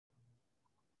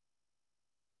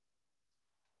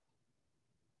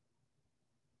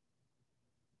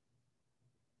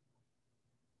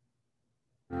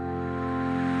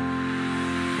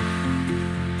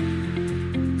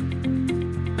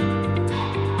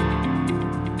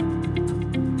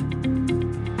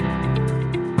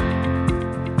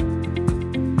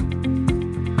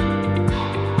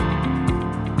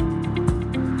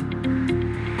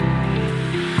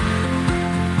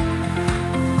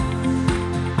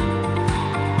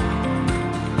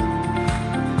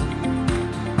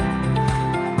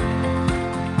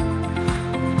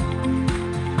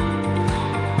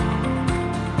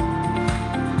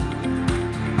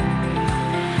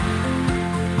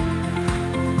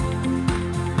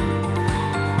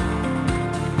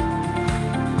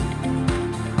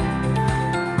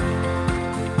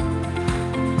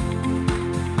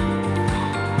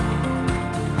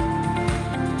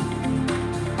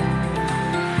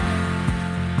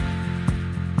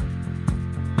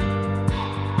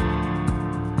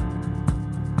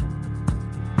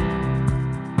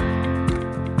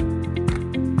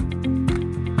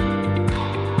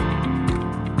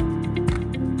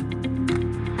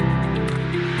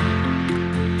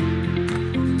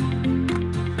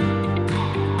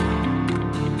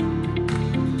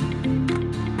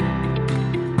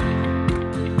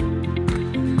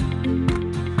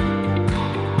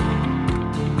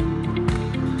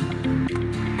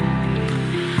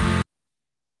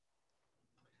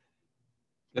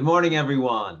Good morning,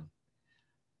 everyone.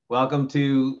 Welcome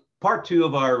to part two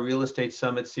of our Real Estate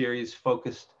Summit series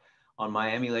focused on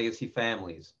Miami legacy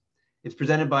families. It's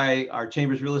presented by our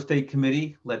Chamber's Real Estate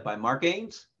Committee, led by Mark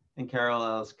Ames and Carol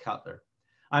Ellis Cutler.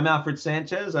 I'm Alfred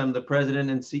Sanchez. I'm the president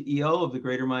and CEO of the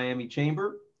Greater Miami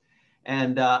Chamber.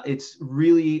 And it's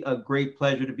really a great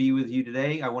pleasure to be with you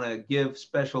today. I want to give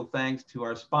special thanks to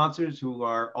our sponsors who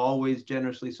are always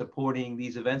generously supporting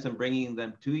these events and bringing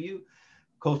them to you.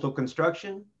 Coastal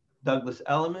Construction, Douglas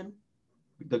Elliman,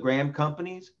 the Graham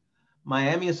Companies,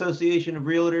 Miami Association of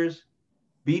Realtors,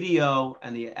 BDO,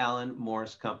 and the Alan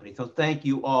Morris Company. So thank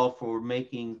you all for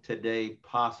making today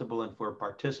possible and for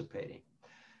participating.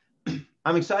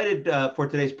 I'm excited for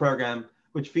today's program,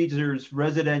 which features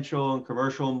residential and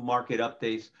commercial market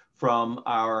updates from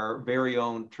our very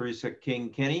own Teresa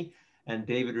Kinney and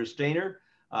David Restainer.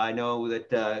 I know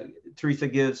that Teresa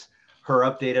gives her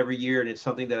update every year, and it's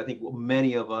something that I think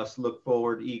many of us look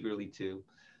forward eagerly to.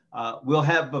 We'll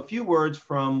have a few words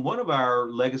from one of our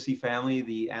legacy family,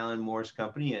 the Alan Morris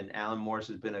Company, and Alan Morris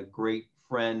has been a great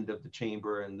friend of the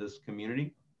Chamber and this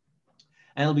community.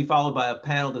 And it'll be followed by a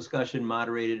panel discussion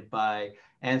moderated by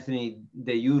Anthony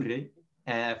de Yurre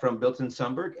from Bilzin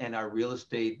Sumberg and our real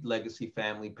estate legacy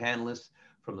family panelists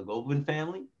from the Goldman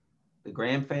family, the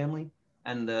Graham family,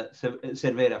 and the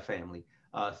Cervera family.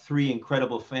 Three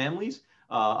incredible families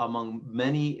among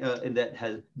many that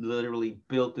has literally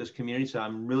built this community. So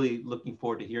I'm really looking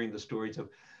forward to hearing the stories of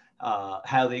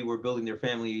how they were building their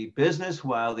family business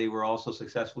while they were also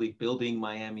successfully building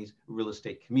Miami's real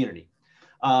estate community.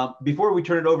 Before we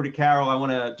turn it over to Carol, I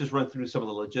want to just run through some of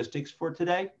the logistics for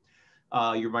today.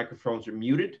 Your microphones are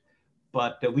muted,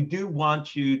 but we do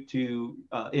want you to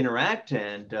interact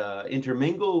and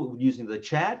intermingle using the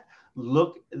chat.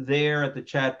 Look there at the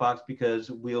chat box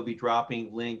because we'll be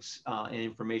dropping links and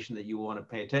information that you want to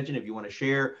pay attention. If you want to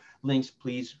share links,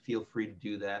 please feel free to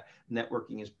do that.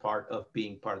 Networking is part of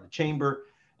being part of the Chamber.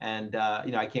 And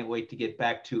I can't wait to get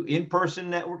back to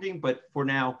in-person networking, but for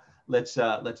now, let's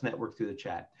network through the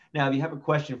chat. Now, if you have a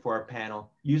question for our panel,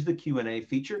 use the Q&A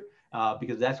feature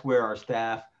because that's where our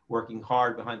staff working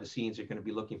hard behind the scenes are going to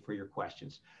be looking for your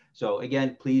questions. So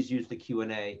again, please use the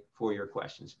Q&A for your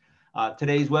questions.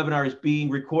 Today's webinar is being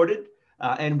recorded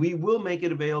and we will make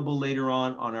it available later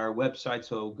on our website.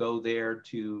 So go there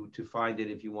to find it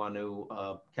if you want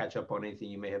to catch up on anything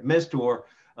you may have missed or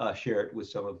share it with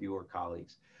some of your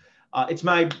colleagues. It's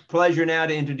my pleasure now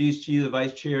to introduce to you the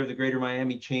Vice Chair of the Greater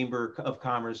Miami Chamber of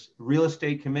Commerce Real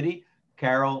Estate Committee,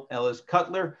 Carol Ellis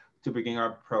Cutler, to begin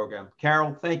our program.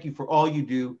 Carol, thank you for all you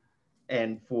do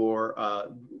and for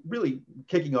really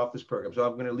kicking off this program. So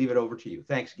I'm going to leave it over to you.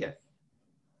 Thanks again.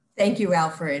 Thank you,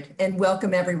 Alfred, and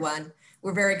welcome everyone.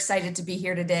 We're very excited to be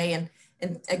here today.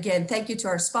 And again, thank you to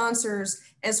our sponsors,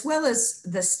 as well as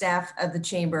the staff of the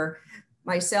Chamber.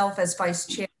 Myself as Vice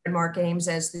Chair and Mark Ames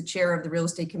as the Chair of the Real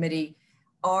Estate Committee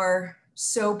are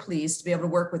so pleased to be able to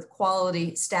work with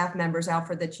quality staff members,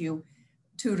 Alfred, that you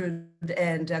tutored,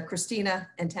 and Christina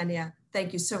and Tanya.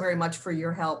 Thank you so very much for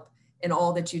your help in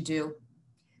all that you do.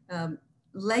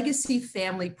 Legacy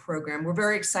Family Program. We're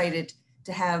very excited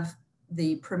to have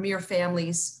the premier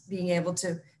families being able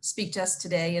to speak to us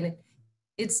today. And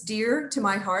it's dear to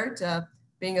my heart,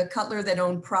 being a Cutler that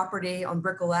owned property on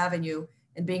Brickell Avenue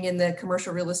and being in the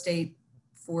commercial real estate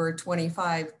for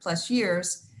 25 plus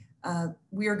years.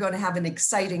 We are going to have an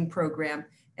exciting program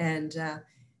and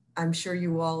I'm sure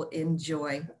you all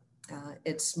enjoy.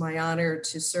 It's my honor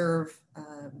to serve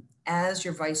as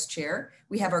your vice chair.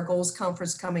 We have our goals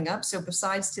conference coming up. So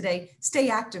besides today, stay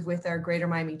active with our Greater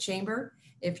Miami Chamber.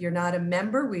 If you're not a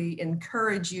member, we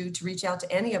encourage you to reach out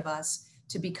to any of us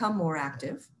to become more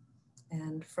active.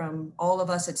 And from all of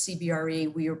us at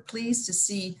CBRE, we are pleased to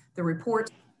see the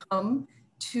report come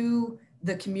to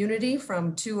the community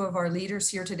from two of our leaders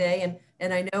here today.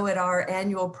 And I know at our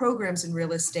annual programs in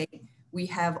real estate, we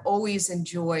have always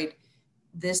enjoyed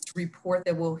this report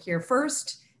that we'll hear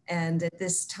first. And at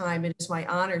this time, it is my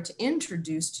honor to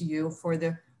introduce to you for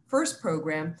the first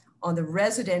program on the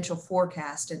residential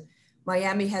forecast. And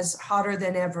Miami has hotter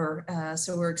than ever,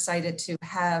 so we're excited to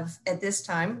have, at this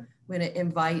time, I'm going to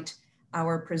invite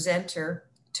our presenter,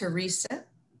 Teresa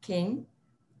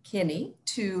Kinney,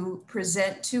 to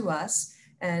present to us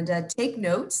and take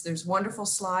notes. There's wonderful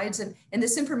slides, and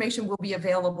this information will be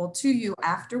available to you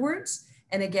afterwards.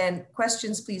 And again,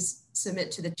 questions, please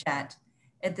submit to the chat.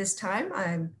 At this time,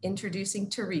 I'm introducing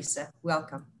Teresa.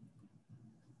 Welcome.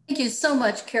 Thank you so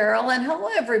much, Carol, and hello,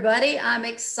 everybody. I'm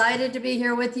excited to be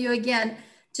here with you again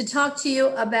to talk to you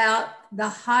about the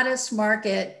hottest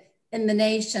market in the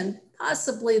nation,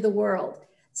 possibly the world.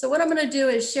 So what I'm going to do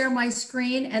is share my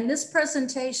screen, and this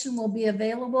presentation will be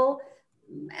available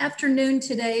afternoon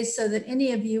today so that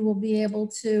any of you will be able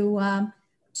to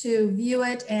view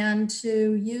it and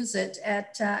to use it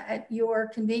at your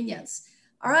convenience.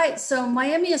 All right, so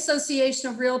Miami Association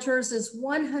of Realtors is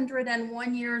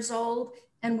 101 years old,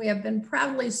 and we have been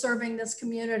proudly serving this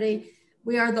community.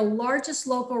 We are the largest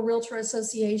local realtor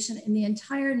association in the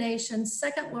entire nation,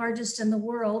 second largest in the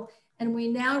world, and we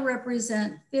now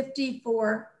represent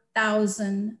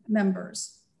 54,000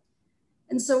 members.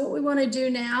 And so what we want to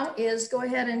do now is go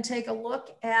ahead and take a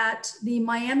look at the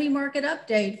Miami market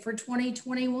update for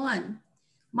 2021.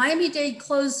 Miami-Dade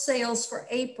closed sales for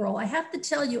April. I have to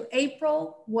tell you,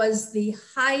 April was the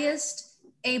highest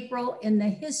April in the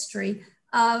history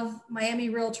of Miami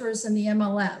Realtors and the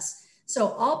MLS. So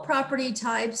all property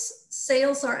types,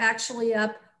 sales are actually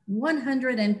up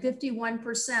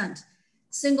 151%.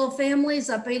 Single families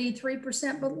up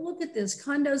 83%, but look at this,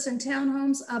 condos and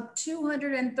townhomes up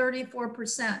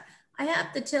 234%. I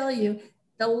have to tell you,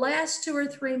 the last 2 or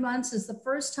 3 months is the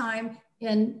first time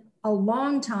in a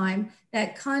long time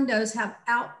that condos have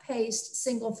outpaced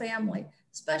single family,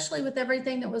 especially with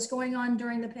everything that was going on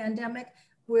during the pandemic,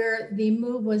 where the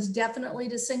move was definitely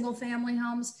to single family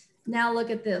homes. Now look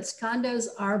at this, condos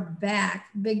are back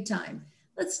big time.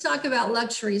 Let's talk about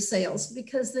luxury sales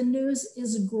because the news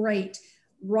is great.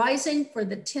 Rising for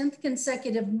the 10th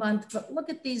consecutive month, but look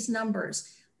at these numbers.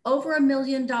 Over $1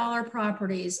 million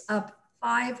properties up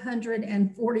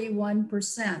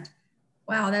 541%.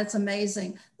 Wow, that's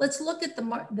amazing. Let's look at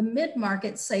the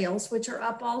mid-market sales, which are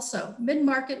up also.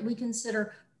 Mid-market, we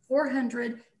consider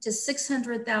 $400,000 to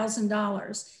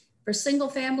 $600,000. For single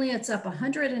family, it's up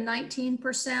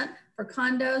 119%. For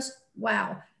condos,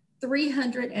 wow,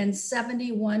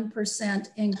 371%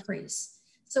 increase.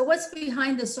 So what's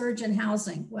behind the surge in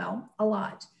housing? Well, a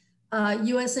lot.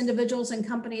 US individuals and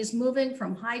companies moving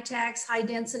from high tax, high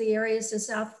density areas to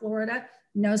South Florida.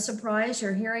 No surprise,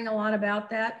 you're hearing a lot about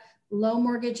that. Low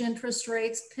mortgage interest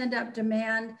rates, pent up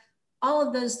demand, all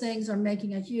of those things are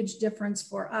making a huge difference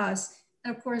for us.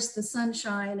 And of course, the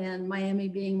sunshine and Miami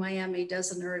being Miami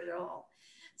doesn't hurt at all.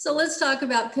 So let's talk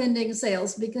about pending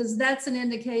sales because that's an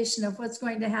indication of what's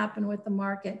going to happen with the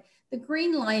market. The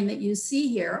green line that you see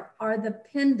here are the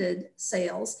pending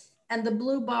sales and the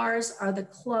blue bars are the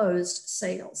closed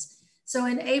sales. So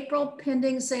in April,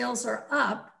 pending sales are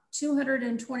up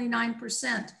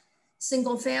 229%.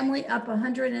 Single family up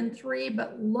 103,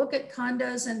 but look at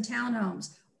condos and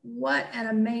townhomes. What an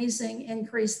amazing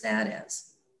increase that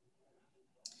is.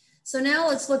 So now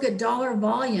let's look at dollar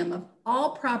volume of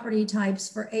all property types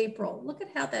for April. Look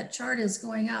at how that chart is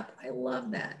going up. I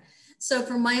love that. So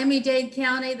for Miami-Dade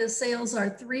County, the sales are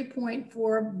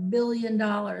 $3.4 billion in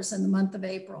the month of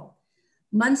April.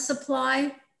 Month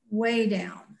supply, way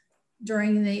down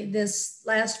during this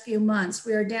last few months.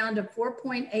 We are down to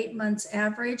 4.8 months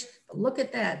average, but look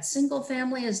at that. Single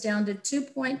family is down to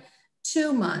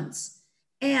 2.2 months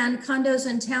and condos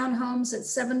and townhomes at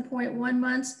 7.1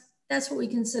 months. That's what we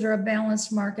consider a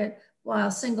balanced market,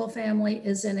 while single family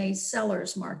is in a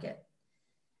seller's market.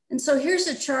 And so here's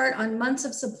a chart on months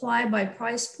of supply by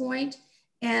price point,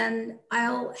 and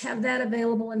I'll have that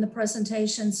available in the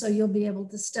presentation so you'll be able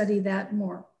to study that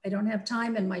more. I don't have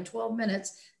time in my 12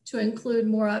 minutes to include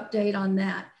more update on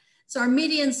that. So our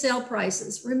median sale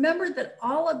prices, remember that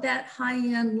all of that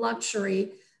high-end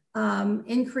luxury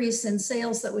increase in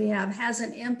sales that we have has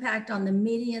an impact on the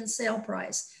median sale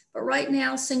price. But right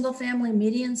now, single family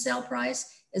median sale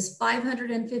price is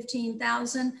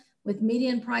 $515,000 with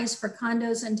median price for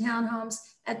condos and townhomes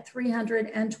at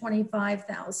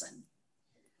 $325,000.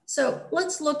 So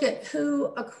let's look at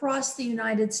who across the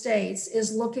United States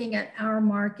is looking at our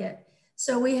market.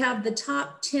 So we have the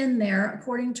top 10 there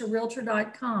according to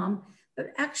Realtor.com,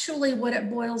 but actually what it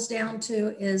boils down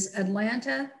to is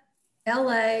Atlanta,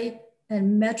 LA,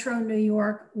 and Metro New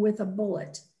York with a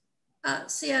bullet.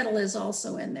 Seattle is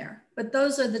also in there, but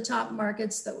those are the top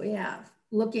markets that we have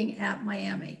looking at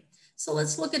Miami. So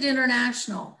let's look at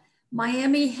international.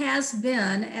 Miami has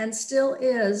been and still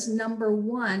is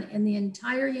 #1 in the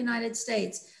entire United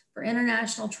States for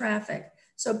international traffic.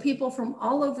 So people from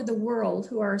all over the world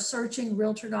who are searching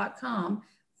Realtor.com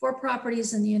for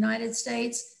properties in the United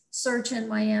States, search in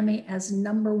Miami as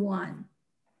 #1.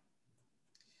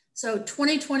 So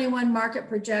 2021 market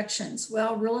projections.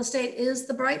 Well, real estate is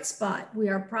the bright spot. We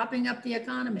are propping up the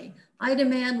economy. High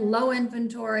demand, low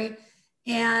inventory,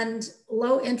 and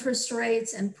low interest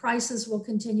rates, and prices will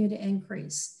continue to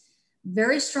increase.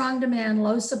 Very strong demand,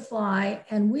 low supply,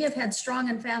 and we have had strong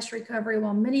and fast recovery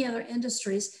while many other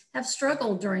industries have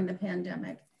struggled during the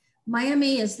pandemic.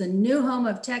 Miami is the new home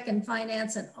of tech and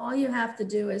finance, and all you have to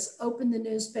do is open the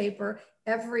newspaper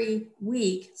every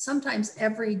week, sometimes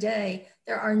every day.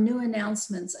 There are new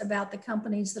announcements about the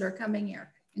companies that are coming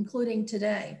here, including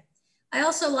today. I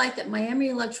also like that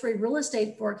Miami luxury real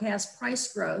estate forecast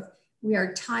price growth. We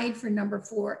are tied for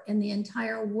 #4 in the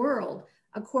entire world,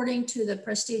 according to the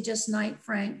prestigious Knight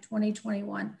Frank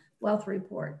 2021 Wealth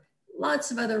Report.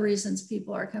 Lots of other reasons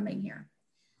people are coming here.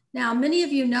 Now, many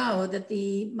of you know that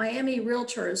the Miami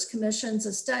Realtors commissions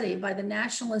a study by the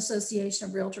National Association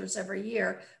of Realtors every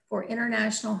year for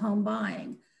international home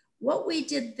buying. What we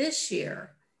did this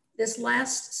year, this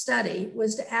last study,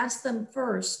 was to ask them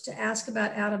first to ask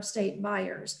about out-of-state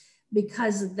buyers,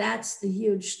 because that's the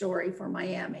huge story for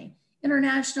Miami.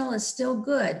 International is still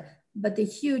good, but the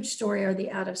huge story are the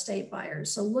out-of-state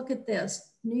buyers. So look at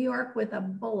this, New York with a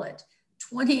bullet,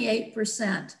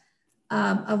 28%.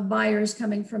 Of buyers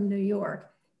coming from New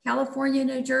York. California,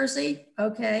 New Jersey,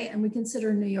 okay, and we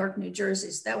consider New York, New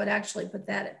Jersey, so that would actually put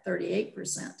that at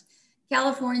 38%.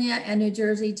 California and New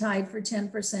Jersey tied for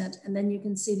 10%, and then you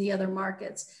can see the other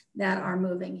markets that are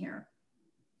moving here.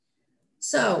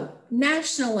 So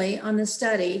nationally on the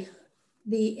study,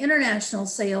 the international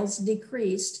sales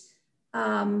decreased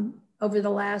over the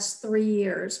last 3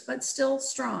 years, but still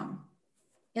strong.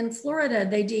 In Florida,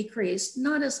 they decreased,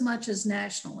 not as much as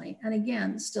nationally, and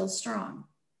again, still strong.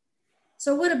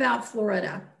 So what about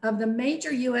Florida? Of the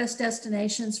major US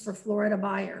destinations for Florida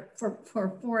for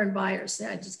foreign buyers,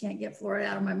 I just can't get Florida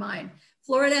out of my mind.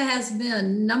 Florida has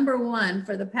been #1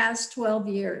 for the past 12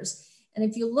 years. And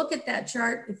if you look at that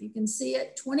chart, if you can see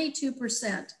it,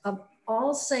 22% of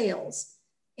all sales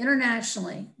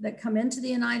internationally that come into the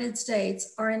United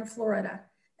States are in Florida.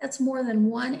 That's more than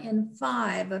 1 in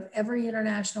 5 of every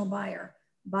international buyer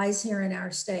buys here in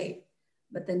our state.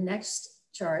 But the next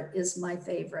chart is my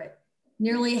favorite.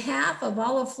 Nearly half of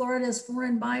all of Florida's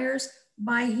foreign buyers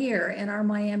buy here in our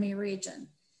Miami region.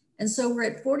 And so we're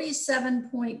at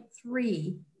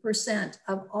 47.3%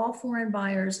 of all foreign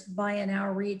buyers buy in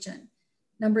our region.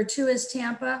 #2 is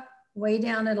Tampa, way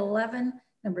down at 11.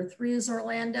 #3 is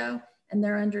Orlando, and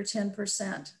they're under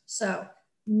 10%. So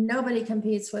nobody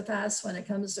competes with us when it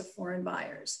comes to foreign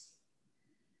buyers.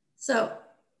 So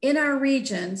in our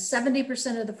region,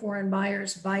 70% of the foreign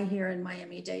buyers buy here in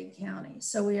Miami-Dade County.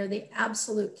 So we are the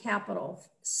absolute capital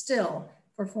still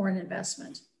for foreign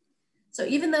investment. So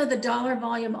even though the dollar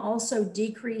volume also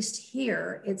decreased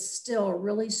here, it's still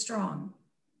really strong.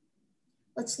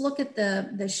 Let's look at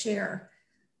the share.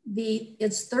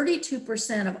 It's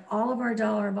 32% of all of our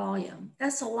dollar volume.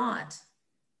 That's a lot.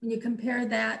 When you compare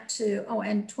that to,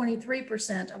 and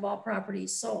 23% of all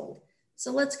properties sold.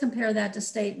 So let's compare that to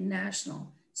state and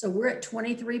national. So we're at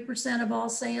 23% of all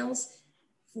sales.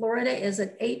 Florida is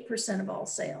at 8% of all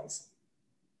sales.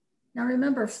 Now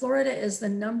remember, Florida is the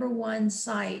 #1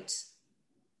 site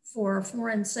for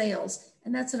foreign sales,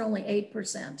 and that's at only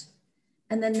 8%.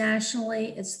 And then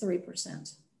nationally, it's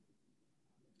 3%.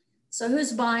 So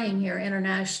who's buying here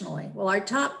internationally? Well, our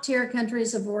top tier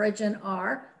countries of origin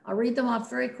are, I'll read them off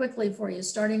very quickly for you,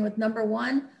 starting with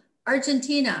 #1,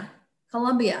 Argentina,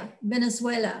 Colombia,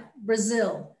 Venezuela,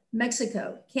 Brazil,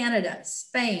 Mexico, Canada,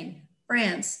 Spain,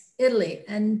 France, Italy,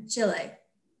 and Chile.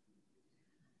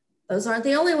 Those aren't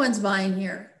the only ones buying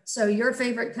here. So your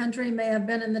favorite country may have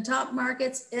been in the top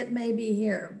markets, it may be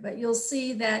here, but you'll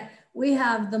see that we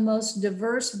have the most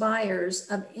diverse buyers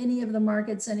of any of the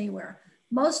markets anywhere.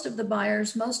 Most of the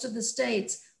buyers, most of the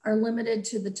states are limited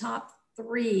to the top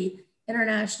 3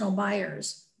 international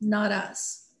buyers, not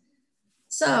us.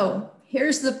 So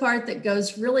here's the part that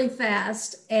goes really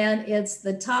fast, and it's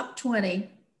the top 20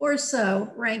 or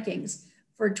so rankings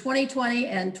for 2020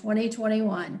 and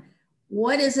 2021.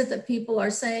 What is it that people are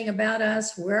saying about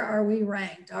us? Where are we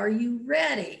ranked? Are you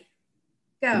ready?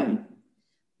 Go.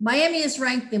 Miami is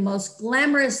ranked the most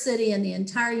glamorous city in the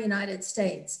entire United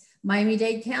States.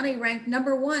 Miami-Dade County ranked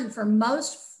 #1 for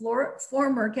most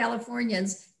former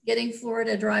Californians getting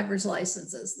Florida driver's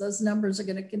licenses. Those numbers are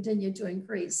going to continue to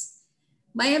increase.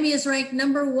 Miami is ranked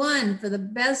 #1 for the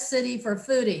best city for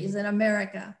foodies in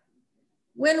America.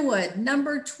 Wynwood,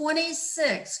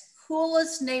 #26,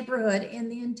 coolest neighborhood in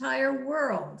the entire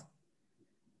world.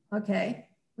 Okay,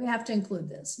 we have to include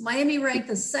this. Miami ranked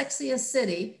the sexiest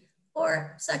city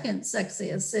or second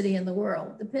sexiest city in the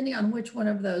world, depending on which one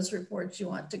of those reports you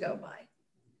want to go by.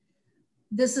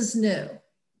 This is new.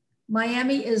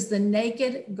 Miami is the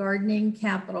naked gardening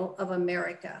capital of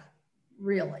America,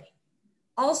 really.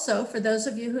 Also, for those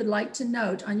of you who'd like to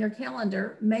note on your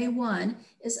calendar, May 1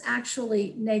 is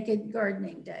actually Naked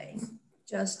Gardening Day.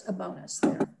 Just a bonus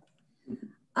there.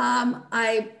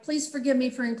 Please forgive me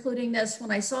for including this.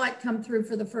 When I saw it come through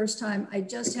for the first time, I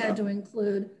just had to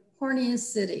include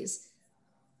horniest cities.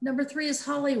 Number 3 is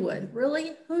Hollywood.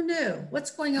 Really? Who knew?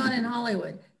 What's going on in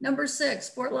Hollywood? Number 6,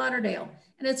 Fort Lauderdale.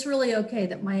 And it's really okay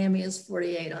that Miami is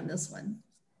 48 on this one.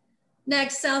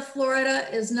 Next, South Florida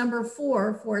is number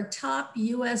 4 for top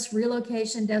US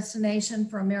relocation destination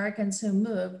for Americans who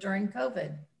moved during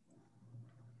COVID.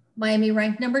 Miami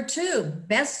ranked number 2,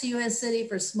 best US city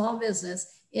for small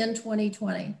business in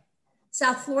 2020.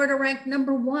 South Florida ranked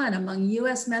number 1 among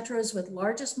US metros with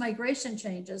largest migration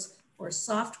changes for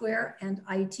software and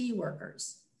IT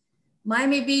workers.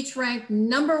 Miami Beach ranked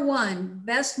number 1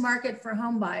 best market for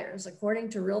home buyers, according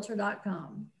to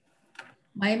Realtor.com.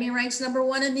 Miami ranks number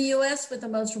 1 in the US with the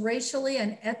most racially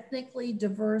and ethnically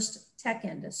diverse tech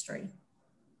industry.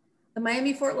 The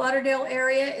Miami-Fort Lauderdale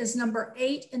area is number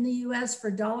 8 in the US for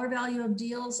dollar value of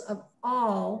deals of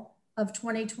all of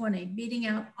 2020, beating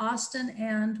out Austin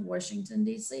and Washington,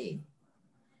 DC.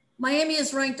 Miami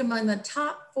is ranked among the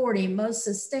top 40 most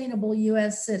sustainable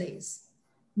US cities.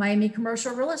 Miami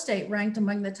commercial real estate ranked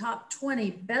among the top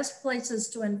 20 best places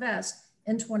to invest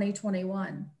in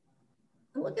 2021.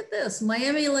 And look at this,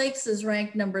 Miami Lakes is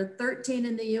ranked number 13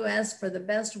 in the US for the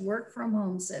best work from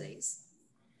home cities.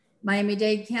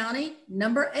 Miami-Dade County,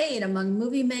 number 8 among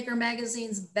Movie Maker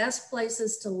magazine's best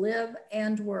places to live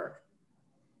and work.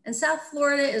 And South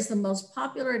Florida is the most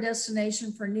popular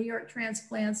destination for New York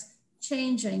transplants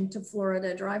changing to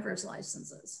Florida driver's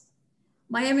licenses.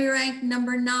 Miami ranked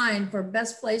number 9 for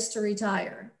best place to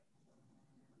retire.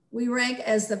 We rank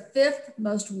as the 5th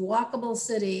most walkable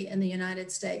city in the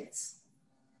United States.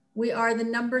 We are the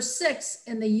number 6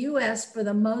 in the US for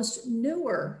the most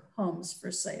newer homes for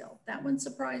sale. That one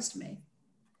surprised me.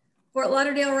 Fort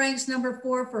Lauderdale ranks number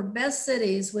 4 for best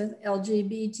cities with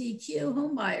LGBTQ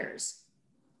homebuyers.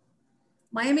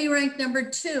 Miami ranked number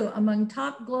 2 among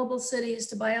top global cities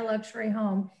to buy a luxury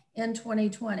home in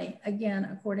 2020, again,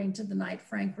 according to the Knight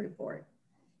Frank report.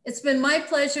 It's been my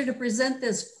pleasure to present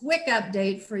this quick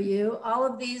update for you. All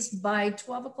of these by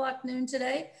 12 o'clock noon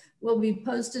today will be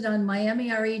posted on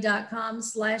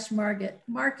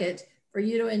miamire.com/market for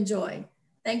you to enjoy.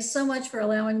 Thanks so much for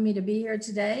allowing me to be here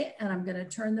today, and I'm going to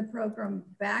turn the program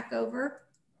back over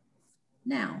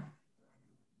now.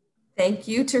 Thank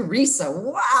you, Teresa.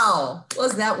 Wow,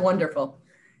 was that wonderful?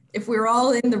 If we were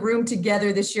all in the room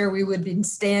together this year, we would be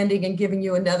standing and giving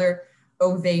you another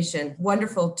ovation.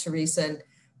 Wonderful, Teresa. And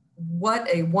what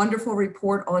a wonderful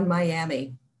report on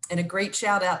Miami, and a great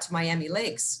shout out to Miami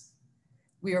Lakes.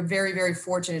 We are very, very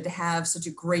fortunate to have such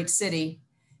a great city.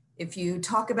 If you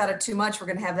talk about it too much, we're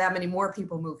going to have that many more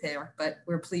people move here, but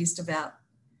we're pleased about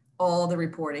all the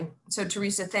reporting. So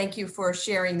Teresa, thank you for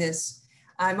sharing this.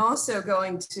 I'm also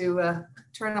going to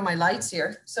turn on my lights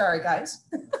here. Sorry, guys.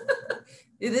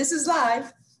 This is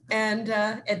live. And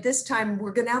at this time,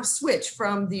 we're going to now switch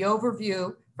from the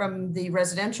overview from the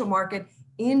residential market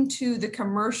into the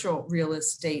commercial real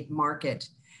estate market.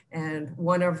 And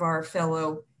one of our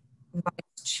fellow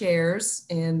vice chairs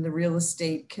in the real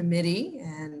estate committee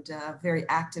and very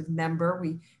active member,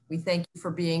 we thank you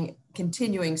for being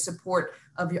continuing support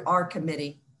of our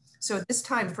committee. So at this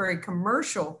time, for a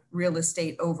commercial real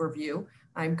estate overview,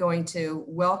 I'm going to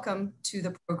welcome to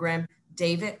the program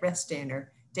David Restainer.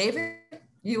 David,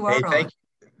 you are on.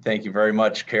 Thank you very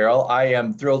much, Carol. I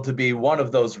am thrilled to be one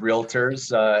of those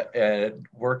realtors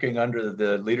working under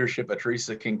the leadership of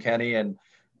Teresa Kinney. And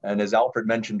as Alfred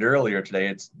mentioned earlier today,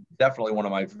 it's definitely one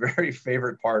of my very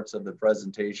favorite parts of the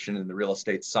presentation in the Real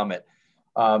Estate Summit.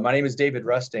 My name is David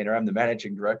Restainer. I'm the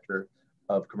Managing Director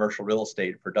of Commercial Real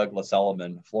Estate for Douglas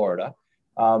Elliman, Florida.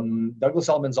 Douglas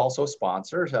Elliman's also a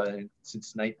sponsor.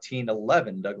 Since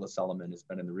 1911, Douglas Elliman has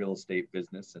been in the real estate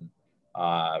business, and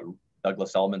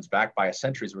Douglas Elliman's backed by a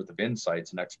century's worth of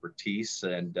insights and expertise,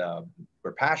 and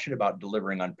we're passionate about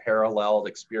delivering unparalleled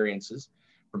experiences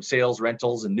from sales,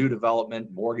 rentals, and new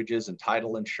development, mortgages, and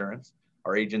title insurance.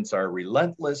 Our agents are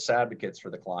relentless advocates for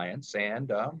the clients, and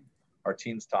our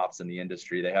team's tops in the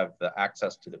industry. They have the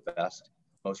access to the best,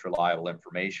 most reliable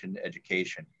information,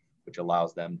 education, which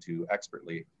allows them to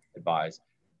expertly advise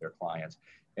their clients.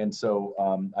 And so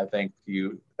I thank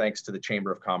you, thanks to the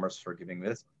Chamber of Commerce for giving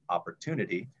this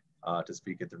opportunity to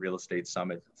speak at the Real Estate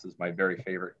Summit. This is my very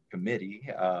favorite committee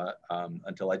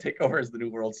until I take over as the New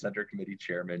World Center Committee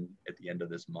Chairman at the end of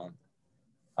this month.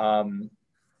 I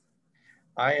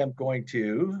am going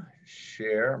to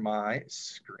share my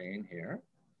screen here.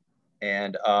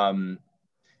 And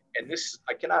this,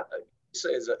 I cannot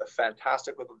say is a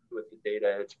fantastic with the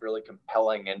data. It's really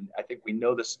compelling. And I think we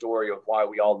know the story of why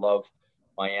we all love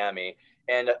Miami.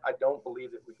 And I don't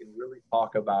believe that we can really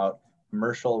talk about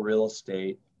commercial real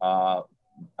estate,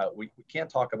 we can't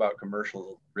talk about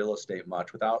commercial real estate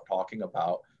much without talking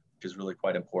about, which is really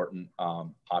quite important,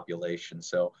 population.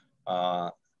 So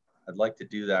I'd like to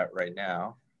do that right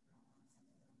now.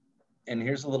 And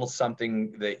here's a little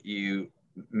something that you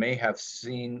may have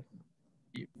seen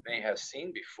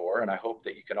before, and I hope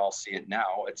that you can all see it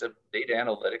now. It's a data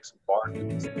analytics bar.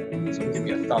 So give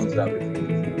me a thumbs up.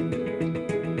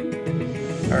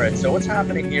 All right, so what's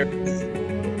happening here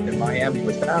in Miami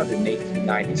was founded in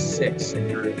 1896,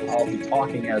 and I'll be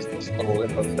talking as this little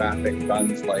infographic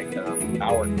runs like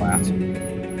hourglass.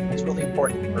 It's really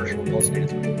important in commercial real estate.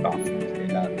 It's really tough.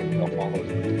 They'll follow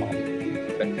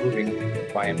it. Been moving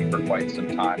to Miami for quite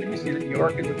some time, and you see that New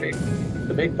York is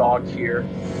the big dog here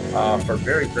for a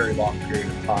very, very long period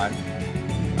of time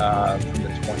from the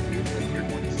 20s, and you're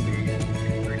going to see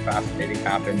something very fascinating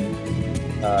happen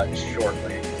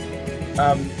shortly.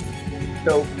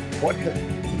 So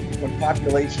when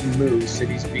population moves,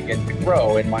 cities begin to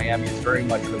grow, and Miami is very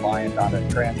much reliant on a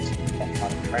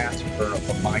transfer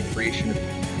of migration of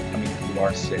people coming to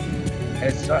our city. And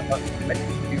it's many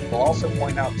people also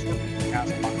point out to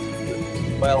as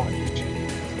well,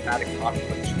 static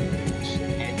population.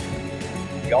 And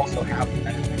we also have the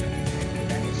benefit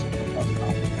of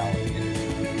hospitality.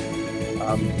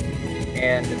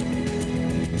 And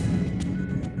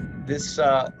this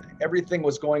everything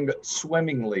was going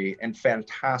swimmingly and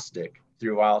fantastic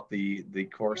throughout the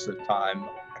course of time.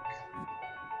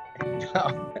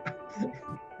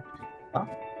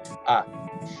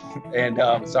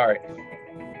 Sorry,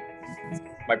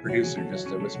 my producer just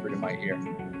whispered in my ear.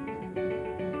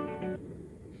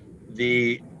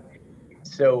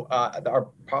 Our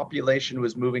population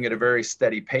was moving at a very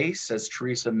steady pace, as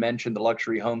Teresa mentioned, the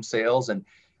luxury home sales and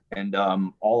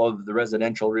all of the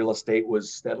residential real estate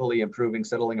was steadily improving,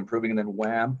 and then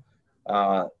wham,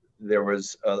 there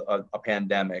was a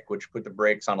pandemic, which put the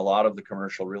brakes on a lot of the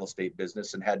commercial real estate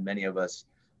business and had many of us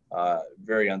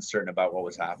very uncertain about what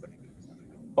was happening.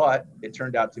 But it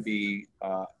turned out to be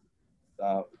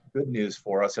good news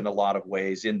for us in a lot of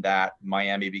ways, in that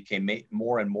Miami became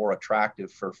more and more attractive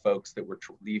for folks that were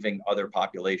leaving other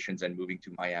populations and moving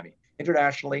to Miami,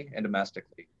 internationally and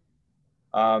domestically.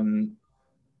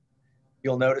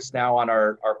 You'll notice now on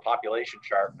our population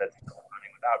chart that's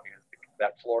running without me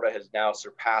that Florida has now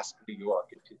surpassed New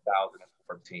York in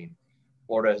 2014.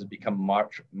 Florida has become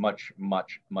much, much,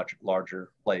 much, much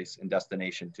larger place and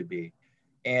destination to be.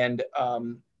 And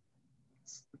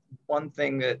one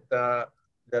thing that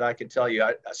I can tell you,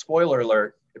 spoiler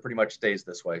alert, it pretty much stays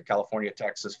this way. California,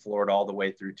 Texas, Florida, all the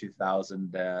way through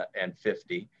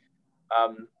 2050.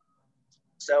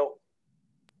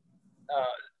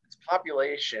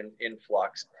 Population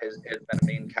influx has been a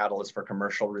main catalyst for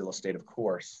commercial real estate, of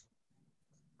course,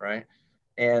 right?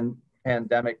 And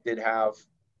pandemic did have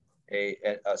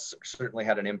certainly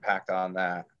had an impact on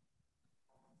that.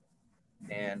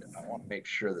 And I want to make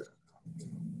sure that,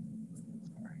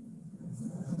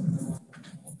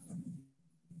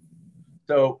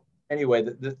 so anyway,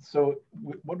 so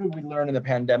what did we learn in the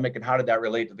pandemic, and how did that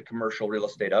relate to the commercial real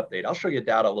estate update? I'll show you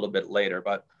data a little bit later,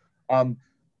 but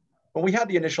when we had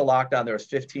the initial lockdown, there was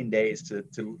 15 days to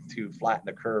flatten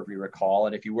the curve, you recall.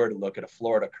 And if you were to look at a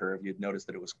Florida curve, you'd notice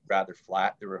that it was rather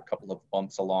flat. There were a couple of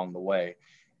bumps along the way.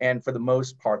 And for the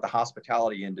most part, the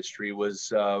hospitality industry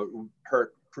was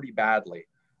hurt pretty badly.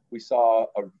 We saw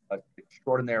an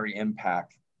extraordinary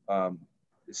impact,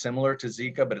 similar to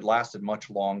Zika, but it lasted much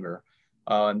longer.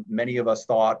 Many of us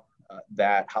thought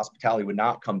that hospitality would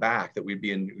not come back, that we'd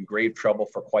be in grave trouble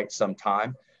for quite some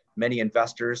time. Many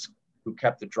investors who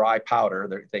kept the dry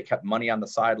powder, they kept money on the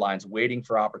sidelines, waiting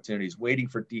for opportunities, waiting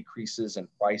for decreases in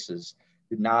prices,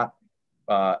 did not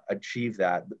achieve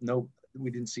that. No, we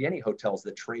didn't see any hotels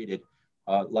that traded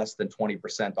less than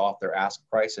 20% off their ask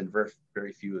price, and very,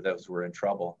 very few of those were in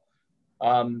trouble.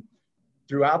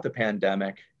 Throughout the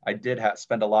pandemic, I did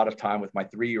spend a lot of time with my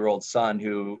 3-year-old son,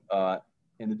 who,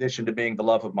 in addition to being the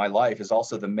love of my life, is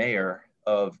also the mayor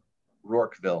of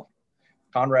Rourkeville.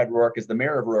 Conrad Rourke is the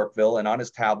mayor of Rourkeville, and on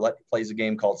his tablet plays a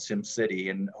game called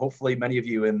SimCity. And hopefully many of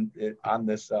you on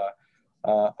this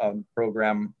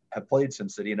program have played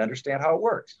SimCity and understand how it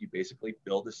works. You basically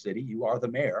build a city, you are the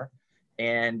mayor,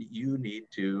 and you need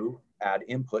to add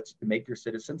inputs to make your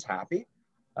citizens happy.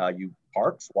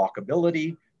 Parks,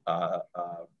 walkability,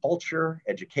 culture,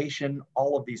 education,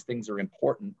 all of these things are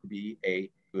important to be a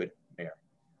good mayor.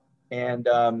 And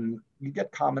you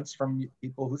get comments from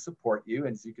people who support you.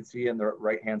 And as you can see in the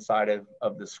right-hand side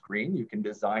of the screen, you can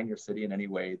design your city in any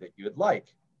way that you would like.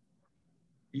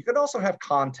 You can also have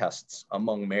contests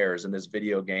among mayors in this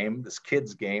video game, this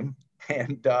kids game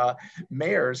And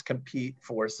mayors compete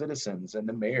for citizens, and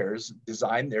the mayors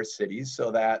design their cities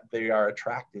so that they are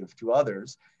attractive to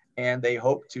others, and they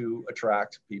hope to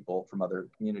attract people from other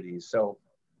communities. So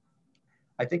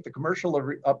I think the commercial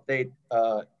update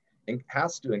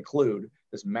has to include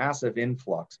this massive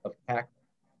influx of tech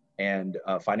and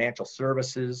financial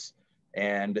services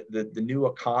and the new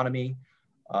economy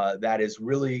that is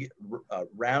really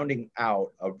rounding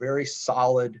out a very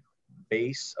solid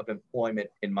base of employment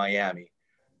in Miami.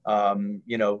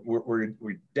 You know,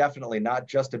 we're definitely not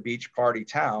just a beach party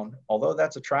town, although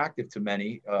that's attractive to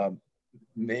many,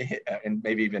 and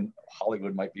maybe even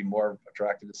Hollywood might be more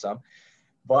attractive to some,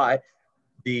 but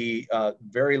the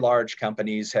very large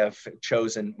companies have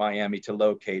chosen Miami to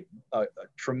locate. A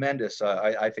tremendous,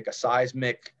 I think a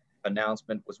seismic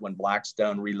announcement was when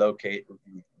Blackstone relocated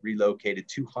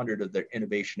 200 of their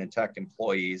innovation and tech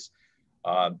employees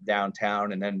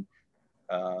downtown, and then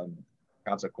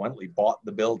consequently bought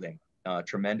the building.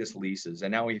 Tremendous leases.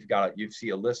 And now you see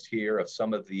a list here of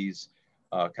some of these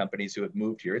companies who have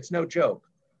moved here. It's no joke.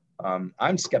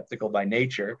 I'm skeptical by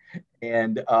nature,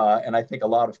 and I think a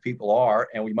lot of people are,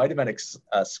 and we might have been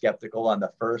skeptical on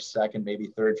the first, second, maybe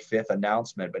third, fifth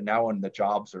announcement, but now when the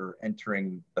jobs are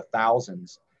entering the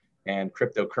thousands and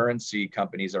cryptocurrency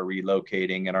companies are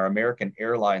relocating and our American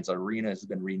Airlines arena has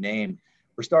been renamed,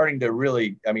 we're starting to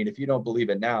really, I mean, if you don't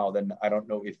believe it now, then I don't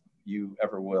know if you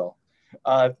ever will.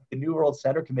 The New World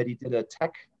Center Committee did a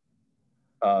tech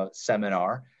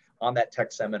seminar. On that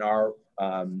tech seminar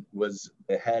was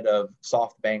the head of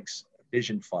SoftBank's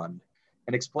Vision Fund,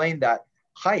 and explained that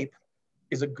hype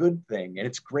is a good thing, and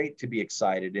it's great to be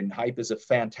excited, and hype is a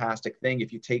fantastic thing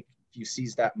if you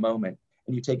seize that moment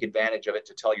and you take advantage of it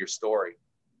to tell your story.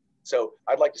 So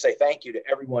I'd like to say thank you to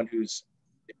everyone who's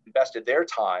invested their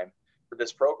time for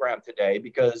this program today,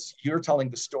 because you're telling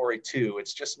the story too.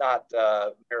 It's just not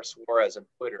Mayor Suarez and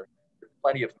Twitter. There's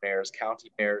plenty of mayors,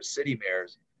 county mayors, city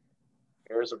mayors,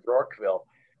 mayors of Yorkville,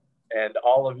 and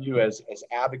all of you as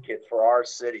advocates for our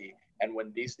city. And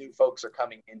when these new folks are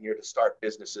coming in here to start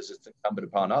businesses, it's incumbent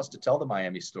upon us to tell the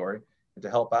Miami story and to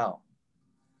help out.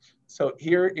 So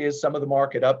here is some of the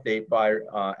market update by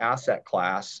asset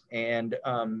class. And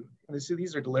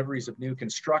these are deliveries of new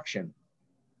construction.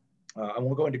 I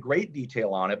won't go into great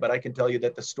detail on it, but I can tell you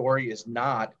that the story is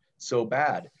not so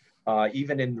bad,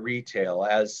 even in retail,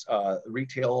 as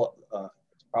retail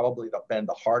probably been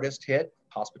the hardest hit.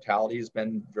 Hospitality has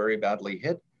been very badly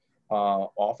hit.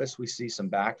 Office, we see some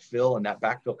backfill, and that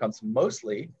backfill comes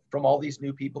mostly from all these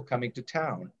new people coming to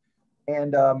town.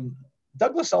 And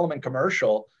Douglas Elliman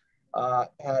Commercial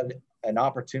had an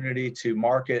opportunity to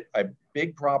market a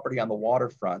big property on the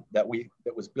waterfront that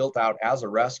was built out as a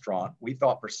restaurant. We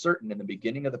thought for certain in the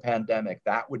beginning of the pandemic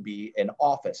that would be an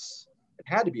office. It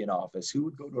had to be an office. Who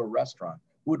would go to a restaurant?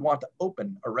 Who would want to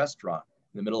open a restaurant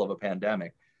in the middle of a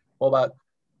pandemic? Well, about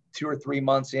 2 or 3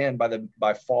 months in,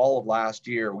 by fall of last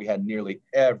year, we had nearly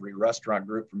every restaurant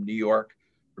group from New York,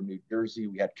 from New Jersey.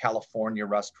 We had California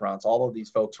restaurants. All of these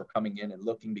folks were coming in and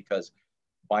looking, because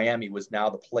Miami was now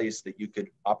the place that you could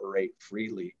operate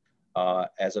freely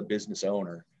as a business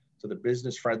owner. So the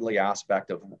business-friendly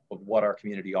aspect of what our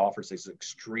community offers is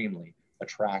extremely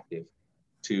attractive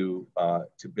to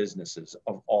businesses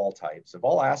of all types, of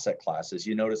all asset classes.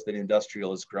 You notice that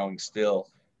industrial is growing still.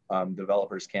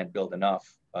 Developers can't build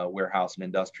enough warehouse and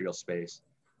industrial space.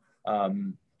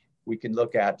 We can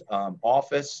look at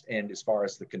office, and as far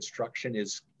as the construction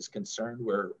is concerned,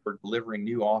 we're delivering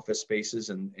new office spaces,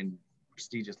 and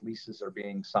prestigious leases are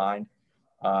being signed,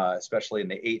 especially in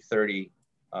the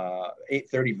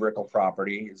 830 Brickell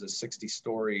property. Is a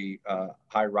 60-story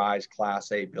high-rise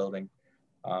Class A building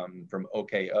from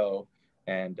OKO.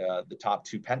 And the top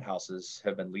 2 penthouses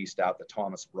have been leased out to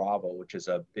Thomas Bravo, which is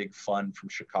a big fund from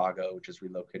Chicago, which is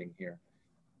relocating here.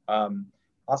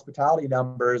 Hospitality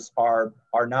numbers are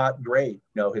not great.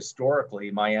 You know, historically,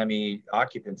 Miami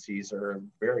occupancies are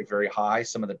very, very high.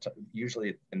 Some of the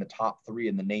usually in the top 3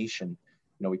 in the nation.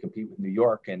 You know, we compete with New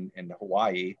York and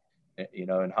Hawaii, you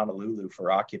know, and Honolulu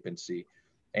for occupancy,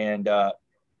 and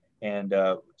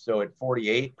so at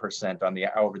 48% on the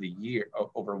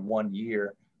over 1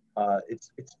 year.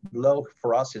 It's low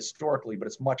for us historically, but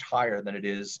it's much higher than it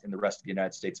is in the rest of the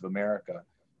United States of America.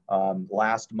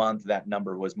 Last month, that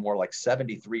number was more like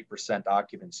 73%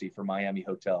 occupancy for Miami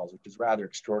hotels, which is rather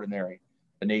extraordinary.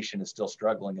 The nation is still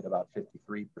struggling at about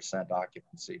 53%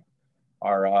 occupancy.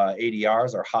 Our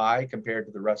ADRs are high compared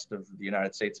to the rest of the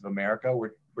United States of America.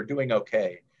 We're doing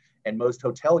okay. And most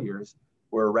hoteliers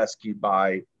were rescued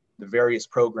by the various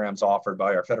programs offered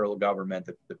by our federal government,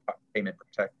 the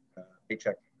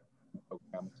paycheck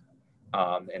programs,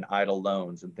 and idle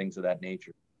loans and things of that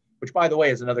nature. which by the way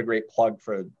is another great plug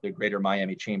for the Greater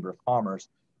Miami Chamber of Commerce,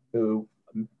 who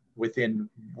within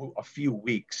a few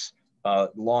weeks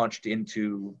launched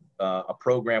into a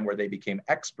program where they became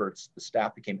experts, the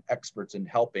staff became experts in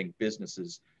helping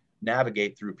businesses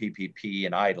navigate through PPP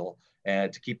and EIDL,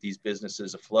 and to keep these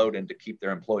businesses afloat and to keep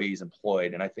their employees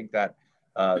employed. And I think that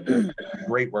the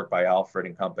great work by Alfred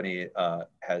and company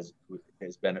has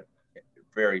been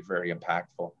very, very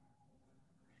impactful.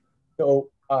 So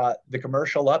the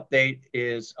commercial update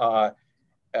is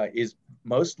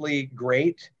mostly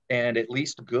great and at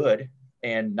least good,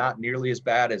 and not nearly as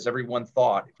bad as everyone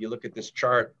thought. If you look at this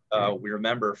chart, we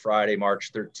remember Friday,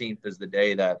 March 13th is the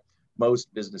day that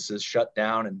most businesses shut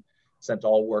down and sent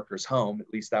all workers home.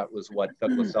 At least that was what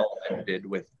Douglas Elliman did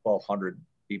with 1,200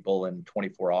 people and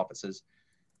 24 offices.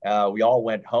 We all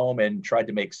went home and tried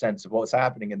to make sense of what was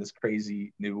happening in this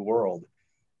crazy new world.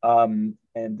 And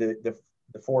the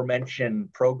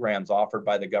aforementioned programs offered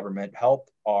by the government help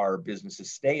our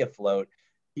businesses stay afloat,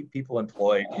 keep people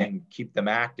employed, and keep them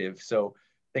active. So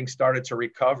things started to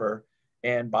recover.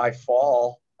 And by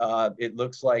fall, it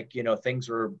looks like, you know, things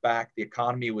were back, the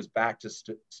economy was back to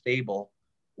stable,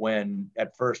 when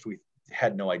at first we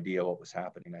had no idea what was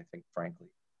happening, I think, frankly.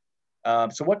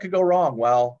 So what could go wrong?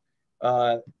 Well,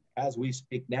 as we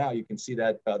speak now, you can see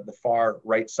that the far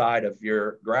right side of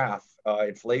your graph,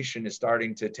 inflation is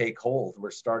starting to take hold.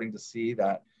 We're starting to see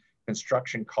that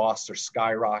construction costs are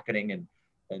skyrocketing,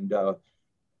 and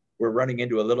we're running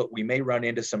into we may run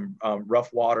into some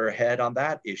rough water ahead on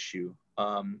that issue.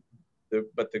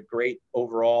 But the great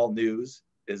overall news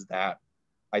is that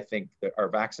I think that our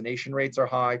vaccination rates are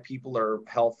high, people are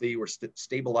healthy, we're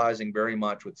stabilizing very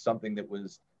much with something that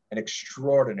was an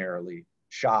extraordinary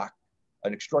shock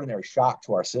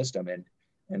to our system.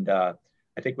 And I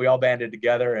think we all banded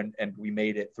together and we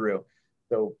made it through.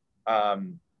 So I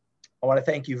want to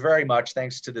thank you very much.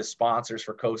 Thanks to the sponsors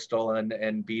for Coastal and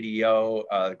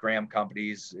BDO, Graham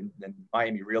companies, and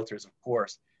Miami Realtors, of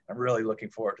course. I'm really looking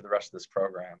forward to the rest of this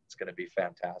program. It's going to be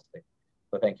fantastic.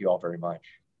 So thank you all very much.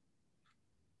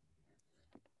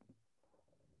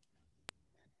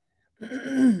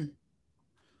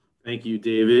 Thank you,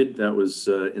 David. That was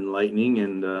enlightening,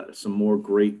 and some more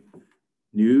great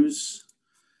news.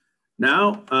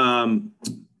 Now,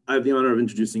 I have the honor of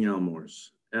introducing Alan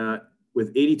Morris.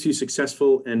 With 82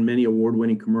 successful and many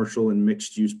award-winning commercial and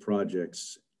mixed-use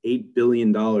projects, $8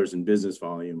 billion in business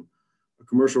volume, a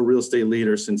commercial real estate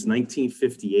leader since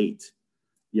 1958,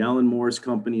 the Alan Morris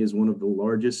Company is one of the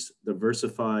largest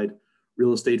diversified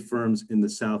real estate firms in the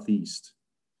Southeast.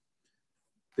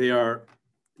 They are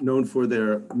known for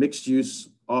their mixed-use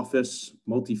office,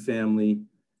 multifamily,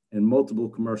 and multiple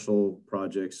commercial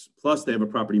projects. Plus, they have a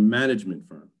property management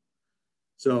firm.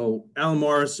 So Alan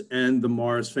Morris and the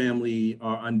Morris family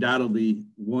are undoubtedly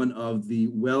one of the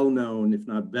well-known, if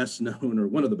not best known, or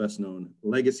one of the best known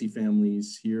legacy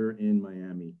families here in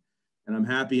Miami. And I'm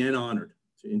happy and honored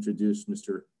to introduce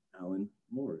Mr. Alan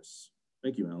Morris.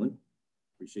 Thank you, Alan.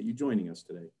 Appreciate you joining us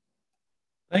today.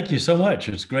 Thank you so much.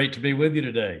 It's great to be with you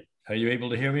today. Are you able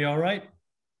to hear me all right?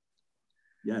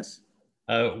 Yes.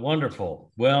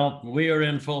 Wonderful. Well, we are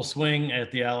in full swing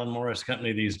at the Alan Morris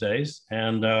Company these days,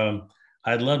 and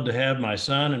I'd love to have my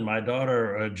son and my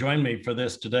daughter join me for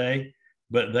this today,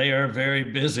 but they are very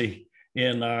busy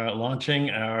in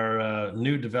launching our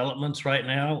new developments right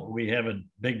now. We have a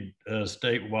big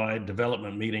statewide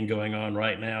development meeting going on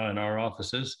right now in our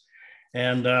offices,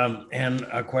 and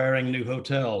acquiring new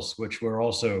hotels, which we're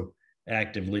also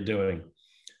actively doing.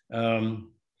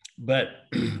 But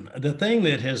the thing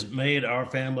that has made our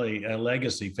family a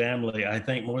legacy family, I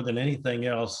think more than anything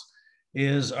else,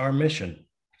 is our mission.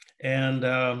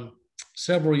 And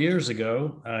several years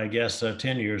ago, I guess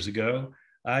 10 years ago,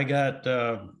 I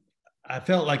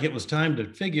felt like it was time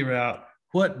to figure out,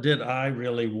 what did I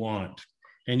really want?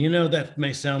 And you know, that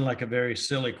may sound like a very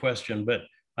silly question, but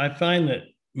I find that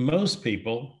most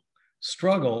people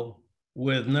struggle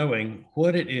with knowing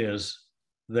what it is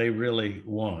they really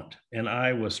want. And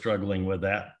I was struggling with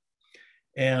that.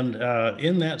 And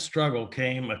in that struggle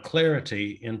came a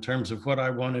clarity in terms of what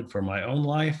I wanted for my own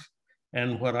life,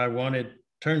 and what I wanted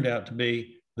turned out to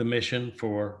be the mission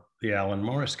for the Alan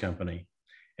Morris Company.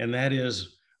 And that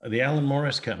is the Alan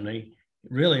Morris Company.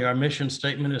 Really, our mission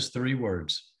statement is 3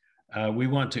 words. We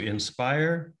want to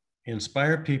inspire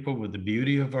people with the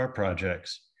beauty of our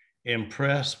projects. We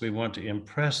want to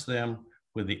impress them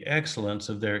with the excellence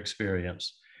of their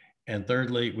experience. And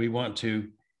thirdly, we want to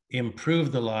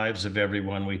improve the lives of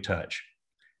everyone we touch.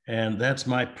 And that's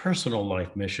my personal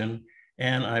life mission.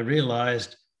 And I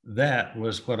realized that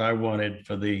was what I wanted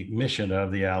for the mission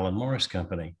of the Alan Morris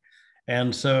Company.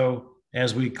 And so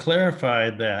as we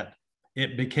clarified that,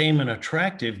 it became an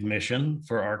attractive mission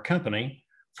for our company,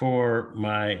 for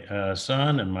my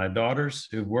son and my daughters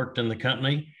who worked in the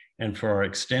company, and for our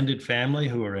extended family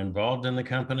who are involved in the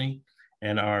company,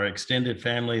 and our extended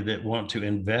family that want to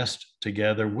invest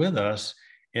together with us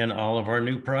in all of our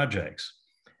new projects.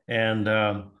 And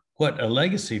what a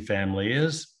legacy family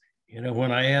is,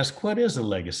 when I ask what is a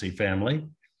legacy family,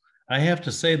 I have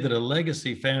to say that a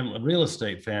legacy family, real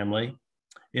estate family,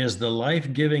 is the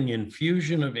life-giving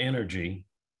infusion of energy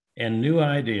and new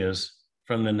ideas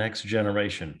from the next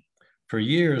generation. For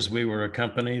years, we were a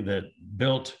company that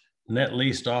built net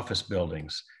leased office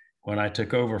buildings. When I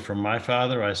took over from my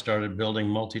father, I started building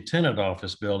multi-tenant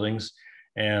office buildings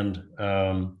and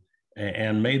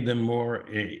made them more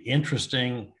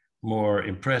interesting, more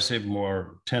impressive,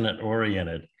 more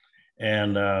tenant-oriented.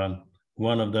 And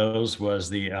one of those was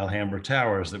the Alhambra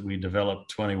Towers that we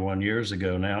developed 21 years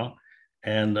ago now.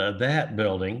 And that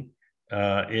building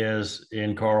is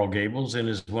in Coral Gables and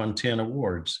has won 10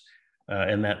 awards.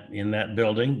 In that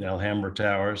building, the Alhambra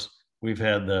Towers, we've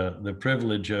had the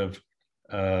privilege of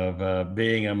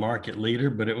being a market leader,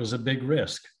 but it was a big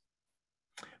risk.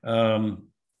 So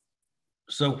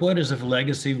what is a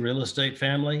legacy real estate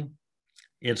family?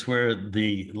 It's where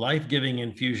the life-giving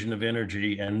infusion of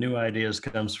energy and new ideas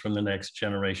comes from the next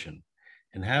generation.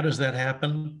 And how does that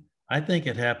happen? I think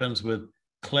it happens with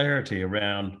clarity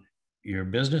around your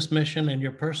business mission and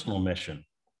your personal mission.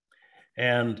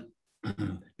 And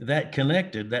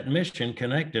that mission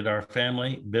connected our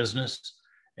family, business,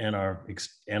 and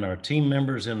our team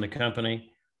members in the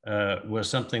company was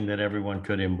something that everyone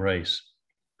could embrace.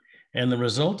 And the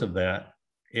result of that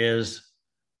is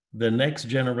the next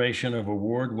generation of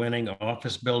award-winning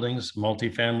office buildings,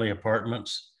 multifamily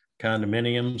apartments,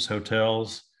 condominiums,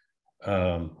 hotels,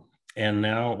 and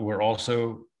now we're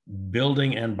also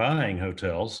building and buying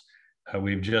hotels.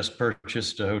 We've just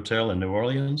purchased a hotel in New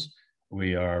Orleans.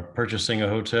 We are purchasing a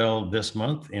hotel this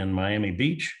month in Miami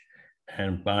Beach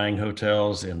and buying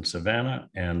hotels in Savannah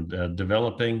and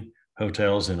developing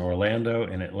hotels in Orlando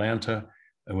and Atlanta,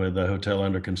 with a hotel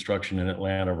under construction in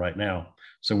Atlanta right now.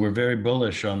 So we're very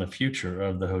bullish on the future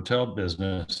of the hotel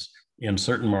business in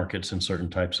certain markets and certain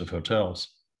types of hotels.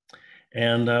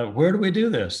 And where do we do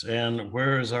this? And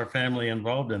where is our family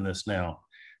involved in this now?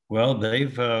 Well,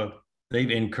 they've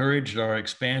encouraged our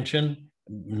expansion,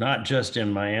 not just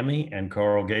in Miami and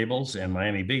Coral Gables and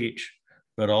Miami Beach,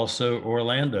 but also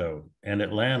Orlando and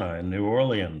Atlanta and New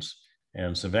Orleans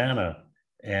and Savannah.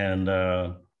 And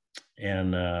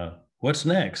what's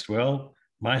next? Well,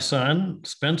 my son,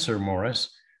 Spencer Morris,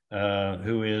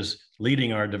 who is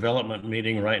leading our development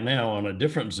meeting right now on a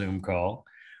different Zoom call,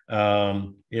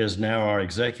 is now our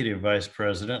Executive Vice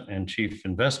President and Chief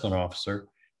Investment Officer,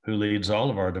 who leads all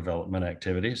of our development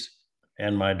activities.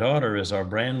 And my daughter is our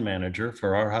brand manager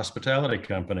for our hospitality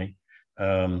company,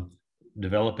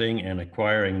 developing and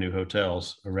acquiring new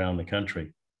hotels around the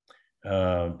country.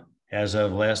 As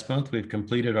of last month, we've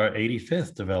completed our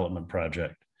 85th development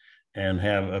project and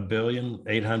have $1.8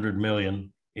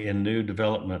 billion in new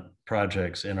development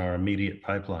projects in our immediate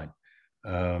pipeline.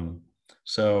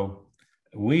 So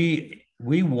we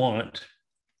want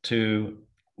to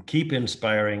keep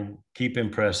inspiring, keep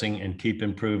impressing, and keep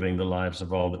improving the lives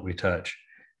of all that we touch.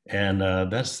 And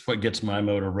that's what gets my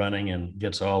motor running and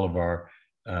gets all of our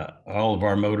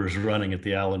motors running at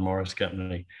the Allen Morris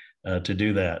Company to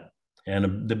do that.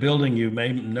 And the building you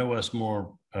may know us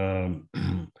more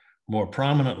more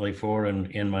prominently for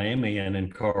in Miami and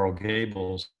in Coral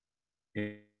Gables,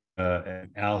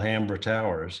 Alhambra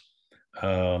Towers,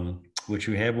 which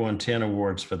we have won 10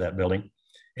 awards for that building.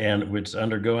 And it's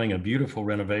undergoing a beautiful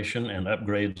renovation and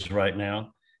upgrades right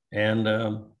now. And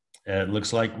it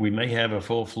looks like we may have a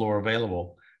full floor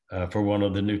available for one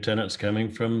of the new tenants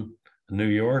coming from New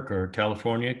York or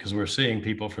California, because we're seeing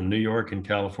people from New York and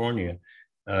California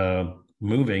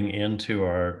moving into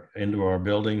our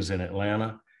buildings in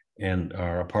Atlanta, and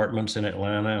our apartments in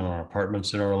Atlanta, and our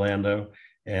apartments in Orlando,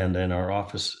 and then our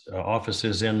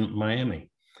offices in Miami.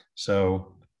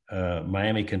 So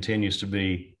Miami continues to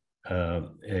be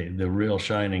the real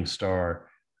shining star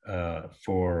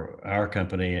for our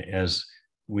company, as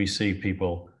we see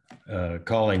people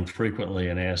calling frequently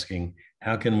and asking,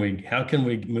 how can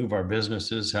we move our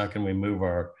businesses? How can we move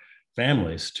our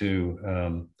families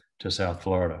to South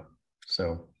Florida?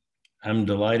 So I'm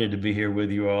delighted to be here with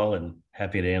you all and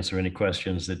happy to answer any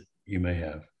questions that you may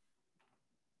have.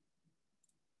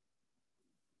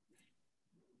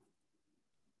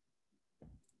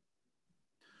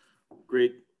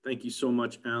 Great. Thank you so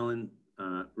much, Alan.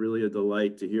 Really a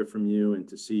delight to hear from you and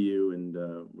to see you. And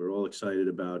we're all excited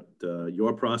about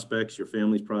your prospects, your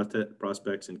family's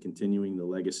prospects, and continuing the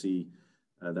legacy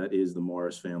that is the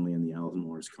Morris family and the Allen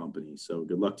Morris Company. So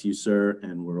good luck to you, sir.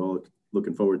 And we're all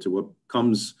looking forward to what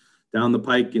comes down the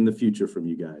pike in the future from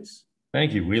you guys.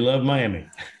 Thank you. We love Miami.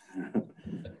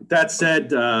 That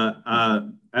said,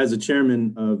 as a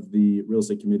chairman of the real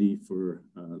estate committee for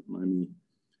Miami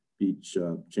Beach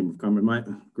Chamber of Commerce,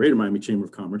 Greater Miami Chamber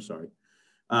of Commerce, sorry.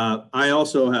 I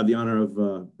also have the honor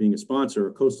of being a sponsor,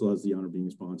 or Coastal has the honor of being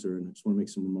a sponsor, and I just want to make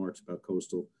some remarks about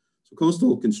Coastal. So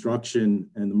Coastal Construction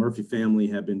and the Murphy family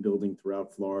have been building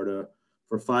throughout Florida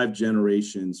for 5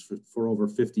 generations for over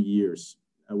 50 years.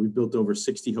 We've built over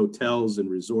 60 hotels and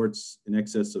resorts in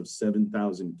excess of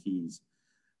 7,000 keys.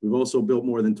 We've also built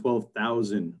more than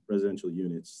 12,000 residential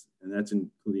units, and that's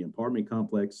including apartment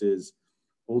complexes,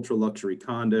 ultra luxury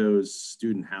condos,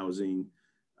 student housing,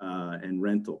 and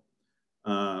rental.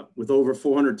 With over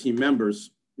 400 team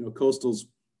members, Coastal's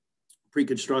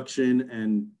pre-construction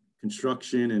and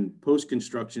construction and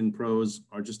post-construction pros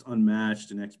are just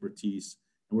unmatched in expertise,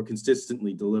 and we're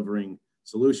consistently delivering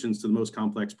solutions to the most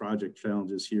complex project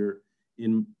challenges here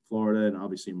in Florida and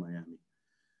obviously in Miami.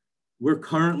 We're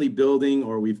currently building,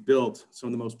 or we've built, some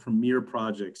of the most premier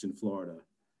projects in Florida,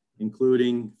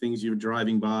 including things you're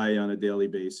driving by on a daily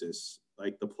basis,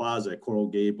 like the Plaza at Coral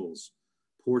Gables,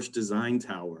 Porsche Design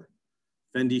Tower,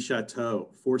 Fendi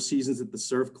Chateau, Four Seasons at the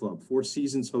Surf Club, Four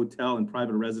Seasons Hotel and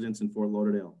private residence in Fort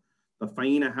Lauderdale, the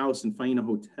Faena House and Faena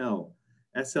Hotel,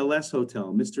 SLS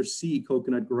Hotel, Mr. C,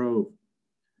 Coconut Grove,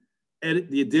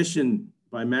 the Addition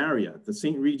by Marriott, the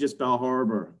St. Regis Bal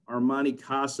Harbor, Armani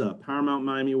Casa, Paramount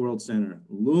Miami World Center,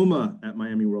 Luma at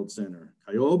Miami World Center,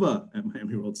 Kioba at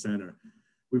Miami World Center.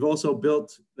 We've also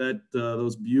built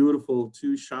those beautiful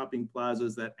 2 shopping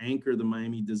plazas that anchor the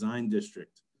Miami Design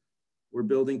District. We're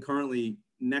building currently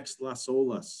Next Las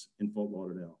Olas in Fort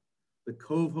Lauderdale, the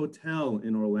Cove Hotel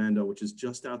in Orlando, which is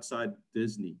just outside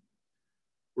Disney.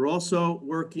 We're also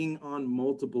working on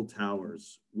multiple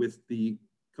towers with the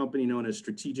company known as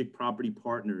Strategic Property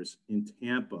Partners in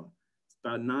Tampa. It's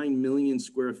about 9 million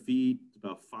square feet,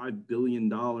 about $5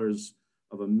 billion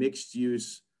of a mixed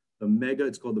use,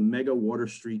 it's called the Mega Water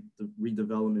Street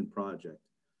redevelopment project.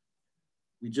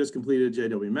 We just completed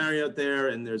JW Marriott there,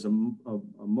 and there's a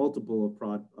multiple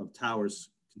of towers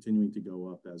continuing to go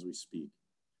up as we speak.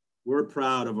 We're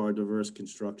proud of our diverse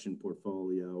construction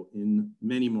portfolio in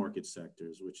many market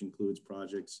sectors, which includes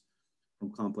projects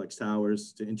from complex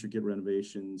towers to intricate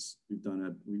renovations. We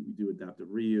do adaptive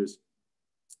reuse.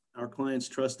 Our clients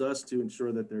trust us to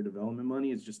ensure that their development money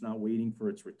is just not waiting for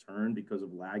its return because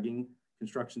of lagging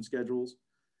construction schedules.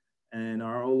 And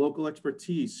our local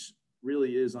expertise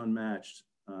really is unmatched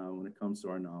when it comes to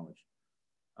our knowledge.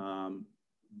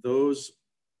 Those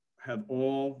have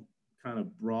all kind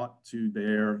of brought to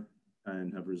bear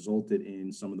and have resulted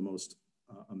in some of the most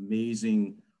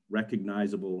amazing,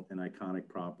 recognizable, and iconic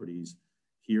properties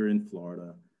here in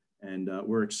Florida. And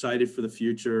we're excited for the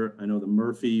future. I know the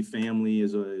Murphy family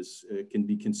can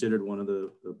be considered one of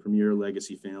the premier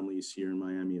legacy families here in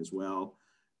Miami as well.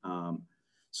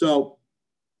 So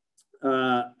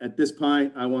at this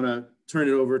point, I want to turn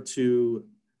it over to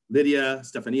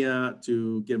Stefania,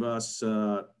 to give us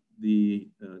the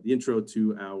intro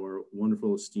to our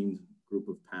wonderful esteemed group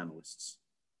of panelists.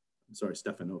 I'm sorry,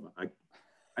 Stefanova.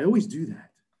 I always do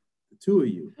that, the two of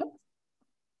you.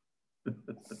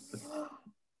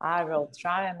 I will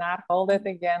try and not hold it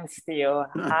against you.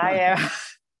 Hi,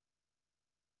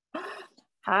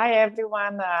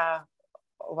 everyone.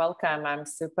 Welcome. I'm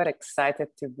super excited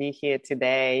to be here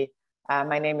today.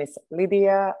 My name is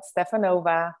Lydia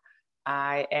Stefanova.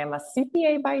 I am a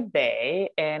CPA by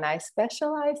day, and I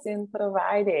specialize in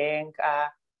providing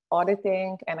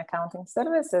auditing and accounting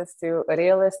services to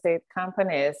real estate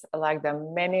companies, like the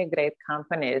many great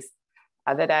companies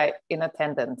that are in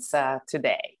attendance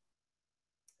today.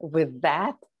 With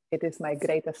that, it is my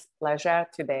greatest pleasure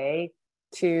today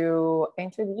to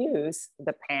introduce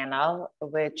the panel,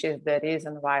 which is the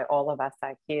reason why all of us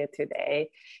are here today.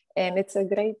 And it's a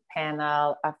great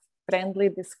panel, a friendly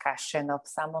discussion of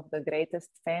some of the greatest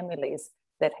families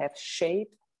that have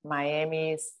shaped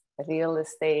Miami's real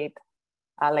estate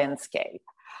landscape.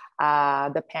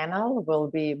 The panel will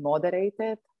be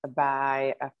moderated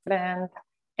by a friend,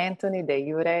 Anthony De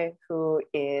Yurre, who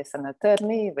is an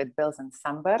attorney with Bilzin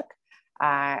Sumberg.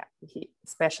 He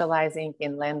specializing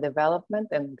in land development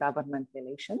and government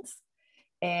relations.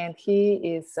 And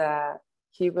he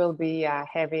will be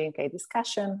having a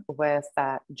discussion with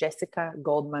Jessica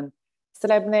Goldman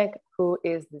Srebnick, who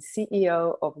is the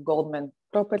CEO of Goldman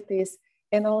Properties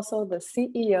and also the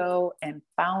CEO and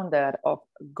founder of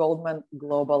Goldman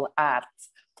Global Arts.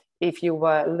 If you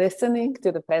were listening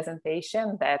to the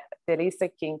presentation that Teresa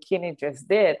Kinney just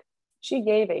did, she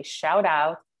gave a shout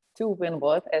out to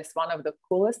Wynwood as one of the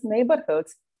coolest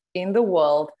neighborhoods in the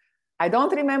world. I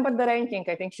don't remember the ranking.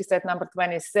 I think she said number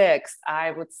 26.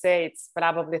 I would say it's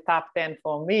probably top 10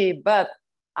 for me, but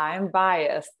I'm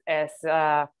biased as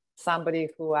somebody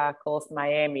who calls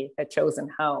Miami a chosen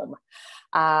home.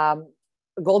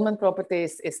 Goldman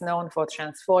Properties is known for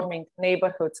transforming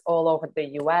neighborhoods all over the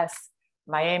US,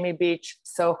 Miami Beach,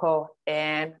 Soho,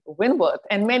 and Wynwood,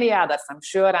 and many others. I'm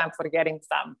sure I'm forgetting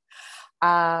some.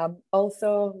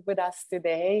 Also with us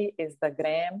today is the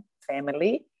Graham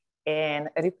family, and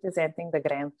representing the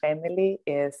Graham family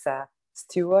is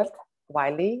Stuart,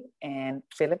 Wyllie, and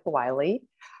Philip Wyllie.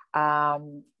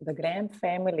 The Graham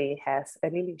family has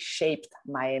really shaped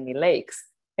Miami Lakes.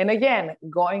 And again,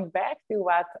 going back to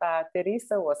what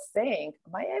Teresa was saying,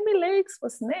 Miami Lakes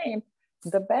was named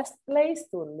the best place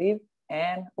to live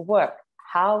and work.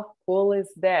 How cool is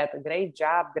that? Great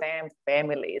job, Graham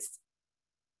families.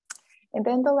 And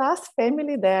then the last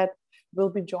family that will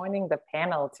be joining the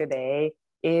panel today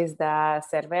is the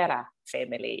Cervera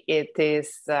family. It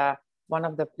is one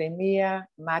of the premier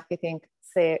marketing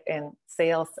and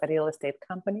sales real estate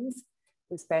companies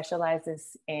who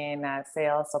specializes in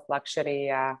sales of luxury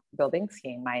buildings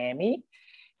here in Miami.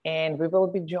 And we will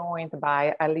be joined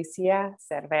by Alicia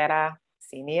Cervera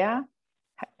Sr.,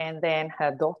 and then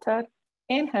her daughter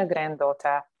and her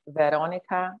granddaughter,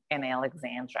 Veronica and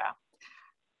Alexandra.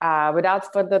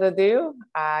 Without further ado,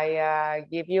 I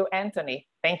give you Anthony.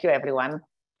 Thank you, everyone.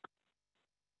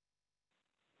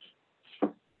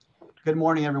 Good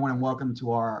morning, everyone, and welcome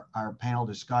to our panel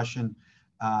discussion.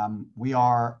 We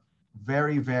are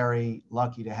very, very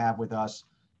lucky to have with us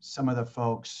some of the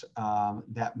folks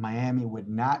that Miami would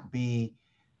not be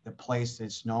the place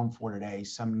it's known for today.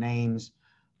 Some names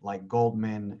like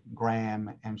Goldman,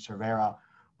 Graham, and Cervera,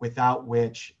 without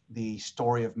which the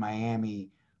story of Miami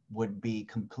would be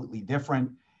completely different.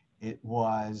 It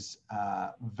was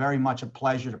very much a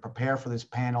pleasure to prepare for this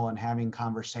panel and having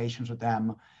conversations with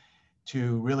them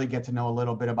to really get to know a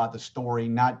little bit about the story,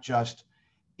 not just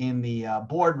in the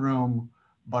boardroom,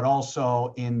 but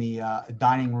also in the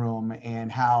dining room,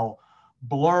 and how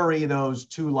blurry those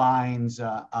two lines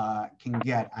can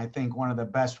get. I think one of the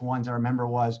best ones I remember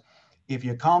was, if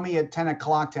you call me at 10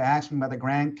 o'clock to ask me about the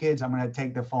grandkids, I'm going to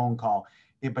take the phone call.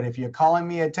 But if you're calling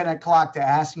me at 10 o'clock to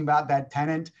ask me about that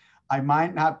tenant, I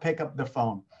might not pick up the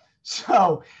phone.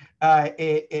 So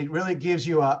it really gives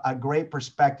you a great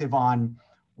perspective on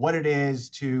what it is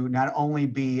to not only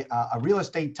be a real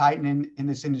estate titan in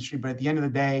this industry, but at the end of the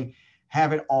day,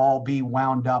 have it all be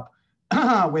wound up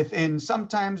within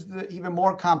sometimes the even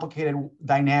more complicated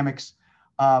dynamics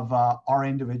of our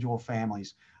individual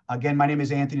families. Again, my name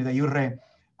is Anthony de Yurre.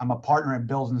 I'm a partner at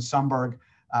Bilzin Sumberg.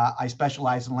 I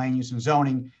specialize in land use and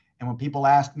zoning. And when people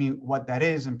ask me what that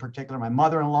is, in particular, my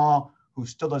mother-in-law, who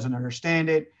still doesn't understand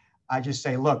it, I just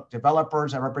say, look,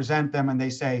 developers, I represent them, and they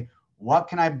say, what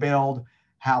can I build?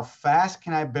 How fast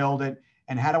can I build it?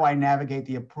 And how do I navigate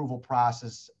the approval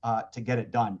process to get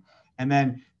it done? And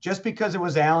then just because it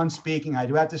was Alan speaking, I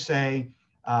do have to say,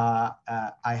 I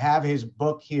have his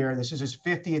book here. This is his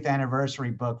 50th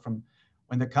anniversary book from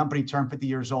when the company turned 50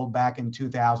 years old back in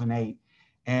 2008.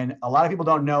 And a lot of people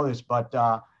don't know this, but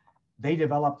they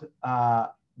developed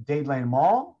Dadeland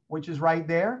Mall, which is right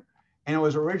there. And it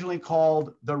was originally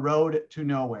called the Road to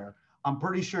Nowhere. I'm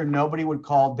pretty sure nobody would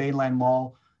call Dadeland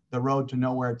Mall the Road to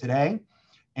Nowhere today.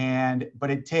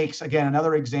 But it takes, again,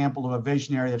 another example of a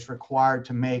visionary that's required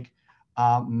to make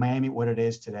Miami what it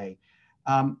is today.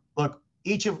 Look,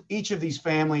 each of these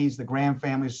families, the Graham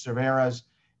families, Cerveras,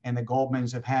 and the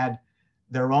Goldmans, have had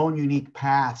their own unique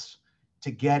paths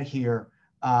to get here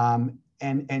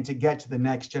and to get to the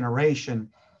next generation.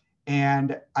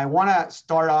 And I want to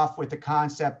start off with the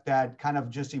concept that kind of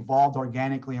just evolved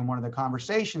organically in one of the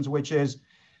conversations, which is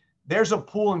there's a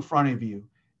pool in front of you,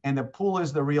 and the pool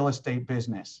is the real estate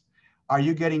business. Are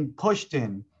you getting pushed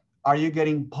in? Are you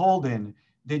getting pulled in?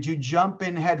 Did you jump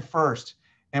in head first?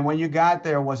 And when you got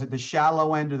there, was it the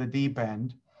shallow end or the deep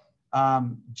end?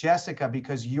 Jessica,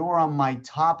 because you're on my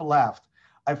top left,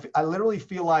 I literally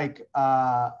feel like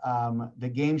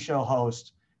the game show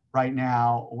host right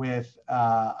now with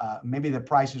maybe The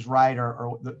Price is Right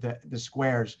or the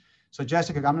squares. So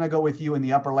Jessica, I'm going to go with you in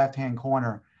the upper left-hand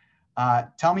corner.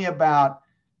 Tell me about,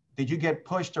 did you get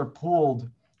pushed or pulled,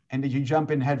 and did you jump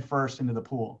in head first into the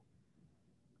pool?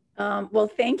 Well,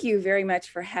 thank you very much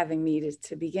for having me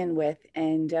to begin with.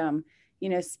 And, you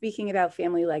know, speaking about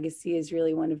family legacy is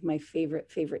really one of my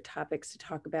favorite topics to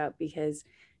talk about because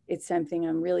it's something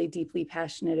I'm really deeply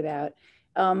passionate about.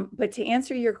 But to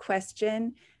answer your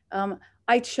question,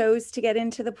 I chose to get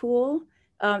into the pool.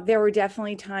 There were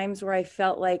definitely times where I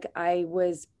felt like I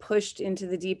was pushed into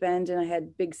the deep end and I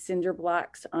had big cinder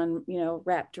blocks on, you know,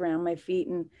 wrapped around my feet,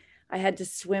 and I had to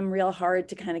swim real hard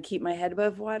to kind of keep my head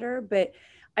above water. But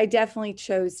I definitely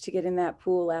chose to get in that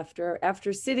pool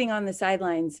after sitting on the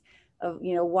sidelines of,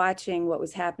 you know, watching what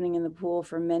was happening in the pool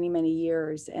for many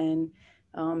years. And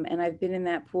I've been in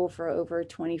that pool for over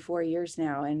 24 years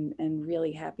now, and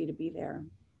really happy to be there.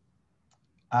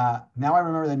 Now I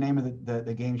remember the name of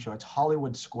the game show. It's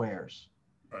Hollywood Squares.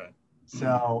 Right.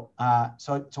 So,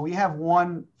 so we have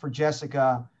one for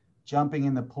Jessica jumping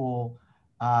in the pool,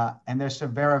 and their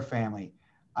Cervera family.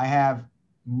 I have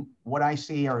what I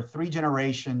see are 3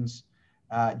 generations.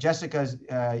 Jessica's,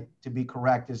 to be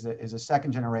correct, is a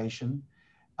second generation.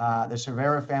 The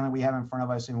Cervera family we have in front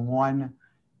of us in one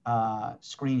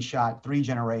screenshot, 3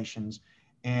 generations.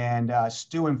 And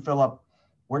Stu and Philip,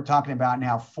 we're talking about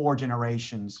now 4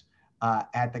 generations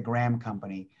at the Graham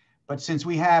Company. But since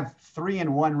we have 3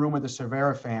 in one room with the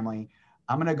Cervera family,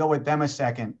 I'm going to go with them a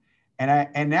second.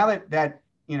 And now that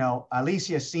you know,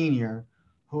 Alicia Sr.,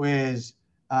 who is,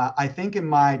 I think in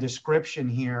my description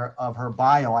here of her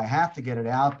bio, I have to get it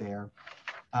out there.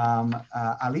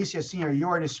 Alicia Sr., you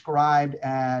are described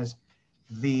as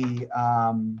the,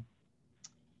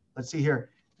 let's see here,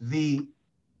 the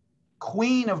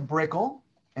queen of Brickell.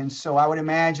 And so I would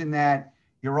imagine that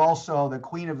you're also the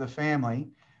queen of the family.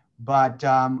 But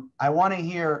I want to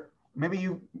hear, maybe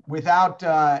you, without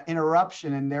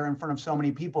interruption, and they're in front of so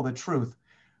many people, the truth.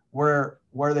 Were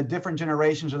the different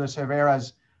generations of the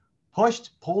Cerveras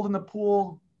pushed, pulled in the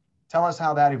pool? Tell us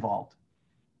how that evolved.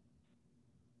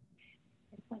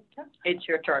 It's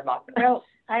your turn, Bob. Well,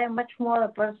 I am much more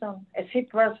a sea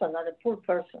person, not a pool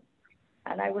person.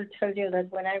 And I will tell you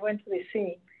that when I went to the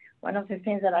sea, one of the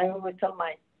things that I always tell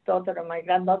my daughter and my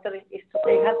granddaughter is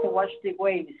they have to watch the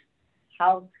waves,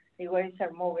 how the waves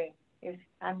are moving.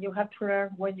 And you have to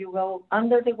learn when you go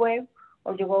under the wave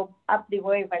or you go up the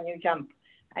wave and you jump.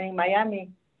 And in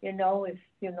Miami, you know, if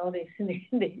you know the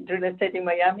real estate in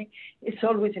Miami, it's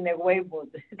always in a wave mood.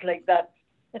 It's like that.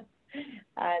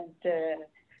 And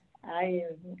I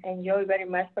enjoy very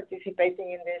much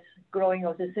participating in this growing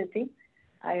of the city.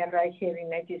 I arrived here in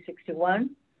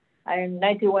 1961. I am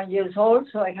 91 years old,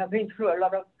 so I have been through a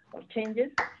lot of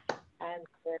changes.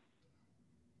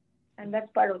 And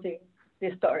that's part of the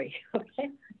story, okay?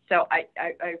 So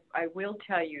I will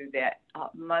tell you that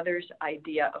Mother's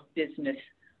idea of business,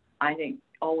 I think,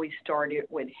 always started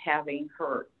with having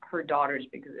her daughters,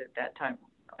 because at that time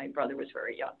my brother was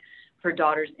very young, her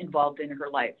daughters involved in her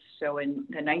life. So in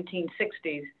the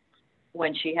 1960s,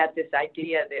 when she had this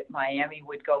idea that Miami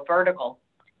would go vertical,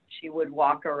 she would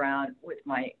walk around with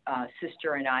my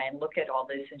sister and I and look at all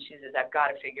this, and she says, I've got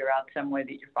to figure out some way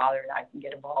that your father and I can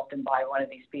get involved and buy one of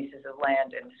these pieces of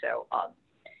land. And so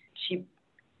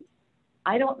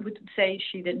I don't say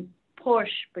she didn't push,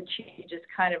 but she just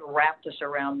kind of wrapped us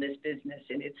around this business.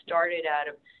 And it started out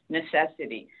of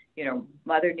necessity. You know,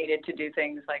 Mother needed to do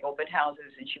things like open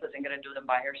houses, and she wasn't going to do them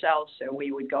by herself, so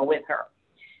we would go with her.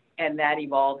 And that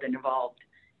evolved and evolved.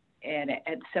 And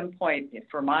at some point,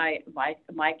 for my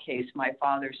case, my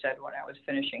father said when I was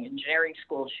finishing engineering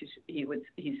school,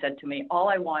 he said to me, all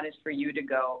I want is for you to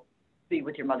go be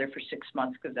with your mother for 6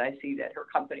 months, because I see that her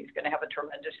company's going to have a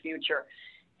tremendous future.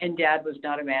 And Dad was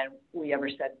not a man we ever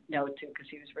said no to, because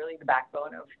he was really the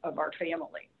backbone of our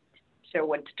family. So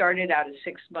what started out as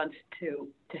 6 months to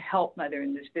help Mother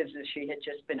in this business, she had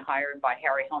just been hired by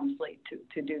Harry Helmsley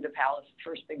to do the Palace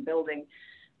first big building.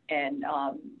 And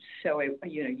so,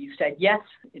 you said yes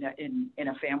in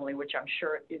a family, which I'm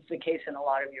sure is the case in a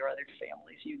lot of your other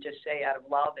families. You just say out of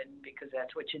love and because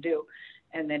that's what you do.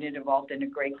 And then it evolved in a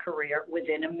great career with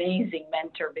an amazing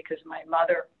mentor, because my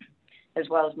mother, as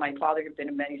well as my father, have been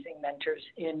amazing mentors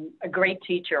and a great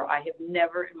teacher. I have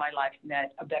never in my life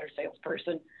met a better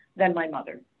salesperson than my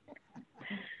mother.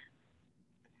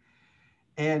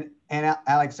 And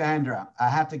Alexandra, I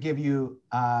have to give you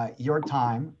your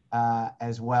time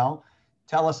as well.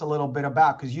 Tell us a little bit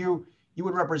about, because you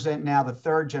would represent now the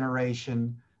 3rd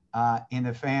generation in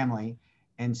the family.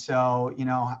 And so, you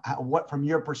know, what, from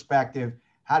your perspective,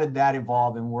 how did that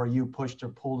evolve, and were you pushed or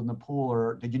pulled in the pool,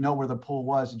 or did you know where the pool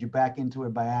was? Did you back into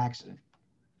it by accident?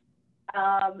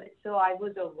 So I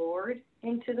was allured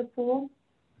into the pool.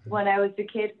 When I was a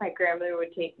kid, my grandmother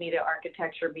would take me to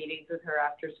architecture meetings with her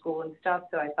after school and stuff,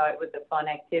 so I thought it was a fun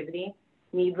activity.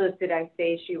 Needless that I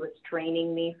say, she was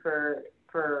training me for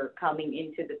coming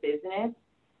into the business.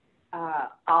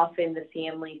 often the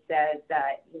family says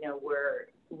that, you know,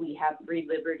 we have free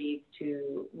liberties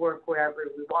to work wherever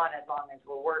we want as long as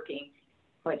we're working.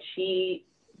 But she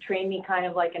trained me kind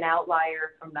of like an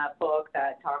outlier from that book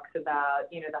that talks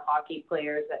about, you know, the hockey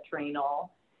players that train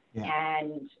all,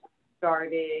 and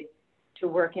started to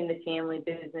work in the family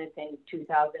business in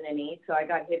 2008. So I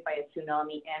got hit by a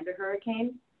tsunami and a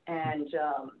hurricane and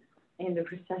in the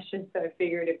recession. So I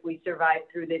figured if we survived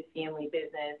through this family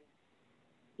business,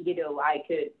 you know, I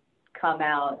could come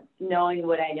out knowing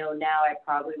what I know now. I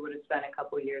probably would have spent a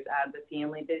couple of years out of the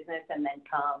family business and then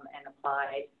come and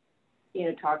apply, you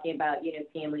know, talking about, you know,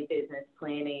 family business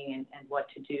planning and what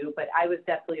to do. But I was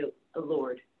definitely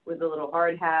allured with a little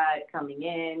hard hat coming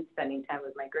in, spending time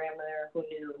with my grandmother, who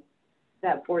knew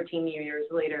that 14 years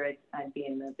later I'd be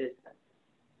in the business.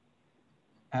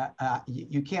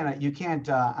 You can't.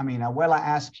 I mean, Wyllie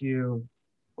asks you,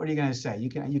 what are you going to say? You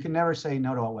can never say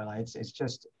no to Wyllie. It's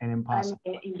just an impossible.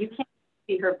 I mean, you can't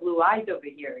see her blue eyes over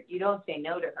here. You don't say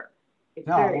no to her. It's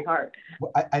very hard.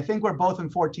 I think we're both in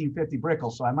 1450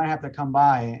 Brickell, so I might have to come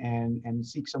by and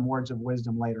seek some words of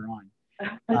wisdom later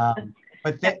on.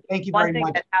 But thank you very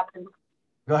much.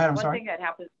 Go ahead. I'm sorry. One thing that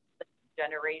happens with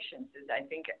generations is, I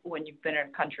think when you've been in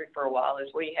a country for a while, as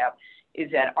we have, is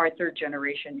that our third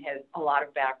generation has a lot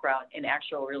of background in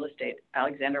actual real estate.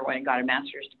 Alexander went and got a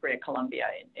master's degree at Columbia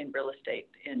in real estate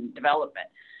in development.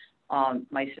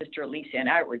 My sister Lisa and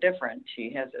I were different.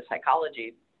 She has a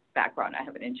psychology background. I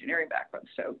have an engineering background.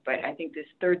 So, but I think this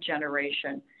third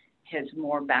generation has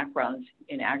more backgrounds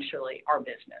in actually our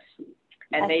business.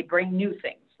 And they bring new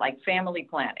things like family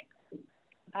planning.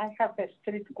 I have a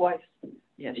streetwise.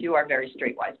 Yes, you are very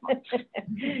streetwise, Mom.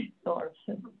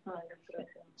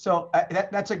 So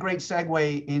that's a great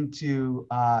segue into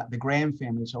the Graham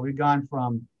family. So we've gone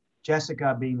from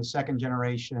Jessica being the second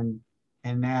generation,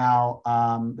 and now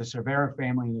the Cervera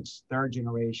family in its third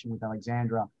generation with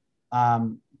Alexandra.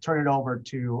 Turn it over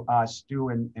to Stu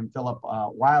and Philip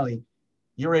Wyllie.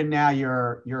 You're in now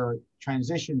your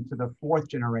transition to the fourth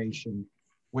generation,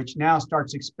 which now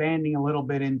starts expanding a little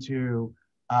bit into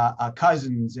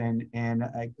cousins and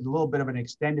a little bit of an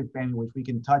extended family, which we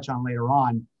can touch on later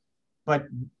on. But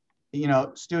you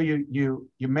know, Stu, you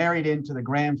married into the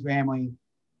Graham family.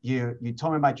 You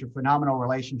told me about your phenomenal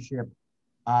relationship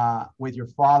with your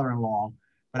father-in-law.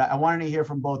 But I wanted to hear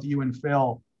from both you and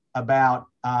Phil about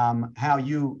how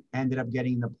you ended up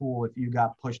getting in the pool, if you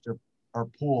got pushed or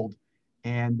pulled,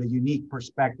 and the unique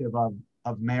perspective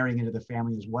of marrying into the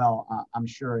family as well. I'm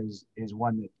sure is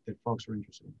one that folks are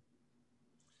interested in.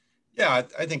 Yeah,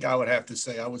 I think I would have to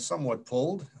say I was somewhat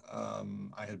pulled.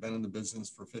 I had been in the business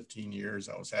for 15 years.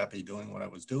 I was happy doing what I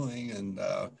was doing, and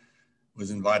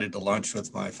was invited to lunch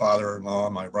with my father-in-law,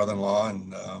 my brother-in-law,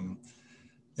 and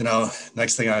you know,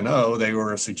 next thing I know, they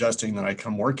were suggesting that I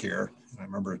come work here. And I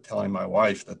remember telling my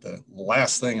wife that the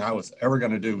last thing I was ever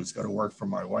going to do was go to work for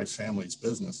my wife's family's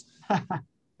business.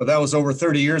 But that was over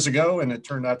 30 years ago, and it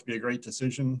turned out to be a great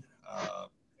decision.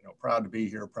 You know, proud to be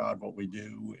here, proud of what we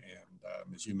do.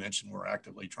 And as you mentioned, we're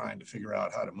actively trying to figure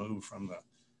out how to move from the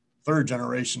third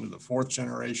generation to the fourth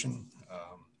generation.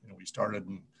 You know, we started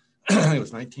in, it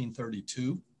was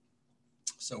 1932.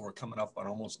 So we're coming up on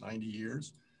almost 90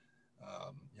 years.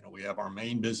 You know, we have our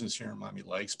main business here in Miami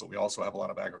Lakes, but we also have a lot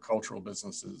of agricultural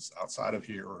businesses outside of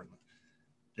here, and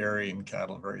dairy and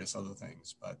cattle and various other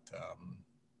things. But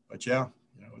yeah,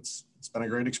 you know, it's been a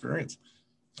great experience.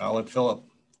 I'll let Philip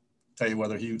tell you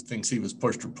whether he thinks he was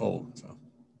pushed or pulled. So.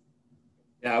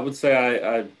 Yeah, I would say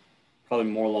I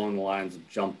probably more along the lines of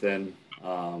jumped in.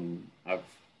 I've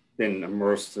been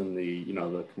immersed in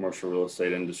the commercial real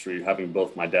estate industry, having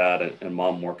both my dad and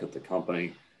mom work at the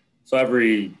company. So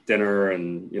every dinner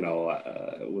and,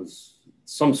 it was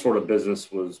some sort of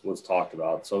business was talked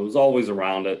about. So I was always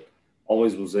around it,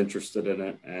 always was interested in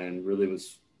it, and really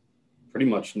was pretty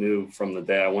much knew from the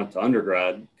day I went to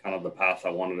undergrad, kind of the path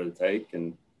I wanted to take,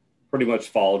 and pretty much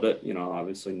followed it. You know,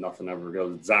 obviously nothing ever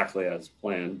goes exactly as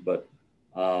planned, but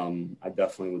I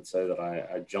definitely would say that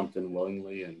I jumped in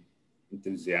willingly and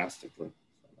enthusiastically.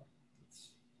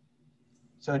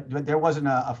 So there wasn't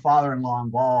a father-in-law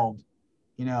involved,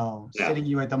 sitting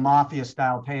you at the mafia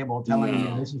style table telling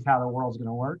you this is how the world's going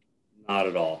to work? Not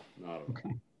at all. Not at all.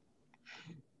 Okay.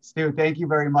 Stu, thank you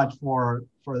very much for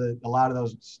a lot of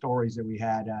those stories that we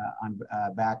had on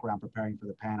background preparing for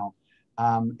the panel.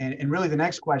 And really the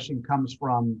next question comes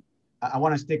from, I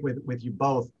want to stick with you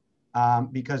both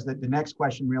because the next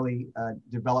question really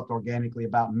developed organically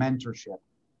about mentorship.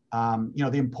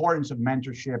 The importance of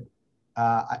mentorship.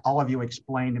 All of you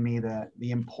explained to me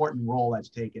the important role that's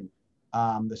taken.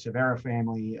 The Cervera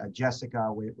family,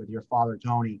 Jessica with your father,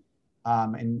 Tony.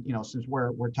 And, you know, since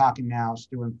we're talking now,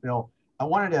 Stu and Phil, I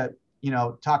wanted to, you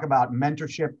know, talk about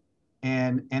mentorship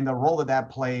and the role that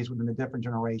plays within the different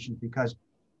generations, because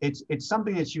it's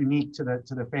something that's unique to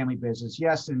the family business.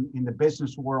 Yes, in the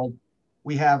business world,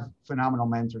 we have phenomenal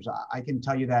mentors. I can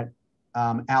tell you that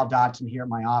Al Dotson here at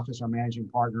my office, our managing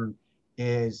partner,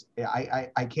 is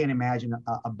I can't imagine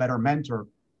a better mentor,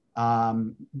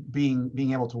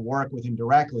 being able to work with him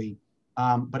directly.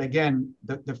 But again,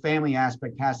 the family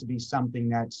aspect has to be something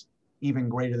that's even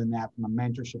greater than that from a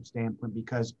mentorship standpoint,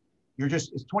 because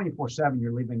it's 24/7,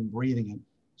 you're living and breathing it.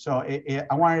 So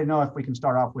I wanted to know if we can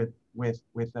start off with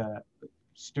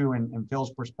Stu and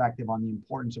Phil's perspective on the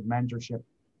importance of mentorship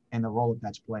and the role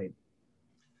that's played.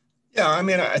 Yeah, I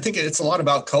mean, I think it's a lot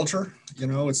about culture. You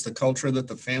know, it's the culture that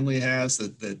the family has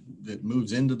that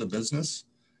moves into the business.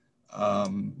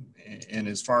 And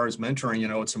as far as mentoring, you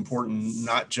know, it's important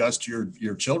not just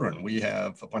your children. We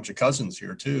have a bunch of cousins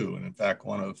here too. And in fact,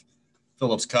 one of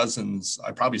Philip's cousins,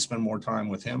 I probably spend more time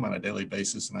with him on a daily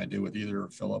basis than I do with either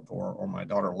Philip or my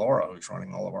daughter Laura, who's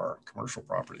running all of our commercial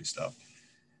property stuff.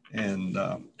 And,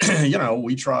 you know,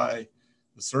 we try,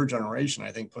 the third generation,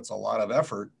 I think, puts a lot of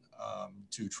effort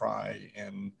to try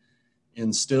and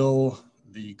instill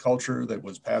the culture that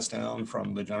was passed down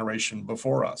from the generation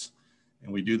before us.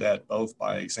 And we do that both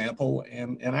by example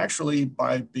and actually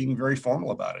by being very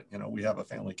formal about it. You know, we have a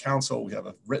family council, we have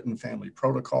a written family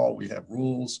protocol, we have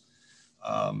rules.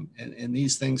 And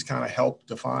these things kind of help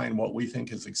define what we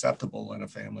think is acceptable in a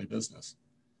family business.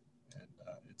 And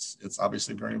it's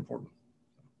obviously very important.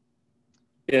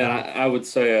 Yeah, I would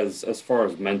say as far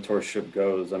as mentorship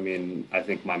goes, I mean, I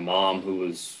think my mom, who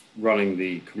was running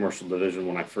the commercial division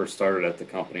when I first started at the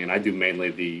company, and I do mainly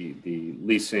the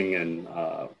leasing and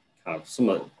kind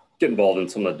of get involved in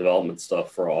some of the development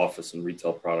stuff for our office and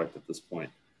retail product at this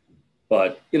point.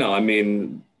 But, you know, I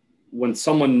mean, when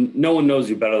no one knows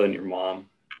you better than your mom.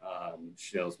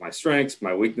 She knows my strengths,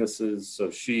 my weaknesses. So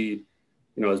she,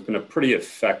 you know, has been a pretty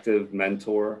effective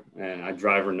mentor, and I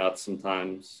drive her nuts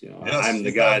sometimes. You know, yes, I'm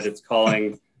the guy that's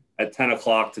calling at 10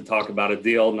 o'clock to talk about a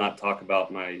deal, not talk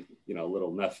about my, you know,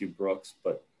 little nephew Brooks.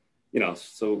 But, you know,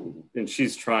 and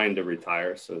she's trying to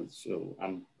retire. So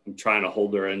I'm trying to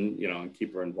hold her in, you know, and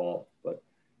keep her involved. But,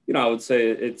 you know, I would say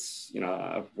it's, you know,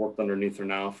 I've worked underneath her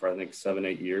now for, I think,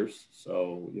 7-8 years.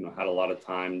 So, you know, had a lot of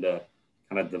time to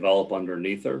kind of develop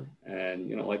underneath her. And,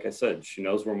 you know, like I said, she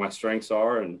knows where my strengths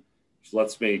are, and she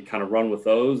lets me kind of run with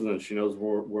those. And then she knows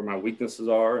where my weaknesses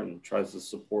are and tries to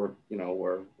support, you know,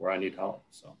 where I need help.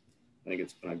 So I think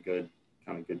it's been a good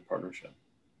partnership.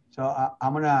 So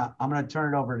I'm gonna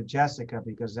turn it over to Jessica,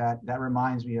 because that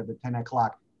reminds me of the 10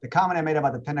 o'clock. The comment I made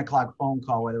about the 10 o'clock phone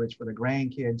call, whether it's for the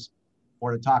grandkids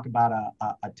or to talk about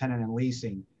a tenant in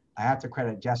leasing, I have to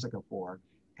credit Jessica for.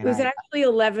 And it was actually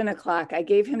 11 o'clock. I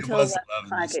gave him till 11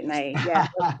 o'clock at night. Yeah,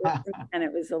 and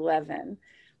it was 11.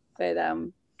 But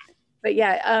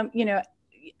yeah, you know,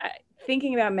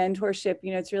 thinking about mentorship,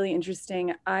 you know, it's really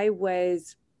interesting. I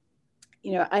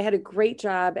had a great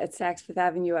job at Saks Fifth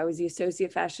Avenue. I was the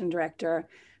associate fashion director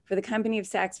for the company of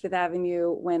Saks Fifth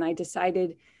Avenue when I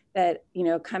decided that, you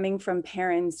know, coming from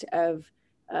parents of,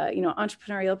 you know,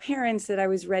 entrepreneurial parents, that I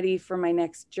was ready for my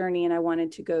next journey and I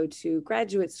wanted to go to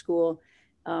graduate school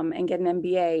and get an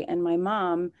MBA. And my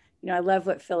mom, you know, I love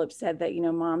what Philip said, that, you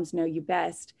know, moms know you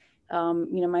best. You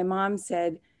know, my mom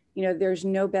said, you know, there's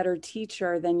no better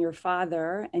teacher than your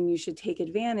father, and you should take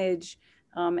advantage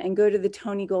and go to the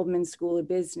Tony Goldman School of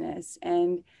Business.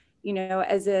 And, you know,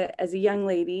 as a young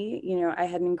lady, you know, I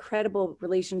had an incredible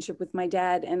relationship with my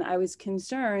dad, and I was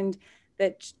concerned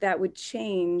that would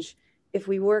change if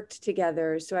we worked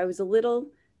together. So I was a little,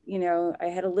 you know, I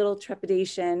had a little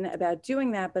trepidation about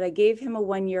doing that, but I gave him a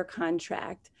 1-year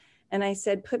contract. And I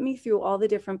said, put me through all the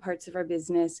different parts of our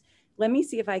business. Let me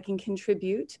see if I can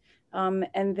contribute.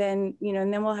 And then, you know,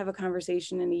 and then we'll have a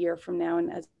conversation in a year from now.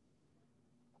 And as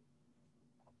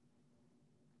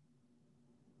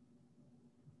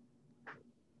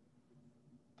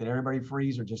Did everybody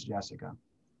freeze or just Jessica?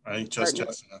 I think just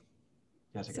Jessica.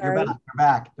 Jessica, you're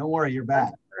back. Don't worry, you're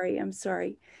back. I'm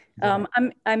sorry. I'm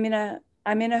in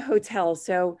a hotel,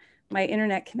 so my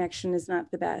internet connection is not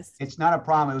the best. It's not a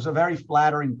problem. It was a very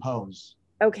flattering pose.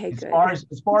 Okay, good.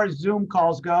 As far as Zoom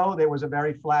calls go, there was a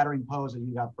very flattering pose that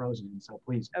you got frozen in. So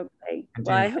please. Okay. Continue.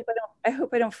 Well, I hope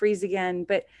I don't freeze again.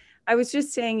 But I was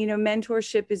just saying, you know,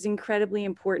 mentorship is incredibly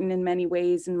important in many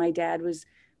ways, and my dad was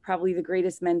probably the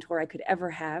greatest mentor I could ever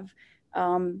have.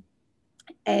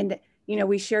 And you know,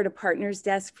 we shared a partner's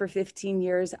desk for 15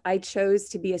 years. I chose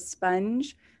to be a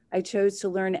sponge. I chose to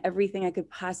learn everything I could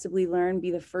possibly learn, be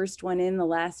the first one in, the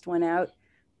last one out,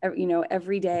 you know,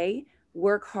 every day.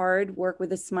 work hard, work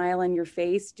with a smile on your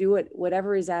face, do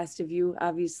whatever is asked of you,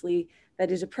 obviously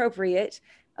that is appropriate,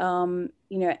 and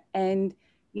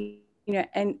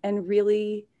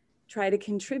really try to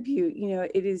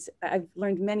contribute. I've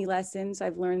learned many lessons.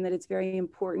 I've learned that it's very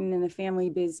important in a family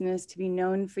business to be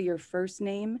known for your first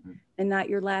name and not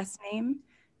your last name.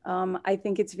 I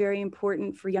think it's very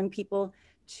important for young people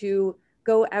to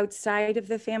go outside of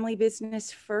the family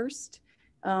business first,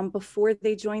 before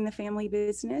they join the family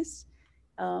business.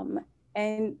 And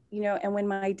when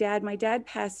my dad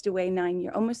passed away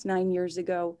almost 9 years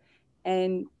ago,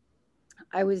 and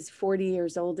I was 40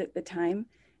 years old at the time.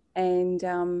 And,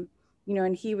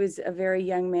 and he was a very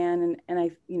young man, and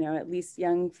I, at least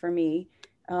young for me.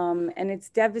 And it's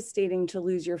devastating to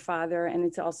lose your father, and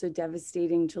it's also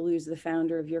devastating to lose the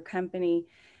founder of your company.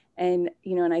 And,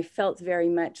 and I felt very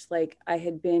much like I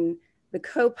had been the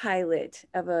co-pilot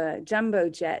of a jumbo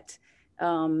jet,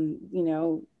 kind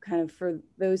of for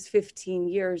those 15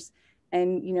 years.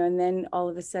 And, and then all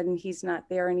of a sudden he's not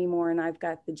there anymore, and I've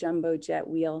got the jumbo jet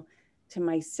wheel to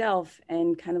myself,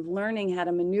 and kind of learning how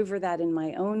to maneuver that in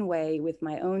my own way with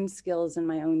my own skills and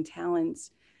my own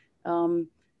talents.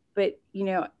 But,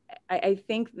 I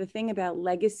think the thing about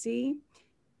legacy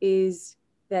is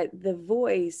that the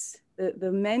voice,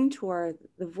 the mentor,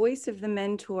 the voice of the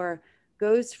mentor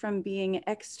goes from being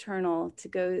external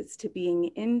to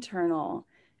being internal.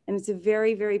 And it's a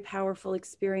very, very powerful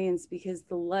experience, because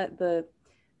the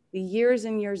years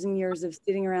and years and years of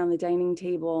sitting around the dining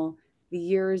table, the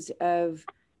years of,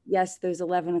 yes, those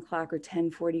 11 o'clock or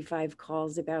 10:45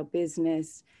 calls about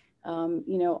business,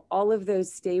 all of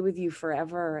those stay with you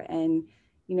forever. And,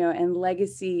 and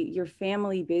legacy, your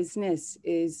family business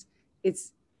it's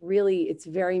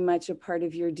very much a part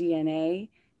of your DNA.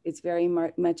 It's very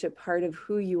much a part of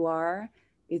who you are.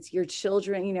 It's your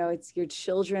children, it's your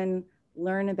children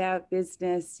learn about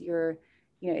business.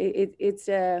 It's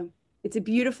a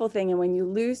beautiful thing. And when you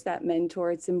lose that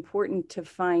mentor, it's important to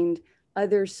find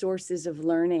other sources of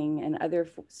learning and other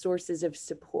sources of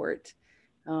support,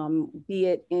 be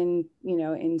it in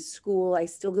school. I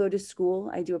still go to school.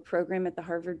 I do a program at the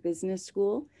Harvard Business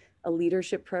School, a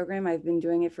leadership program. I've been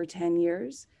doing it for 10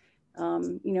 years,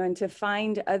 and to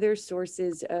find other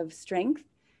sources of strength,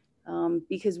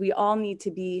 because we all need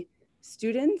to be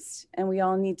students and we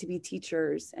all need to be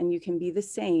teachers, and you can be the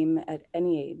same at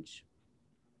any age.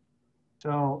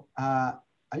 So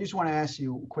I just want to ask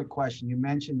you a quick question. You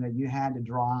mentioned that you had to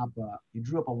you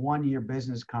drew up a 1-year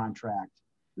business contract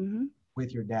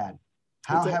with your dad.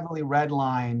 How heavily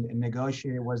redlined and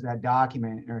negotiated was that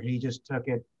document, or he just took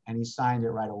it and he signed it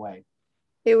right away?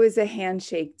 It was a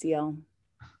handshake deal.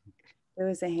 It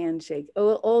was a handshake,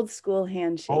 old school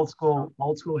handshake. Old school,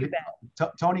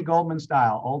 Tony Goldman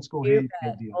style, old school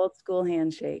handshake deal. Old school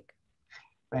handshake.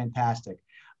 Fantastic.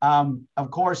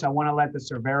 Of course, I want to let the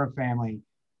Cervera family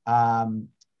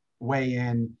weigh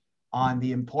in on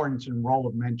the importance and role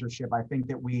of mentorship. I think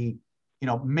that we,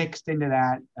 mixed into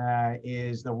that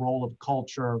is the role of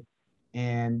culture,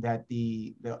 and that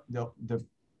the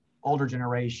older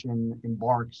generation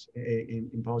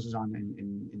instills on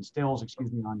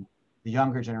the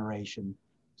younger generation.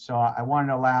 So I wanted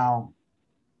to allow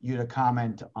you to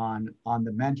comment on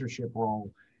the mentorship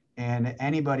role, and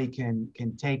anybody can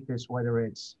take this, whether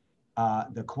it's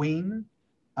the Queen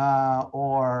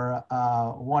or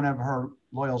one of her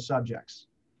loyal subjects.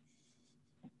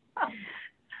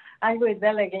 I will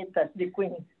delegate as the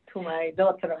Queen to my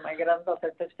daughter and my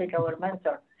granddaughter to speak our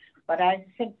mentor. But I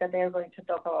think that they're going to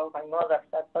talk about my mother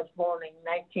that was born in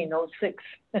 1906.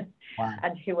 Wow.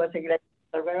 And she was a great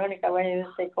mentor. Veronica, why don't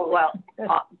you take over?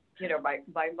 Well,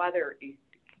 my mother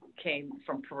came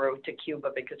from Peru to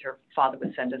Cuba because her father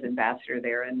was sent as ambassador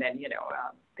there. And then,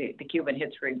 the Cuban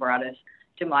history brought us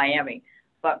to Miami.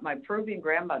 But my Peruvian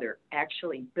grandmother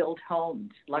actually built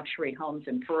homes, luxury homes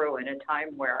in Peru, in a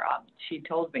time where she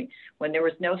told me when there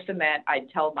was no cement, I'd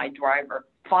tell my driver,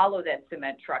 follow that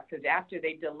cement truck, because after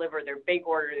they deliver their big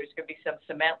order, there's going to be some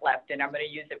cement left, and I'm going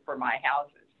to use it for my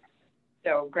houses.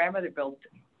 So grandmother built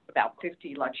about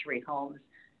 50 luxury homes.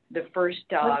 The first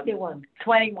 21.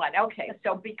 Okay.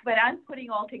 So, but I'm putting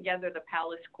all together the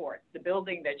Palace Court. The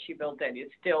building that she built in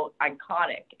is still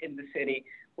iconic in the city,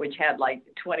 which had like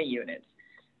 20 units.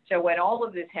 So when all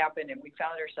of this happened and we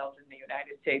found ourselves in the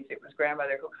United States, it was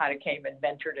grandmother who kind of came and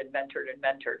mentored and mentored and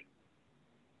mentored.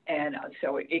 And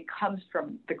so it comes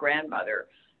from the grandmother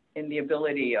in the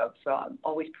ability of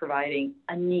always providing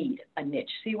a need, a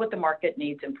niche, see what the market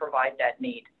needs and provide that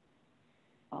need.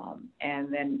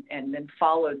 And then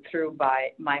followed through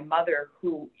by my mother,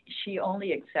 who she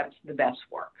only accepts the best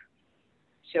work.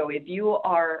 So if you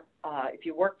are If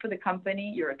you work for the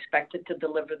company, you're expected to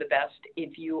deliver the best.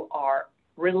 If you are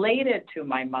related to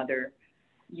my mother,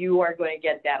 you are going to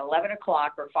get that 11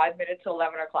 o'clock or 5 minutes to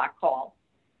 11 o'clock call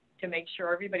to make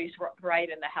sure everybody's right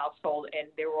in the household. And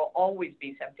there will always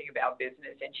be something about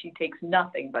business. And she takes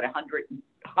nothing but 100%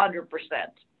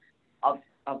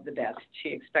 of the best. She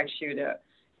expects you to,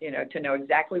 to know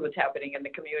exactly what's happening in the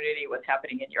community, what's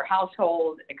happening in your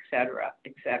household, et cetera,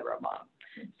 Mom.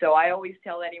 So I always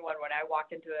tell anyone when I walk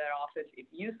into that office, if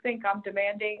you think I'm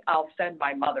demanding, I'll send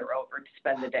my mother over to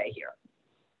spend the day here.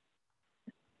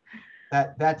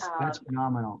 That's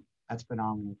phenomenal. That's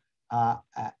phenomenal.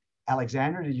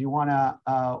 Alexander, did you want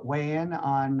to weigh in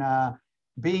on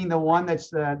being the one that's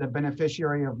the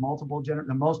beneficiary of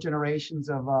the most generations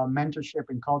of mentorship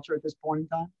and culture at this point in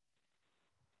time?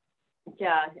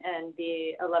 Yeah, and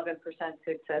the 11%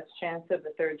 success chance of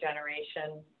the third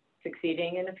generation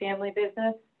succeeding in a family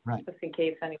business. Right. Just in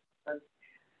case anyone was,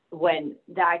 when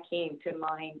that came to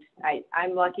mind,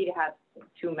 I'm lucky to have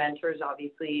two mentors,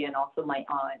 obviously, and also my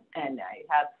aunt, and I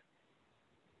have,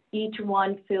 each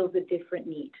one fills a different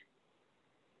need,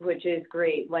 which is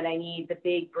great. When I need the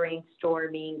big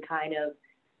brainstorming kind of,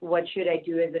 what should I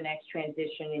do as the next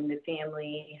transition in the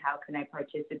family? How can I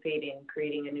participate in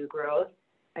creating a new growth?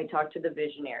 I talk to the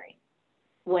visionary.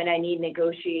 When I need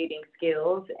negotiating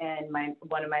skills and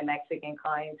one of my Mexican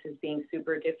clients is being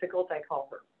super difficult, I call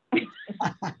her.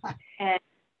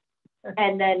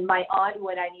 and then my aunt,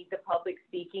 when I need the public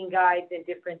speaking guides and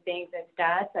different things and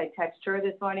stats, I text her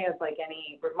this morning. I was like,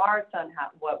 any remarks on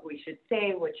what we should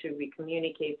say, what should we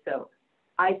communicate? So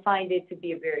I find it to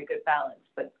be a very good balance.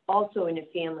 But also in a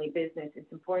family business,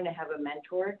 it's important to have a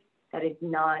mentor that is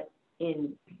not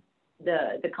in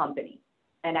the company.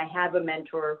 And I have a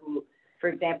mentor who, for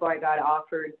example, I got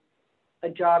offered a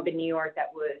job in New York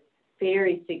that was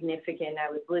very significant. I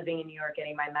was living in New York,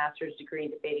 getting my master's degree,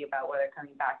 debating about whether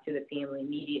coming back to the family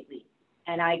immediately.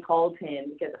 And I called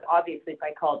him because obviously if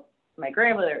I called my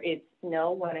grandmother, it's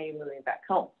no, when are you moving back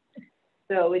home?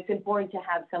 So it's important to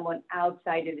have someone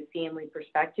outside of the family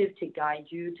perspective to guide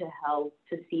you, to help,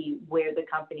 to see where the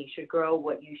company should grow,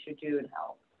 what you should do and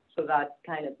help. So that's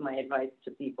kind of my advice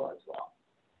to people as well.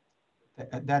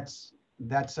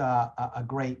 That's a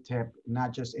great tip,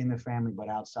 not just in the family, but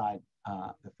outside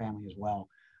the family as well.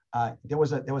 There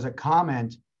was a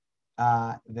comment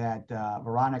that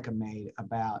Veronica made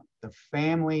about the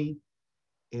family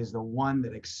is the one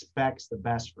that expects the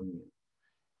best from you.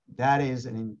 That is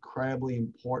an incredibly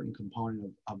important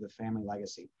component of the family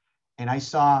legacy. And I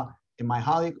saw in my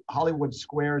Hollywood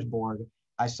Squares board,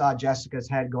 I saw Jessica's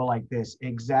head go like this.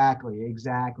 Exactly.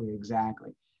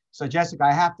 So Jessica,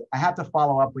 I have to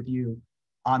follow up with you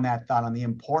on that thought, on the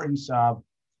importance of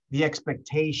the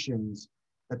expectations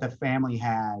that the family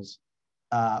has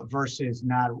versus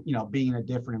not, being in a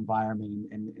different environment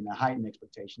and the heightened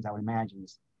expectations, I would imagine.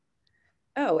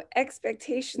 Oh,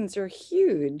 expectations are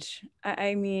huge.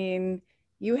 I mean,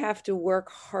 you have to work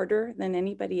harder than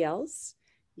anybody else.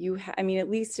 I mean, at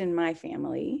least in my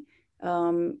family,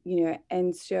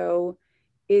 and so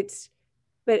it's,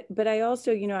 but I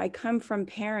also, I come from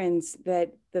parents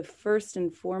that the first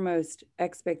and foremost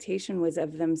expectation was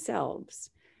of themselves,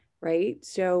 right?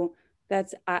 So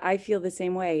I feel the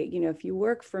same way. If you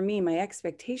work for me, my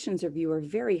expectations of you are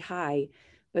very high,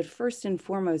 but first and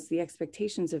foremost, the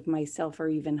expectations of myself are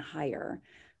even higher.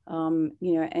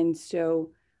 And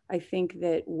so I think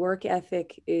that work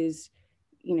ethic is,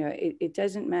 it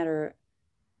doesn't matter.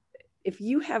 If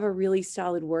you have a really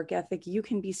solid work ethic, you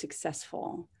can be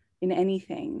successful in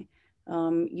anything.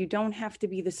 You don't have to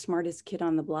be the smartest kid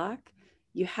on the block.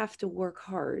 You have to work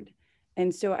hard.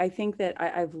 And so I think that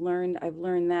I've learned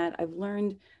that. I've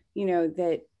learned,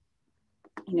 that,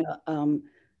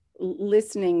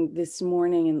 listening this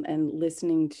morning and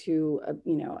listening to,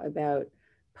 about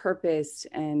purpose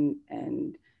and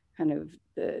kind of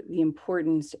the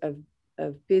importance of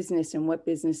business and what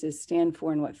businesses stand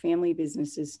for and what family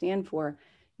businesses stand for.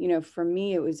 For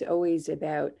me, it was always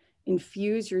about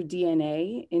infuse your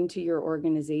DNA into your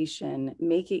organization,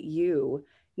 make it you,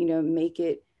 make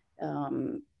it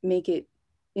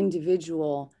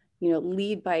individual,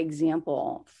 lead by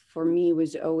example. For me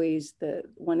was always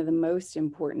one of the most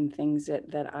important things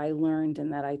that I learned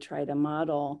and that I try to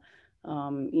model,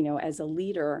 as a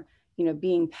leader,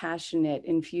 being passionate,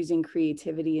 infusing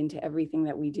creativity into everything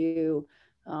that we do,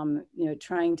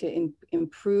 trying to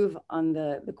improve on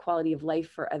the quality of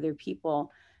life for other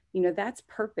people. That's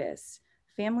purpose.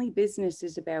 Family business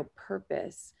is about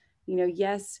purpose.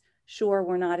 Yes, sure,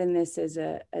 we're not in this as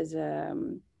a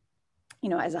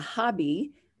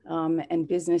hobby, and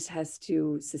business has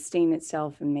to sustain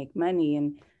itself and make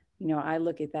money. I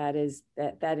look at that as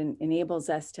that enables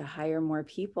us to hire more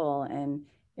people and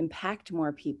impact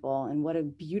more people. And what a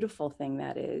beautiful thing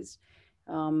that is.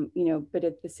 But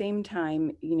at the same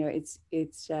time, it's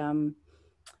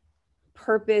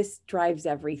purpose drives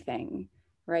everything,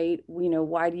 right?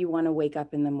 Why do you want to wake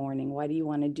up in the morning? Why do you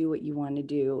want to do what you want to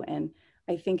do? And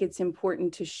I think it's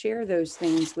important to share those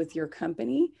things with your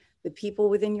company, the people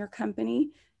within your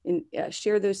company, and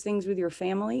share those things with your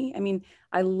family. I mean,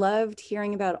 I loved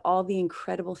hearing about all the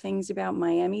incredible things about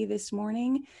Miami this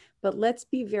morning, but let's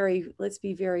be very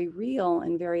real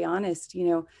and very honest.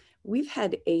 We've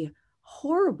had a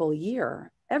horrible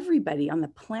year. Everybody on the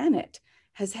planet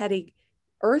has had a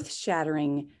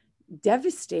earth-shattering,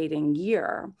 devastating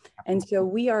year. And so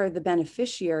we are the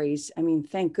beneficiaries. I mean,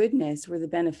 thank goodness we're the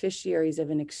beneficiaries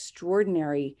of an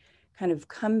extraordinary kind of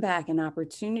comeback and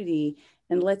opportunity.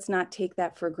 And let's not take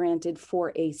that for granted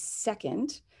for a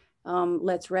second.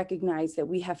 Let's recognize that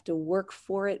we have to work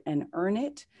for it and earn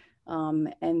it,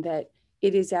 and that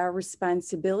it is our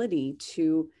responsibility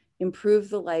to improve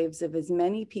the lives of as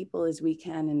many people as we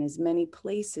can in as many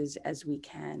places as we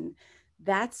can.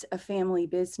 That's a family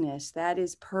business. That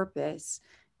is purpose,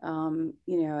 and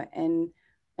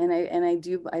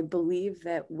I believe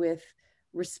that with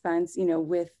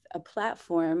with a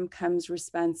platform comes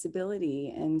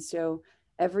responsibility. And so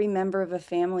every member of a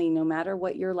family, no matter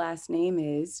what your last name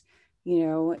is,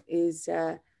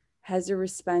 has a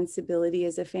responsibility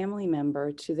as a family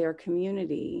member to their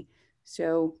community.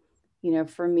 So,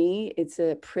 for me, it's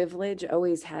a privilege,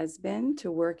 always has been,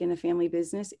 to work in a family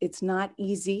business. It's not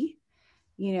easy.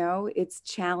 It's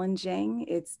challenging,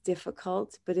 it's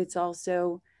difficult, but it's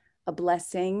also a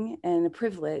blessing and a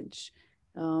privilege.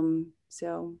 Well,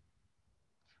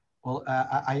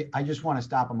 I just want to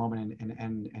stop a moment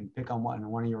and pick on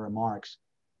one of your remarks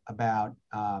about,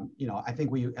 I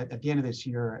think we, at the end of this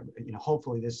year,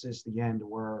 hopefully this is the end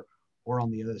where we're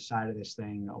on the other side of this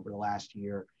thing over the last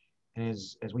year. And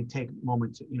as we take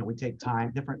moments, we take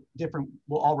time, different,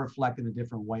 we'll all reflect in a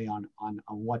different way on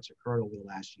what's occurred over the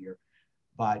last year.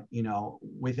 But,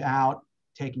 without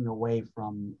taking away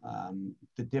from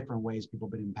the different ways people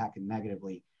have been impacted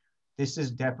negatively, this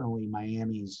is definitely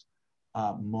Miami's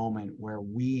moment where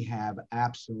we have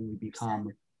absolutely become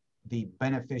the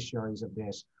beneficiaries of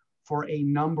this for a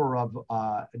number of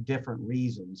different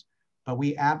reasons. But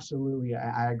we absolutely,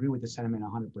 I agree with the sentiment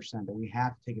 100%, that we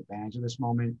have to take advantage of this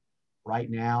moment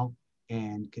right now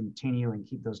and continue and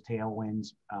keep those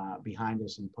tailwinds behind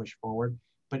us and push forward.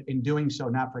 But in doing so,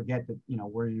 not forget that,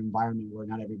 we're in an environment where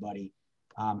not everybody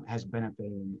has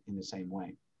benefited in the same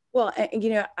way. Well,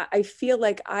 I feel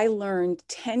like I learned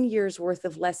 10 years worth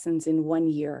of lessons in 1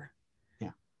 year.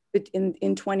 Yeah.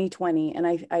 In 2020. And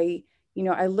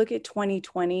I look at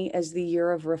 2020 as the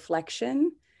year of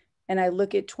reflection. And I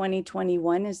look at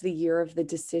 2021 as the year of the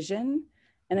decision.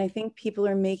 And I think people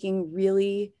are making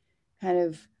really kind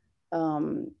of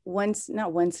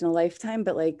not once in a lifetime,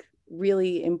 but like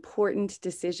really important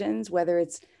decisions, whether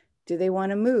it's, do they want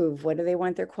to move? What do they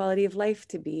want their quality of life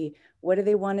to be? What do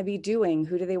they want to be doing?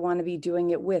 Who do they want to be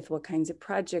doing it with? What kinds of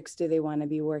projects do they want to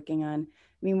be working on?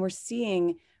 I mean, we're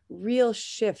seeing real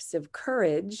shifts of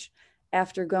courage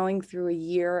after going through a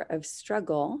year of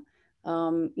struggle.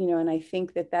 And I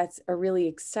think that that's a really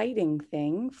exciting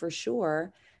thing for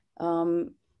sure.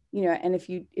 And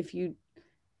if you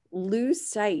lose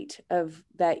sight of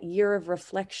that year of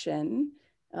reflection,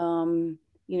 then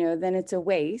it's a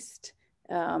waste.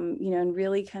 And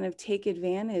really kind of take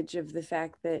advantage of the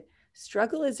fact that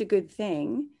struggle is a good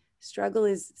thing. Struggle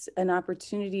is an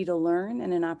opportunity to learn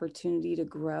and an opportunity to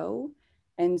grow.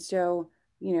 And so,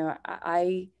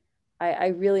 I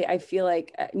feel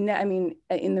like, I mean,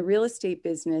 in the real estate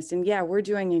business, and yeah, we're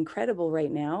doing incredible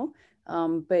right now.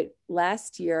 But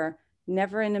last year,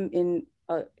 never in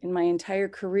my entire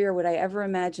career would I ever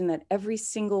imagine that every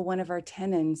single one of our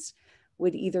tenants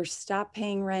would either stop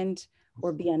paying rent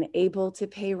or be unable to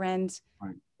pay rent.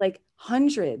 Right. Like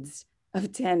hundreds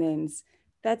of tenants.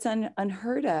 That's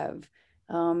unheard of.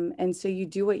 And so you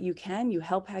do what you can, you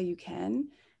help how you can.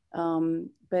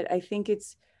 But I think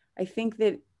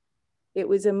that it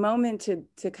was a moment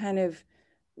to kind of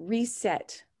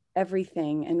reset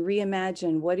everything and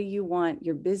reimagine, what do you want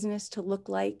your business to look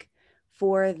like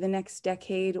for the next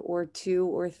decade or 2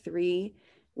 or 3?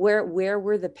 Where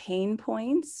were the pain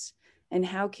points? And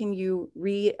how can you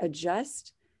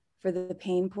readjust for the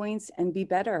pain points and be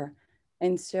better?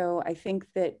 And so I think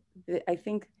that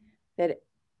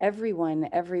everyone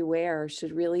everywhere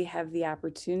should really have the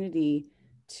opportunity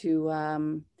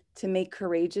to make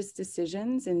courageous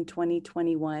decisions in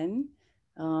 2021.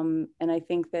 And I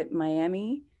think that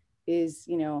Miami is,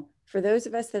 for those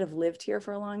of us that have lived here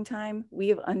for a long time, we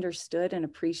have understood and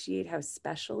appreciate how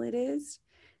special it is.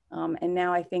 And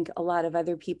now I think a lot of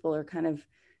other people are kind of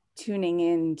tuning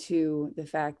into the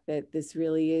fact that this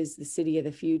really is the city of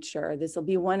the future. This will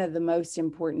be one of the most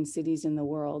important cities in the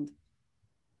world.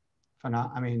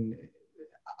 I mean,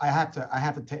 I have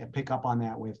to pick up on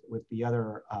that with the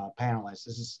other panelists.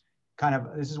 This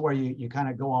is where you kind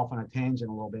of go off on a tangent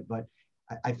a little bit, but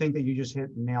I think that you just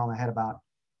hit the nail on the head about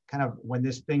kind of when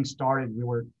this thing started, we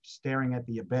were staring at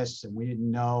the abyss and we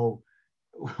didn't know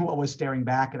what was staring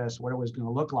back at us, what it was going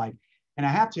to look like. And I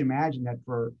have to imagine that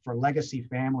for legacy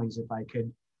families, if I could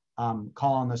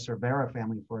call on the Cervera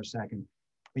family for a second,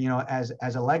 you know, as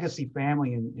a legacy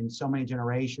family in so many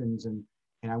generations, and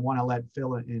I want to let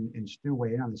Phil and Stu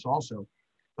weigh in on this also.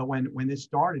 But when this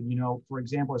started, you know, for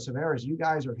example, at Cervera's, you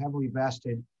guys are heavily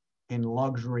vested in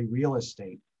luxury real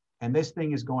estate, and this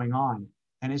thing is going on.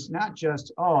 And it's not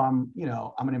just, oh, I'm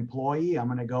an employee, I'm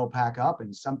going to go pack up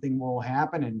and something will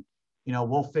happen and, you know,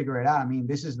 we'll figure it out. I mean,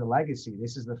 this is the legacy.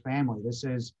 This is the family. This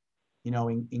is, you know,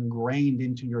 ingrained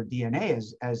into your DNA,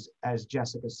 as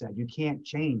Jessica said. You can't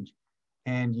change,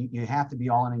 and you have to be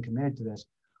all in and committed to this.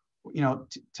 You know,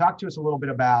 talk to us a little bit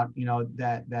about, you know,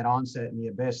 that onset in the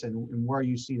abyss and where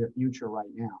you see the future right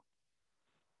now.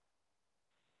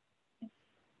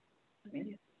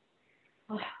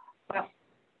 Well,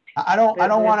 I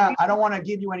don't want to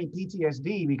give you any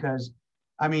PTSD, because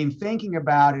I mean, thinking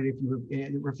about it,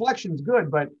 reflection's good,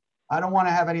 but I don't want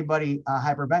to have anybody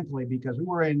hyperventilate, because we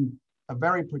were in a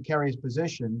very precarious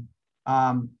position.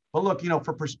 But look, you know,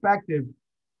 for perspective,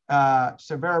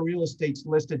 Cervera Real Estate's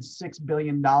listed $6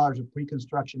 billion of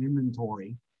pre-construction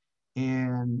inventory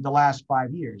in the last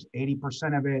 5 years.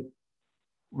 80% of it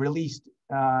released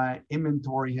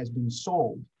inventory has been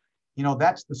sold. You know,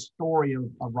 that's the story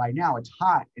of right now. It's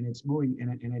hot and it's moving,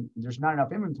 and there's not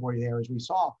enough inventory there, as we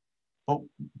saw. But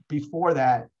before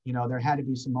that, you know, there had to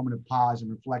be some moment of pause and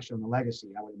reflection on the legacy,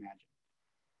 I would imagine.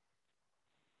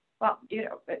 Well, you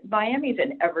know, Miami's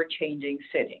an ever-changing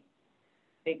city,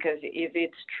 because if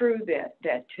it's true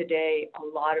that today a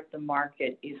lot of the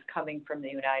market is coming from the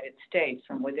United States,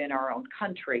 from within our own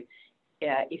country,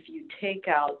 if you take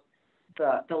out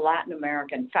the Latin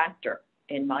American factor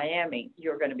in Miami,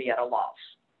 you're going to be at a loss,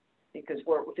 because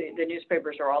the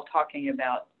newspapers are all talking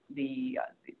about the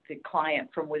client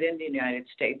from within the United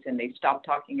States, and they stopped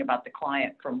talking about the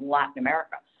client from Latin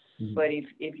America. Mm-hmm. But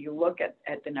if you look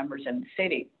at the numbers in the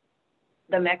city,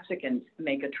 the Mexicans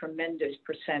make a tremendous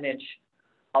percentage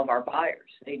of our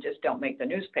buyers. They just don't make the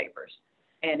newspapers.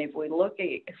 And if we're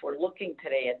looking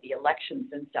today at the elections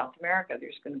in South America,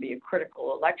 there's going to be a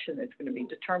critical election that's going to be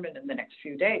determined in the next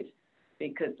few days,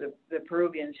 because the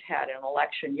Peruvians had an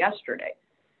election yesterday.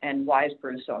 And why is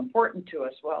Peru so important to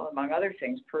us? Well, among other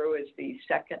things, Peru is the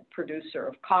second producer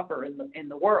of copper in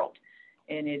the world.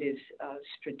 And it is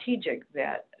strategic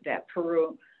that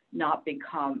Peru not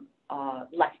become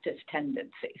leftist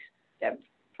tendencies, that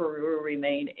Peru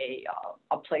remain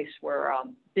a place where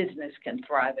business can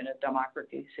thrive and a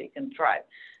democracy can thrive.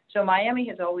 So Miami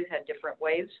has always had different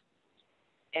waves,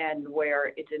 and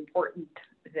where it's important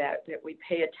that we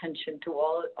pay attention to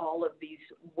all of these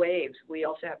waves, we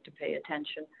also have to pay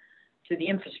attention to the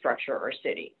infrastructure of our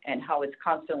city and how it's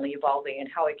constantly evolving and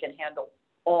how it can handle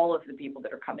all of the people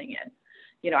that are coming in.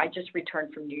 You know, I just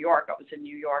returned from New York. I was in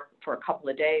New York for a couple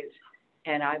of days,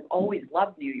 and I've always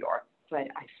loved New York, but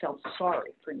I felt sorry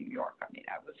for New York. I mean,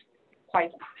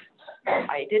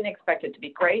 I didn't expect it to be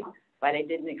great, but I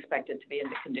didn't expect it to be in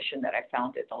the condition that I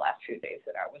found it the last few days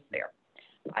that I was there.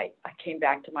 I came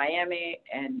back to Miami,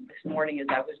 and this morning as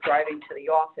I was driving to the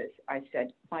office, I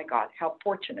said, my God, how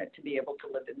fortunate to be able to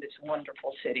live in this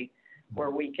wonderful city where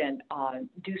we can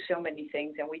do so many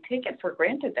things. And we take it for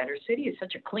granted that our city is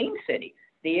such a clean city.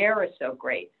 The air is so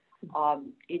great.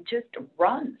 It just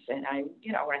runs. And I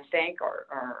thank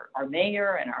our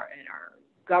mayor and our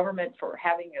government for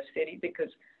having a city, because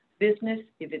business,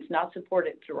 if it's not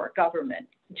supported through our government,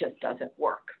 just doesn't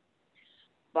work.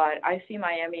 But I see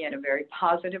Miami in a very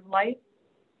positive light.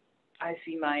 I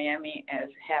see Miami as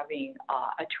having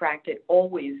attracted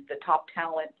always the top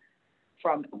talent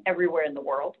from everywhere in the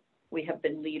world. We have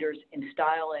been leaders in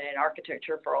style and in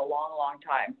architecture for a long, long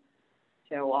time.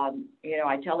 So,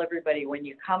 I tell everybody, when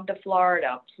you come to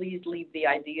Florida, please leave the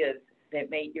ideas that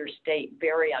make your state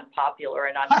very unpopular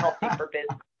and unhealthy for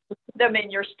business. Put them in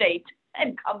your state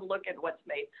and come look at what's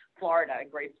made Florida a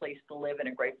great place to live and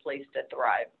a great place to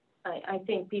thrive. I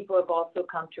think people have also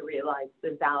come to realize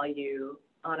the value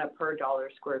on a per dollar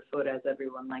square foot, as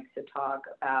everyone likes to talk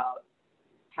about,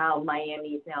 how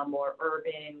Miami is now more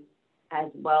urban, as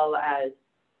well as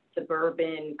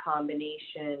suburban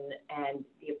combination and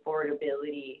the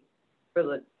affordability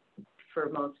for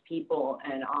most people.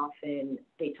 And often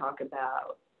they talk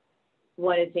about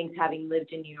one of the things, having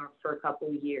lived in New York for a couple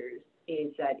of years,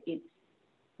 is that it's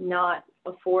not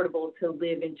affordable to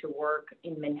live and to work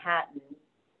in Manhattan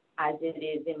as it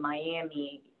is in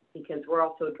Miami, because we're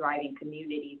also a driving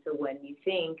community. So when you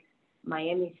think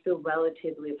Miami is still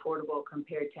relatively affordable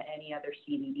compared to any other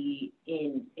CBD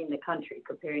in the country,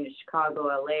 comparing to Chicago,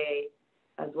 LA,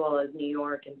 as well as New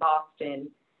York and Boston.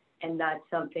 And that's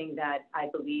something that I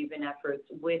believe in efforts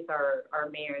with our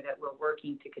mayor, that we're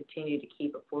working to continue to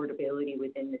keep affordability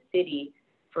within the city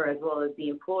for as well as the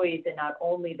employees and not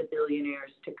only the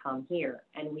billionaires to come here.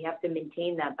 And we have to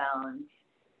maintain that balance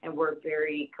and work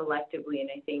very collectively. And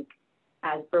I think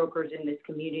as brokers in this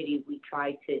community, we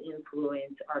try to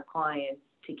influence our clients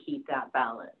to keep that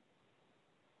balance.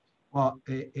 Well,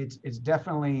 it's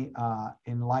definitely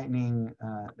enlightening,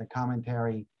 the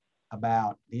commentary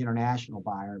about the international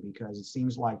buyer, because it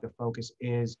seems like the focus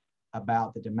is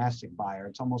about the domestic buyer.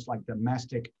 It's almost like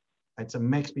domestic. It's a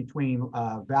mix between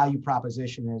value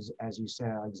proposition, as you said,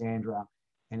 Alexandra,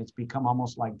 and it's become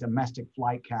almost like domestic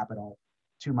flight capital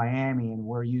to Miami, and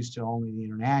we're used to only the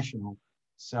international.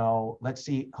 So let's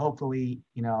see, hopefully,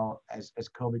 you know, as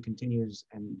COVID continues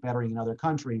and bettering in other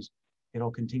countries,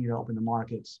 it'll continue to open the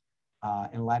markets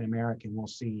in Latin America, and we'll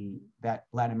see that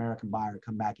Latin American buyer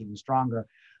come back even stronger.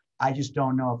 I just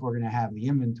don't know if we're going to have the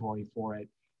inventory for it.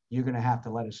 You're going to have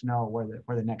to let us know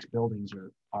where the next buildings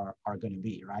are going to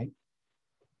be, right?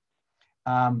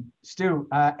 Stu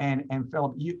and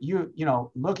Philip, you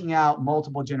know, looking out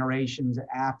multiple generations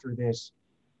after this,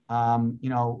 you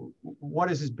know, what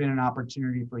has been an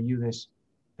opportunity for you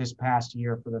this past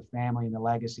year for the family and the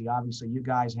legacy? Obviously, you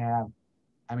guys have,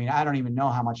 I mean, I don't even know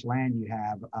how much land you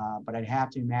have, but I'd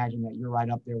have to imagine that you're right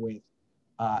up there with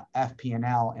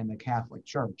FP&L and the Catholic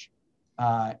Church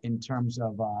in terms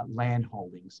of land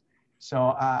holdings.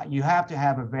 So you have to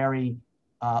have a very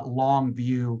long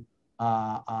view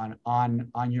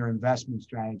on your investment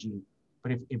strategy.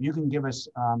 But if you can give us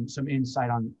some insight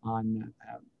on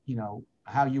you know,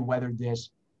 how you weathered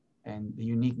this and the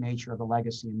unique nature of the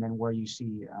legacy, and then where you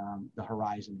see the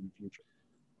horizon in the future.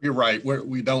 You're right.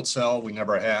 We don't sell. We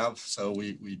never have. So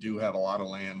we do have a lot of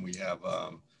land. We have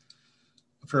a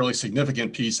fairly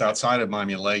significant piece outside of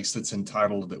Miami Lakes that's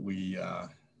entitled that we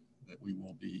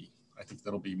will be, I think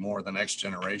that'll be more the next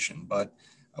generation. But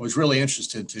I was really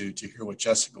interested to hear what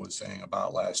Jessica was saying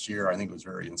about last year. I think it was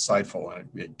very insightful, and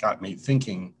it got me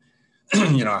thinking,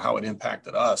 you know, how it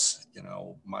impacted us. You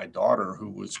know, my daughter, who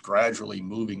was gradually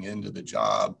moving into the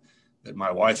job that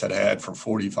my wife had had for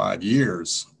 45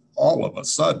 years, all of a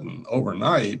sudden,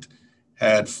 overnight,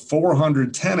 had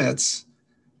 400 tenants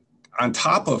on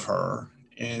top of her,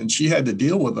 and she had to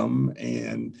deal with them,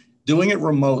 and doing it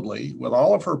remotely with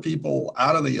all of her people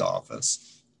out of the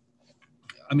office.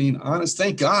 I mean, honest,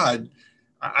 thank God,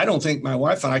 I don't think my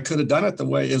wife and I could have done it the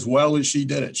way as well as she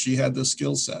did it. She had the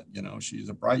skill set, you know, she's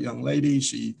a bright young lady.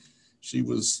 She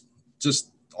was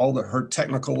just her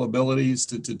technical abilities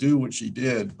to do what she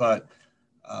did. But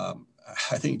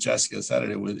I think Jessica said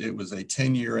it was a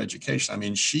 10-year education. I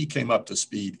mean, she came up to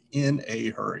speed in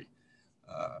a hurry.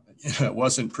 You know, it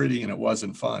wasn't pretty and it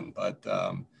wasn't fun, but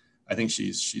I think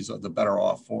she's the better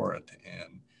off for it.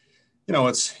 And you know,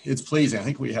 it's pleasing. I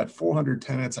think we had 400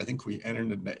 tenants. I think we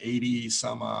entered into 80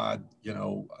 some odd, you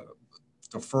know,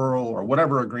 deferral or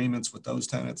whatever agreements with those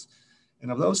tenants.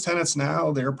 And of those tenants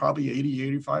now, they're probably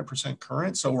 85%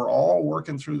 current. So we're all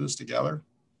working through this together.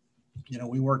 You know,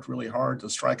 we worked really hard to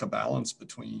strike a balance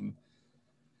between,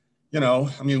 you know,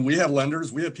 I mean, we have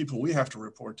lenders, we have people we have to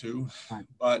report to,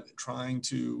 but trying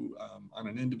to, on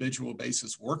an individual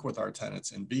basis, work with our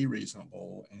tenants and be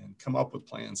reasonable and come up with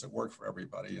plans that work for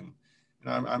everybody. And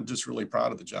I'm just really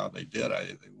proud of the job they did.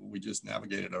 We just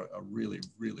navigated a really,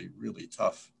 really, really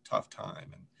tough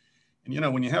time. And, you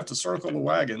know, when you have to circle the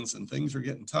wagons and things are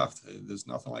getting tough, there's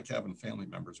nothing like having family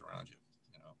members around you,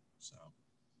 you know, so.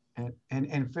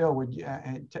 And Phil, would you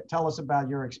tell us about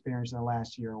your experience in the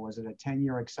last year? Was it a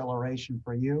 10-year acceleration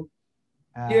for you?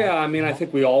 Yeah, I mean, I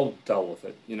think we all dealt with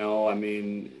it. You know, I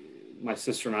mean, my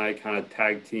sister and I kind of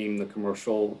tag team the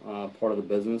commercial part of the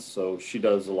business. So she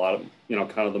does a lot of, you know,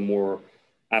 kind of the more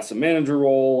asset manager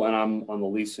role, and I'm on the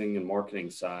leasing and marketing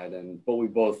side. But we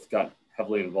both got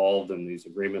heavily involved in these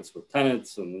agreements with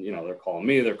tenants, and, you know, they're calling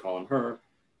me, they're calling her.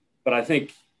 But I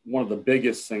think one of the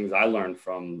biggest things I learned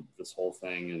from this whole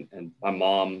thing, and my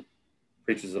mom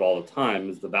preaches it all the time,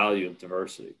 is the value of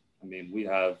diversity. I mean, we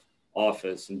have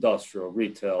office, industrial,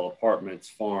 retail, apartments,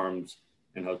 farms,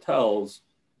 and hotels.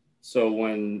 So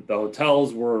when the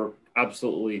hotels were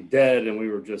absolutely dead and we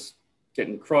were just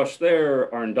getting crushed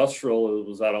there, our industrial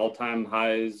was at all-time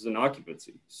highs in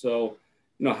occupancy. So,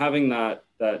 you know, having that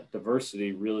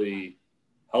diversity really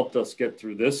helped us get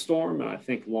through this storm. And I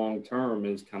think long-term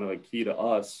is kind of a key to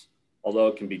us, although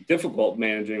it can be difficult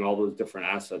managing all those different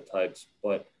asset types.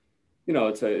 But, you know,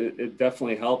 it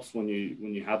definitely helps when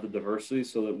you have the diversity,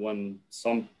 so that when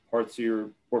some parts of your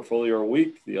portfolio are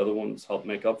weak, the other ones help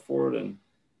make up for it. And,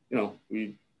 you know,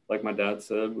 we, like my dad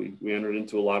said, we entered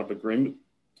into a lot of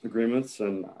agreements,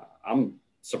 and I'm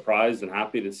surprised and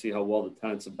happy to see how well the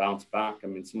tenants have bounced back. I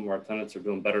mean, some of our tenants are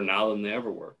doing better now than they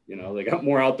ever were. You know, they got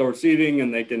more outdoor seating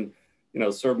and they can, you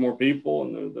know, serve more people,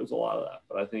 and there's a lot of that.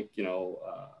 But I think, you know,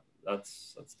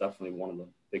 that's definitely one of the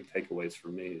big takeaways for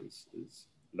me is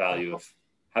value of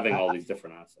having all these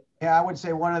different assets. Yeah, I would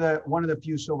say one of the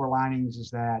few silver linings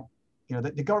is that, you know,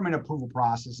 the government approval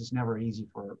process is never easy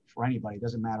for anybody. It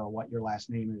doesn't matter what your last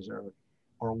name is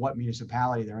or what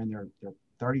municipality they're in. There are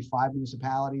 35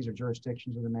 municipalities or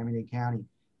jurisdictions within Miami-Dade County.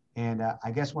 And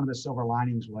I guess one of the silver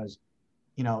linings was,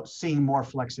 you know, seeing more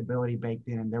flexibility baked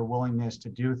in and their willingness to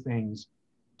do things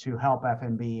to help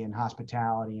F&B and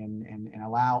hospitality and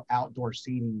allow outdoor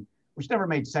seating, which never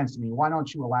made sense to me. Why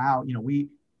don't you allow, you know, we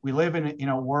live in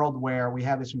a world where we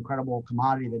have this incredible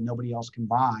commodity that nobody else can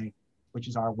buy, which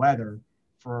is our weather.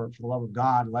 For the love of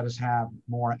God, let us have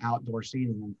more outdoor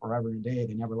seating. And forever and a day,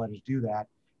 they never let us do that.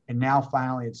 And now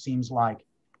finally, it seems like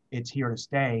it's here to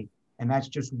stay. And that's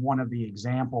just one of the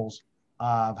examples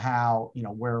of how, you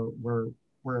know,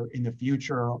 we're in the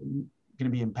future going to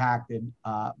be impacted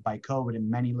by COVID and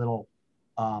many little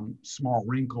small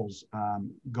wrinkles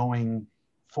going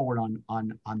forward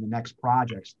on the next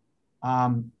projects.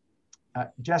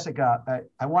 Jessica,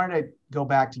 I wanted to go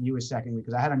back to you a second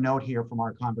because I had a note here from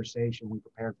our conversation we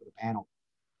prepared for the panel.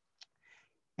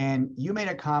 And you made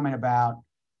a comment about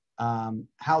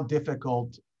how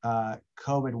difficult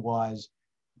COVID was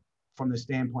from the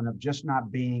standpoint of just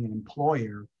not being an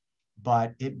employer,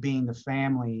 but it being the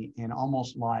family and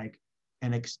almost like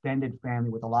an extended family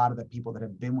with a lot of the people that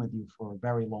have been with you for a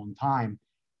very long time,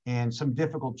 and some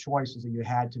difficult choices that you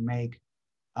had to make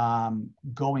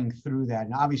going through that.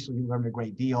 And obviously you learned a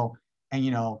great deal, and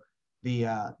you know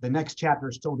the next chapter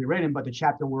is still to be written, but the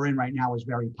chapter we're in right now is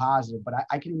very positive. But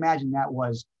I can imagine that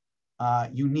was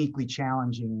uniquely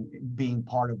challenging being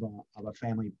part of a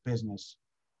family business.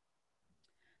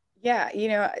 Yeah, you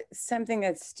know, something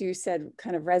that Stu said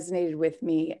kind of resonated with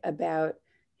me about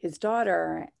his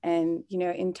daughter. And, you know,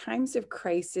 in times of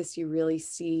crisis, you really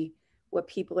see what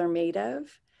people are made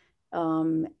of,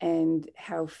 and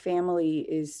how family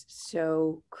is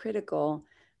so critical.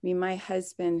 I mean, my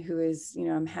husband, who is, you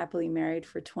know, I'm happily married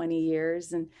for 20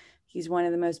 years, and he's one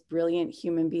of the most brilliant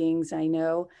human beings I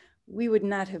know. We would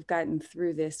not have gotten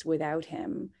through this without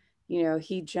him. You know,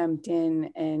 he jumped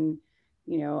in and,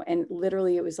 you know, and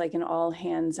literally it was like an all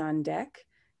hands on deck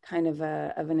kind of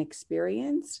an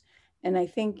experience. And I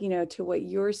think, you know, to what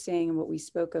you're saying and what we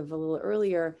spoke of a little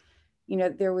earlier, you know,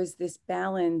 there was this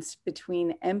balance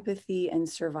between empathy and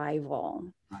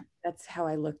survival. Right. That's how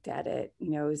I looked at it.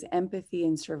 You know, it was empathy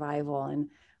and survival. And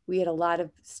we had a lot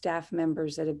of staff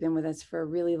members that have been with us for a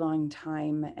really long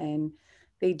time, and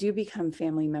they do become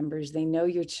family members. They know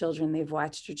your children. They've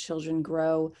watched your children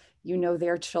grow. You know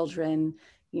their children.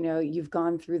 You know, you've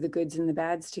gone through the goods and the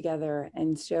bads together.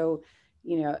 And so,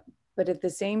 you know, but at the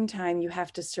same time, you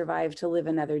have to survive to live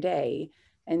another day.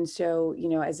 And so, you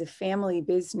know, as a family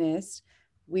business,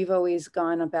 we've always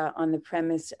gone about on the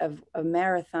premise of a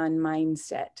marathon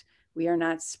mindset. We are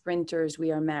not sprinters,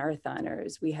 we are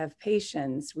marathoners. We have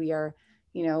patience. We are,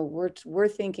 you know, we're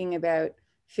thinking about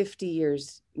 50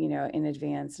 years, you know, in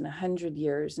advance, and 100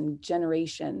 years and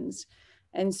generations.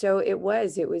 And so it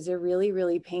was a really,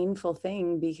 really painful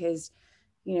thing because,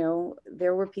 you know,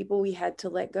 there were people we had to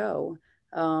let go.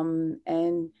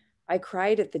 And I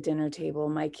cried at the dinner table.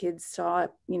 My kids saw,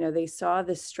 you know, they saw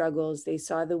the struggles, they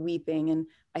saw the weeping, and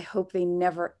I hope they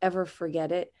never, ever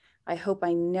forget it. I hope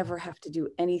I never have to do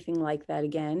anything like that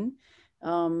again.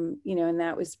 You know, and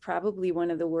that was probably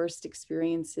one of the worst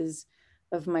experiences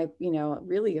of my, you know,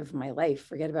 really of my life,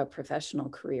 forget about professional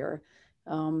career.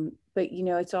 But, you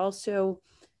know, it's also,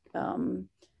 you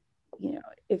know,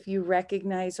 if you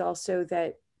recognize also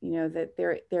that, you know, that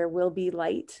there will be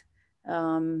light,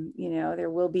 you know, there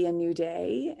will be a new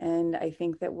day. And I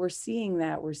think that we're seeing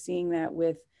that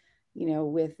with, you know,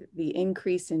 with the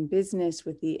increase in business,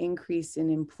 with the increase in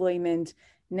employment.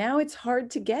 Now it's hard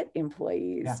to get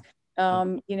employees,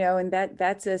 you know, and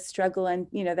that's a struggle. And,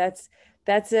 you know, that's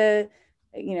a,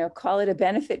 you know, call it a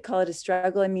benefit, call it a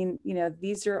struggle. I mean, you know,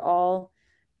 these are all,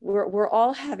 we're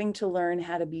all having to learn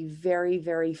how to be very,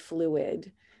 very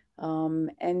fluid.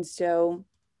 And so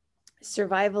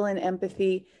survival and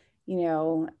empathy, you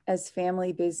know, as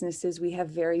family businesses, we have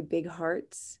very big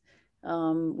hearts,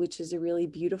 which is a really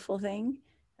beautiful thing.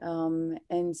 And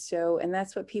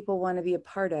that's what people want to be a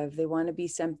part of. They want to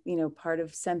be part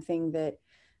of something that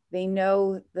they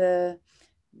know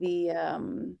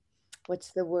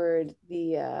what's the word?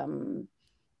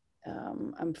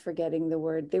 I'm forgetting the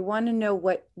word. They want to know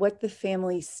what the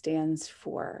family stands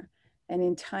for. And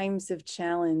in times of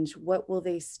challenge, what will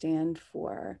they stand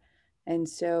for? And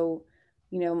so,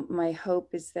 you know, my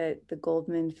hope is that the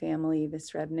Goldman family, the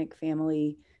Srebnick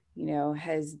family, you know,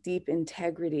 has deep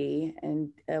integrity and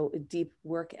a deep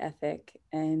work ethic.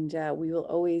 And we will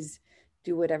always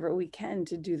do whatever we can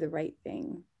to do the right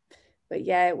thing. But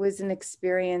yeah, it was an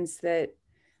experience that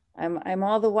I'm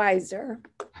all the wiser.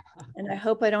 And I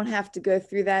hope I don't have to go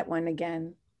through that one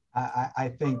again.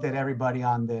 I think that everybody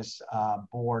on this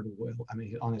board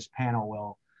on this panel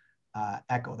will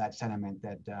echo that sentiment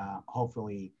that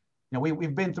hopefully, you know,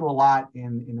 we've been through a lot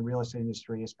in the real estate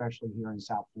industry, especially here in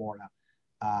South Florida.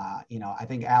 You know, I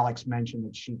think Alex mentioned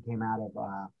that she came out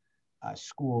of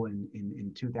school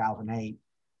in 2008.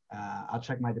 I'll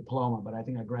check my diploma, but I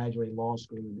think I graduated law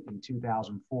school in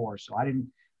 2004. So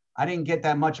I didn't get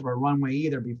that much of a runway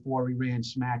either before we ran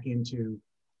smack into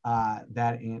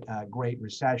that great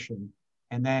recession.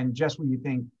 And then just when you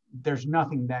think there's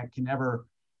nothing that can ever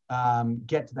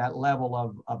get to that level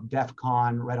of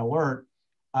DEFCON red alert,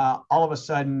 all of a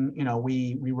sudden, you know,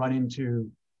 we run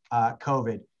into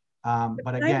COVID.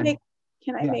 But again,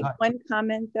 can I make one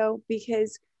comment though?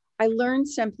 Because I learned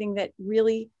something that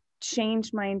really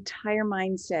changed my entire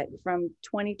mindset from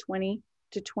 2020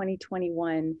 to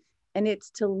 2021. And it's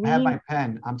to lean. I have my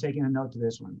pen. I'm taking a note to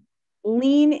this one.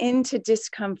 Lean into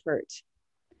discomfort.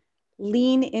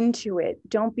 Lean into it.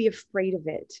 Don't be afraid of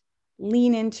it.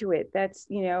 Lean into it. That's,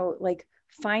 you know, like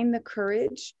find the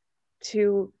courage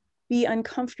to be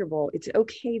uncomfortable. It's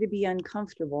okay to be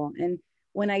uncomfortable. And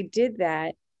when I did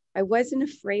that, I wasn't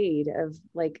afraid of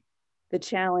like the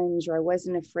challenge, or I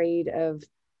wasn't afraid of,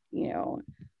 you know,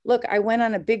 look, I went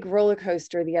on a big roller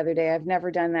coaster the other day. I've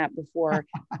never done that before.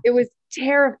 It was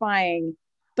terrifying,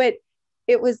 but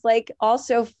it was like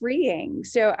also freeing.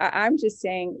 So I'm just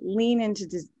saying, lean into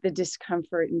the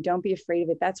discomfort and don't be afraid of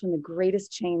it. That's when the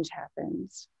greatest change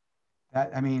happens.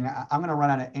 I mean, I'm going to run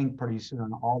out of ink pretty soon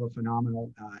on all the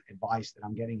phenomenal advice that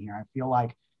I'm getting here. I feel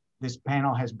like this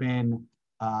panel has been,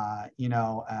 you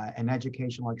know, an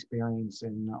educational experience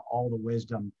and all the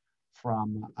wisdom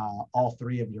from all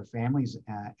three of your families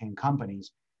and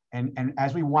companies. And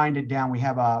as we wind it down, we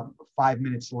have 5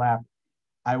 minutes left.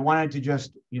 I wanted to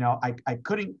just, you know, I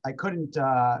couldn't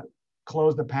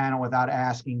close the panel without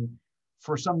asking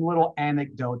for some little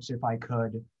anecdotes, if I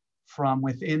could, from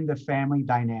within the family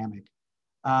dynamic.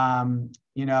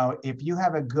 You know, if you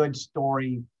have a good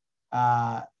story,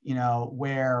 you know,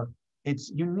 where it's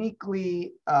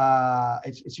uniquely,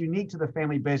 it's unique to the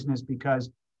family business because,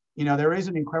 you know, there is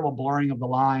an incredible blurring of the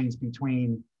lines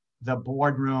between the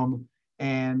boardroom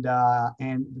and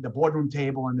the boardroom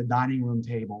table and the dining room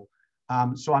table.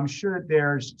 So I'm sure that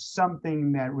there's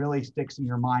something that really sticks in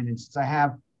your mind. And since I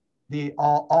have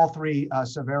all three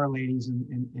Severa ladies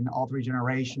in all three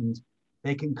generations,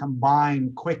 they can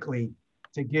combine quickly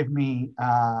to give me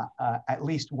at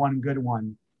least one good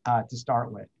one to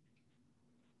start with.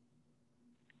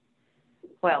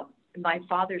 Well, my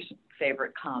father's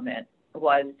favorite comment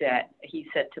was that he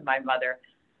said to my mother,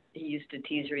 he used to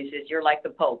tease her, he says, "You're like the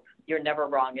Pope. You're never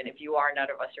wrong. And if you are, none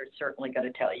of us are certainly going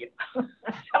to tell you."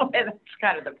 So that's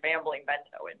kind of the family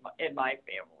motto in my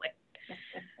family.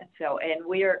 So, and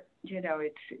we're, you know,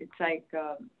 it's like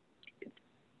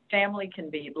family can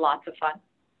be lots of fun.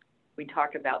 We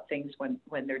talk about things when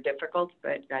they're difficult,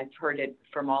 but I've heard it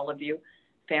from all of you.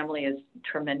 Family is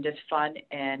tremendous fun.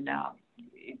 And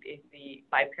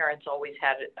my parents always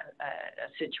had a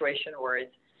situation where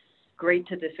it's great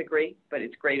to disagree, but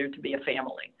it's greater to be a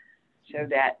family. So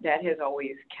that has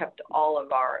always kept all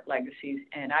of our legacies.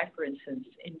 And I, for instance,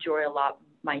 enjoy a lot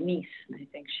my niece. I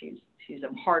think she's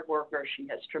a hard worker. She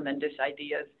has tremendous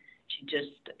ideas.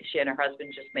 She and her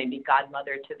husband just made me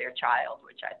godmother to their child,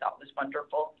 which I thought was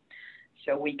wonderful.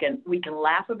 So we can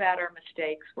laugh about our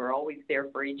mistakes. We're always there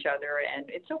for each other, and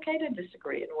it's okay to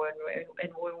disagree. And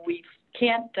when we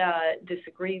can't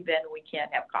disagree, then we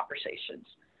can't have conversations.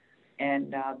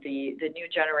 And the new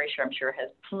generation, I'm sure, has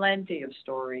plenty of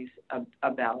stories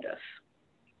about us.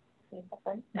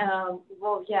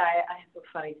 Well, yeah, I have a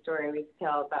funny story I always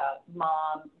tell about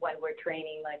Mom when we're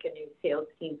training like a new sales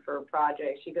team for a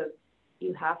project. She goes,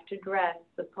 "You have to dress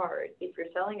the part. If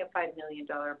you're selling a $5 million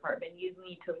apartment, you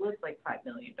need to look like $5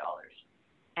 million.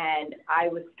 And I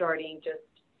was starting just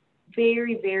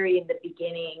very, very in the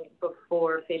beginning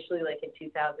before officially, like in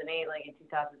 2008, like in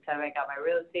 2007, I got my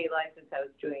real estate license. I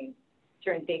was doing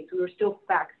certain things. We were still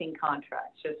faxing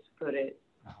contracts, just to put it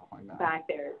back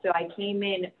there. So I came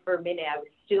in for a minute. I was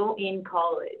still in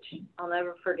college. I'll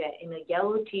never forget, in a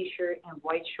yellow t-shirt and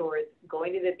white shorts,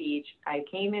 going to the beach. I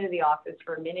came into the office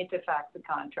for a minute to fax the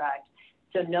contract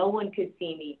so no one could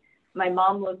see me. My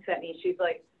mom looks at me. She's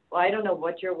like, well, I don't know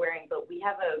what you're wearing, but we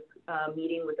have a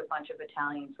meeting with a bunch of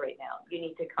Italians right now. You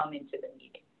need to come into the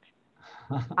meeting.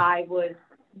 I was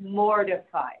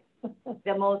mortified.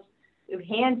 The most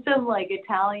handsome, like,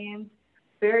 Italians,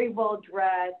 very well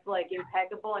dressed, like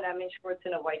impeccable, and I'm in shorts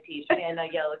and a white t-shirt and a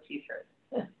yellow t-shirt.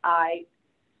 I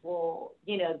will,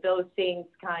 you know, those things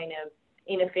kind of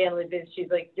in a family business.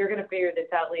 She's like, you're gonna figure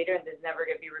this out later, and this is never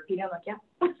gonna be repeated. I'm like, yeah,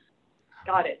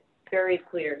 got it, very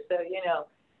clear. So, you know,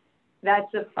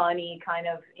 that's a funny kind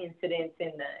of incident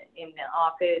in the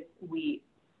office. We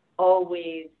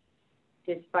always,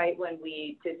 despite when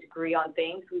we disagree on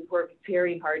things, we work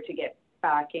very hard to get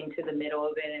back into the middle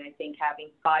of it. And I think having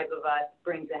 5 of us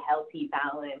brings a healthy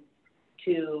balance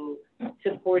to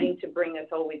supporting to bring us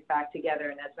always back together.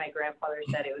 And as my grandfather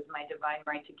said, it was my divine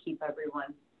right to keep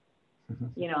everyone,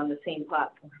 you know, on the same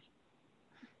platform.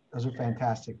 Those are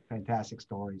fantastic, fantastic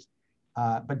stories.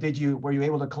 But were you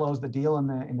able to close the deal in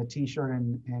the t-shirt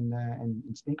and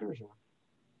sneakers? Or?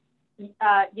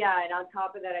 Yeah, and on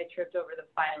top of that, I tripped over the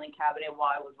filing cabinet while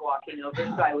I was walking over,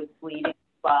 so I was bleeding.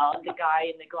 Well, and the guy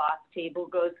in the glass table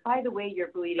goes, by the way, you're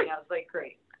bleeding. I was like,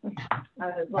 great.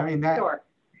 I mean,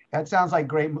 that sounds like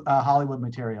great Hollywood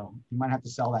material. You might have to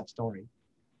sell that story.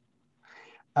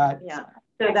 Yeah,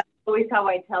 so that's always how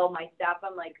I tell my staff.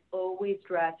 I'm like, always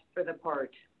dress for the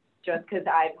part, just because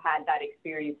I've had that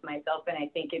experience myself, and I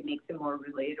think it makes it more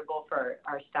relatable for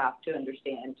our staff to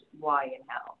understand why and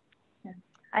how. Yeah.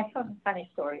 I have a funny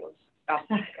story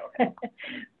also.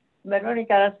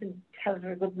 Veronica has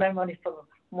a good memory for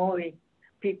movie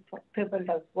people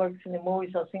that works in the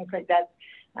movies or things like that.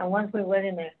 And once we were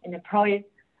in a project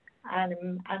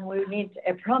and we need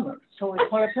a plumber, so we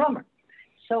call a plumber.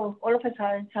 So all of a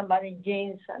sudden somebody in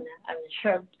jeans and a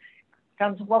shirt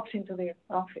walks into the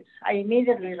office. I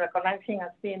immediately recognize him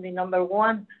as being the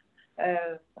 #1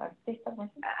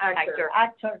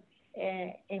 actor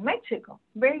in Mexico.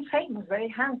 Very famous, very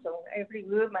handsome. Every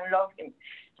woman loved him.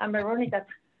 And Veronica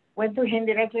went to him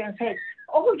directly and said,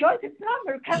 "Oh, Joy, the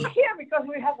plumber, come here because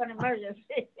we have an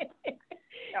emergency."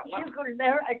 I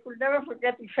could never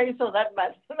forget the face of that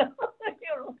man. You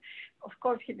know, of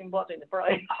course, he didn't bother in the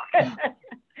project.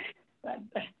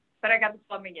 But I got the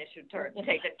plumbing issue taken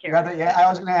care of. Yeah, I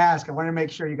was going to ask. I wanted to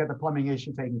make sure you got the plumbing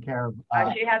issue taken care of.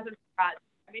 She hasn't. I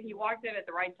mean, he walked in at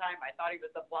the right time. I thought he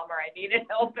was the plumber. I needed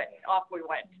help, and off we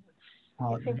went.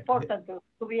 Well, it's important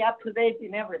to be up to date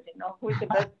in everything. You know, who is the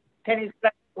best tennis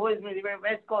player? Who is the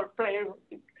best golf player?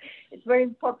 It's very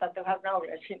important to have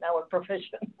knowledge in our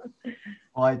profession.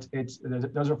 Well,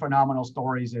 those are phenomenal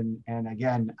stories, and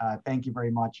again, thank you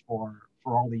very much for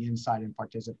all the insight and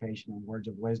participation and words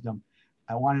of wisdom.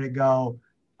 I wanted to go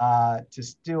to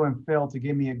Stu and Phil to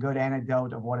give me a good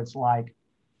anecdote of what it's like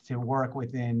to work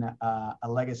within a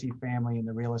legacy family in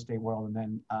the real estate world, and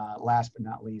then last but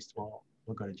not least, we'll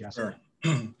go to Jessica.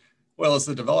 Sure. Well, as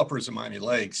the developers of Miami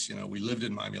Lakes, you know, we lived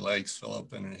in Miami Lakes.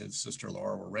 Philip and his sister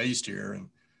Laura were raised here, and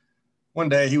one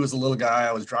day he was a little guy.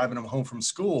 I was driving him home from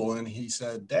school, and he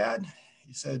said, "Dad,"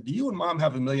 he said, "do you and Mom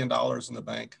have $1 million in the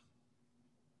bank?"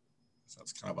 So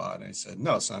that's kind of odd. And he said,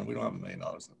 "No, son, we don't have $1 million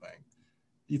in the bank."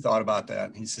 He thought about that,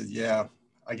 and he said, "Yeah,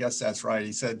 I guess that's right."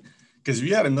 He said, "Because if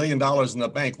you had $1 million in the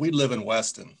bank, we'd live in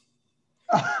Weston."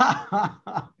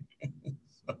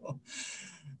 So,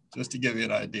 just to give you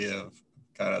an idea of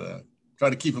kind of try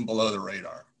to keep him below the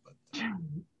radar, but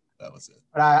that was it.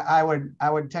 But I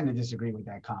would tend to disagree with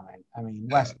that comment. I mean,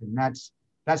 Weston, that's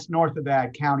north of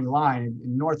that county line,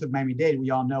 and north of Miami-Dade, we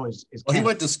all know is well, he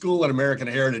went to school at American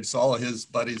Heritage, so all of his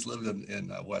buddies lived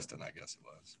in Weston, I guess it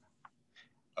was.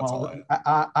 That's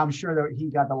well, I'm sure that he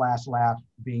got the last laugh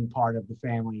being part of the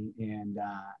family and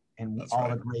all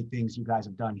the great things you guys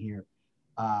have done here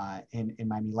in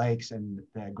Miami Lakes and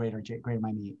the greater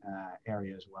Miami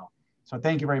area as well. So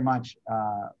thank you very much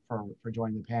for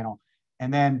joining the panel.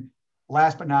 And then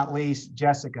last but not least,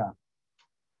 Jessica.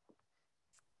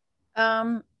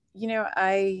 You know,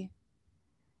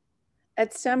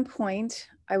 at some point,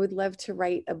 I would love to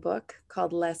write a book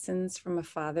called Lessons from a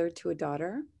Father to a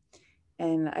Daughter.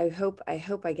 And I hope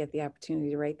I get the opportunity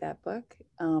to write that book.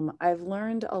 I've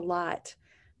learned a lot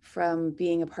from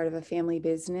being a part of a family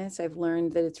business. I've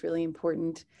learned that it's really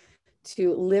important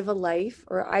to live a life,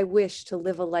 or I wish to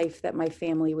live a life that my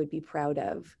family would be proud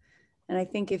of. And I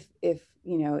think if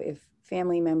you know, if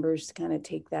family members kind of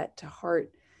take that to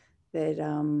heart, that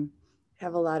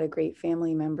have a lot of great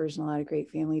family members and a lot of great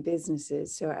family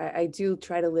businesses. So I do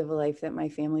try to live a life that my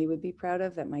family would be proud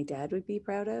of, that my dad would be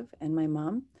proud of, and my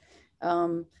mom.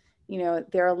 You know,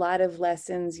 there are a lot of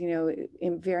lessons, you know,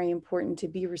 very important to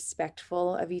be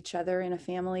respectful of each other in a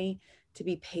family, to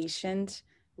be patient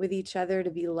with each other,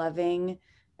 to be loving,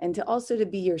 and to also to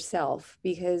be yourself,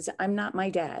 because I'm not my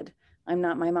dad. I'm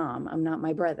not my mom. I'm not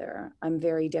my brother. I'm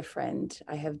very different.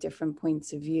 I have different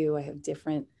points of view. I have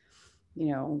different, you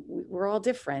know, we're all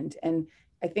different. And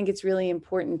I think it's really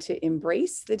important to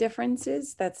embrace the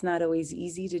differences. That's not always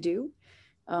easy to do.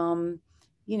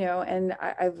 You know, and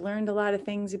I've learned a lot of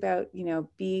things about, you know,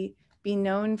 be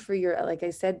known for your, like I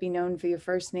said, be known for your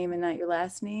first name and not your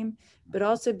last name, but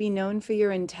also be known for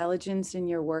your intelligence and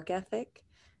your work ethic.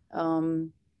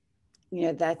 You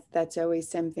know, that's always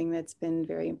something that's been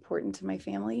very important to my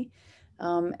family.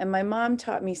 And my mom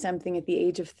taught me something at the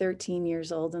age of 13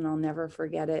 years old, and I'll never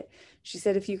forget it. She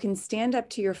said, if you can stand up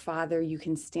to your father, you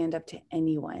can stand up to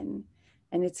anyone.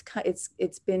 And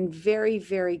it's been very,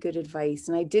 very good advice.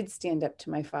 And I did stand up to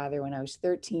my father when I was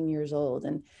 13 years old.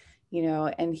 And, you know,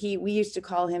 and we used to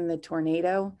call him the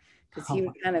tornado, because he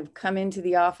would kind of come into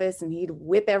the office and he'd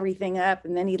whip everything up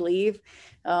and then he'd leave.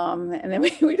 And then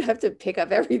we'd have to pick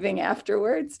up everything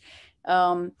afterwards.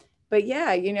 But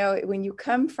yeah, you know, when you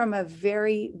come from a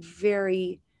very,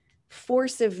 very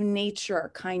force of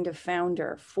nature kind of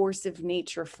founder, force of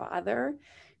nature father,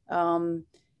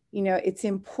 you know, it's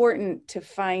important to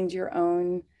find your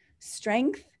own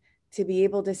strength to be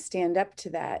able to stand up to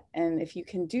that. And if you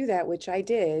can do that, which I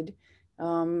did,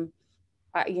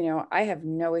 you know, I have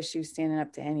no issue standing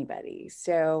up to anybody.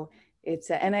 So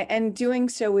it's and doing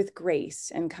so with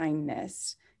grace and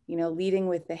kindness, you know, leading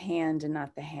with the hand and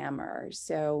not the hammer.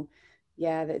 So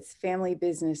yeah, that's family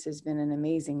business has been an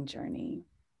amazing journey.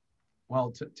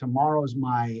 Well, tomorrow's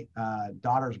my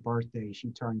daughter's birthday. She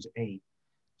turns 8.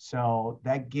 So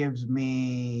that gives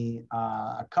me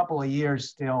a couple of years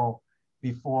still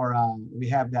before we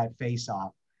have that face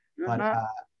off. But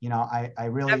you know, I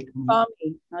really call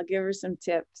me. I'll give her some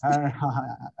tips.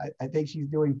 I think she's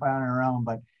doing fine on her own.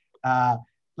 But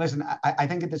listen, I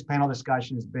think that this panel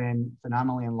discussion has been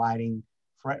phenomenally enlightening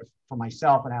for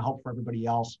myself, and I hope for everybody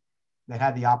else that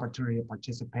had the opportunity to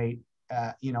participate.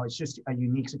 You know, it's just a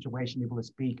unique situation to be able to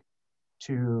speak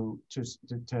to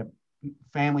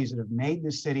families that have made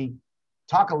this city,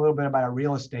 talk a little bit about our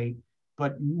real estate,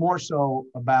 but more so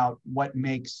about what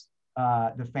makes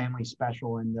the family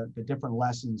special and the different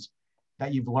lessons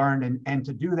that you've learned. And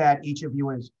to do that, each of you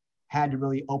has had to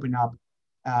really open up,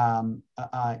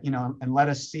 you know, and let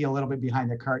us see a little bit behind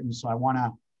the curtain. So I want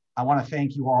to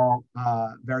thank you all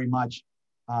very much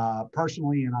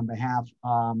personally and on behalf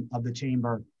of the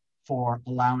Chamber for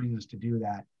allowing us to do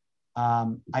that.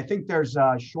 I think there's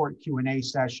a short Q&A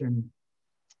session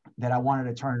that I wanted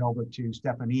to turn it over to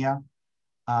Stefania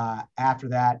after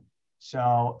that.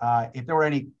 So if there were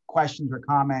any questions or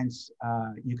comments,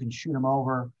 you can shoot them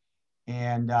over.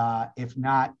 And if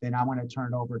not, then I want to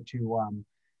turn it over to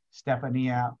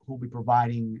Stefania, who will be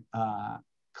providing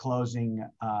closing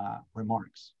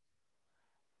remarks.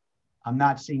 I'm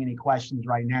not seeing any questions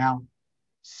right now.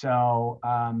 So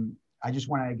I just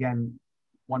want to, again,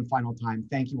 one final time,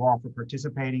 thank you all for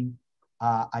participating.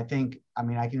 I think, I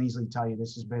mean, I can easily tell you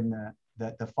this has been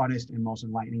the funnest and most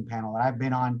enlightening panel that I've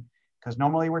been on, because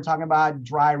normally we're talking about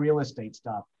dry real estate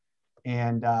stuff.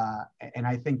 And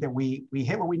I think that we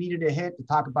hit what we needed to hit to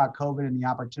talk about COVID and the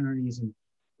opportunities, and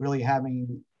really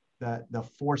having the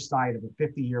foresight of a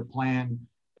 50-year plan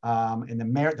and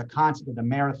the concept of the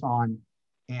marathon.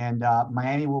 And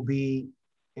Miami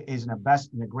is in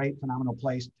a great, phenomenal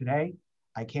place today.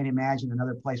 I can't imagine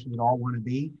another place we would all want to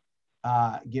be,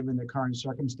 given the current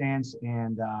circumstance.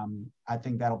 And I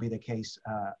think that'll be the case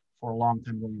for a long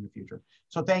time going in the future.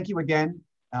 So thank you again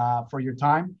for your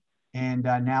time. And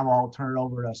now I'll turn it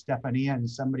over to Stefania, and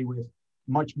somebody with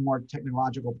much more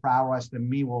technological prowess than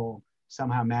me will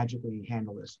somehow magically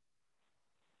handle this.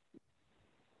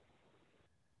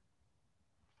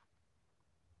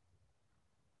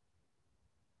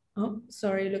 Oh,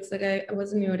 sorry, looks like I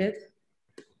was muted.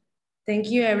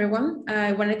 Thank you, everyone.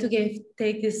 I wanted to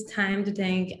take this time to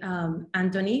thank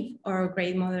Anthony, our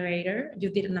great moderator.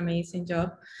 You did an amazing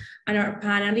job. And our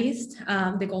panelists,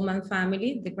 the Goldman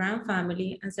family, the Grant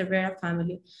family, and Cervera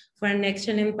family for an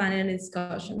excellent panel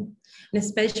discussion. And a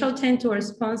special thanks to our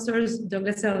sponsors,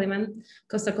 Douglas Elliman,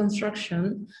 Costa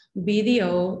Construction,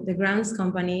 BDO, the Grants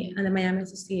Company, and the Miami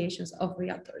Associations of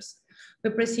Realtors.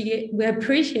 We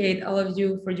appreciate all of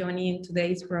you for joining in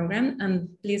today's program, and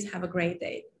please have a great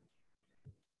day.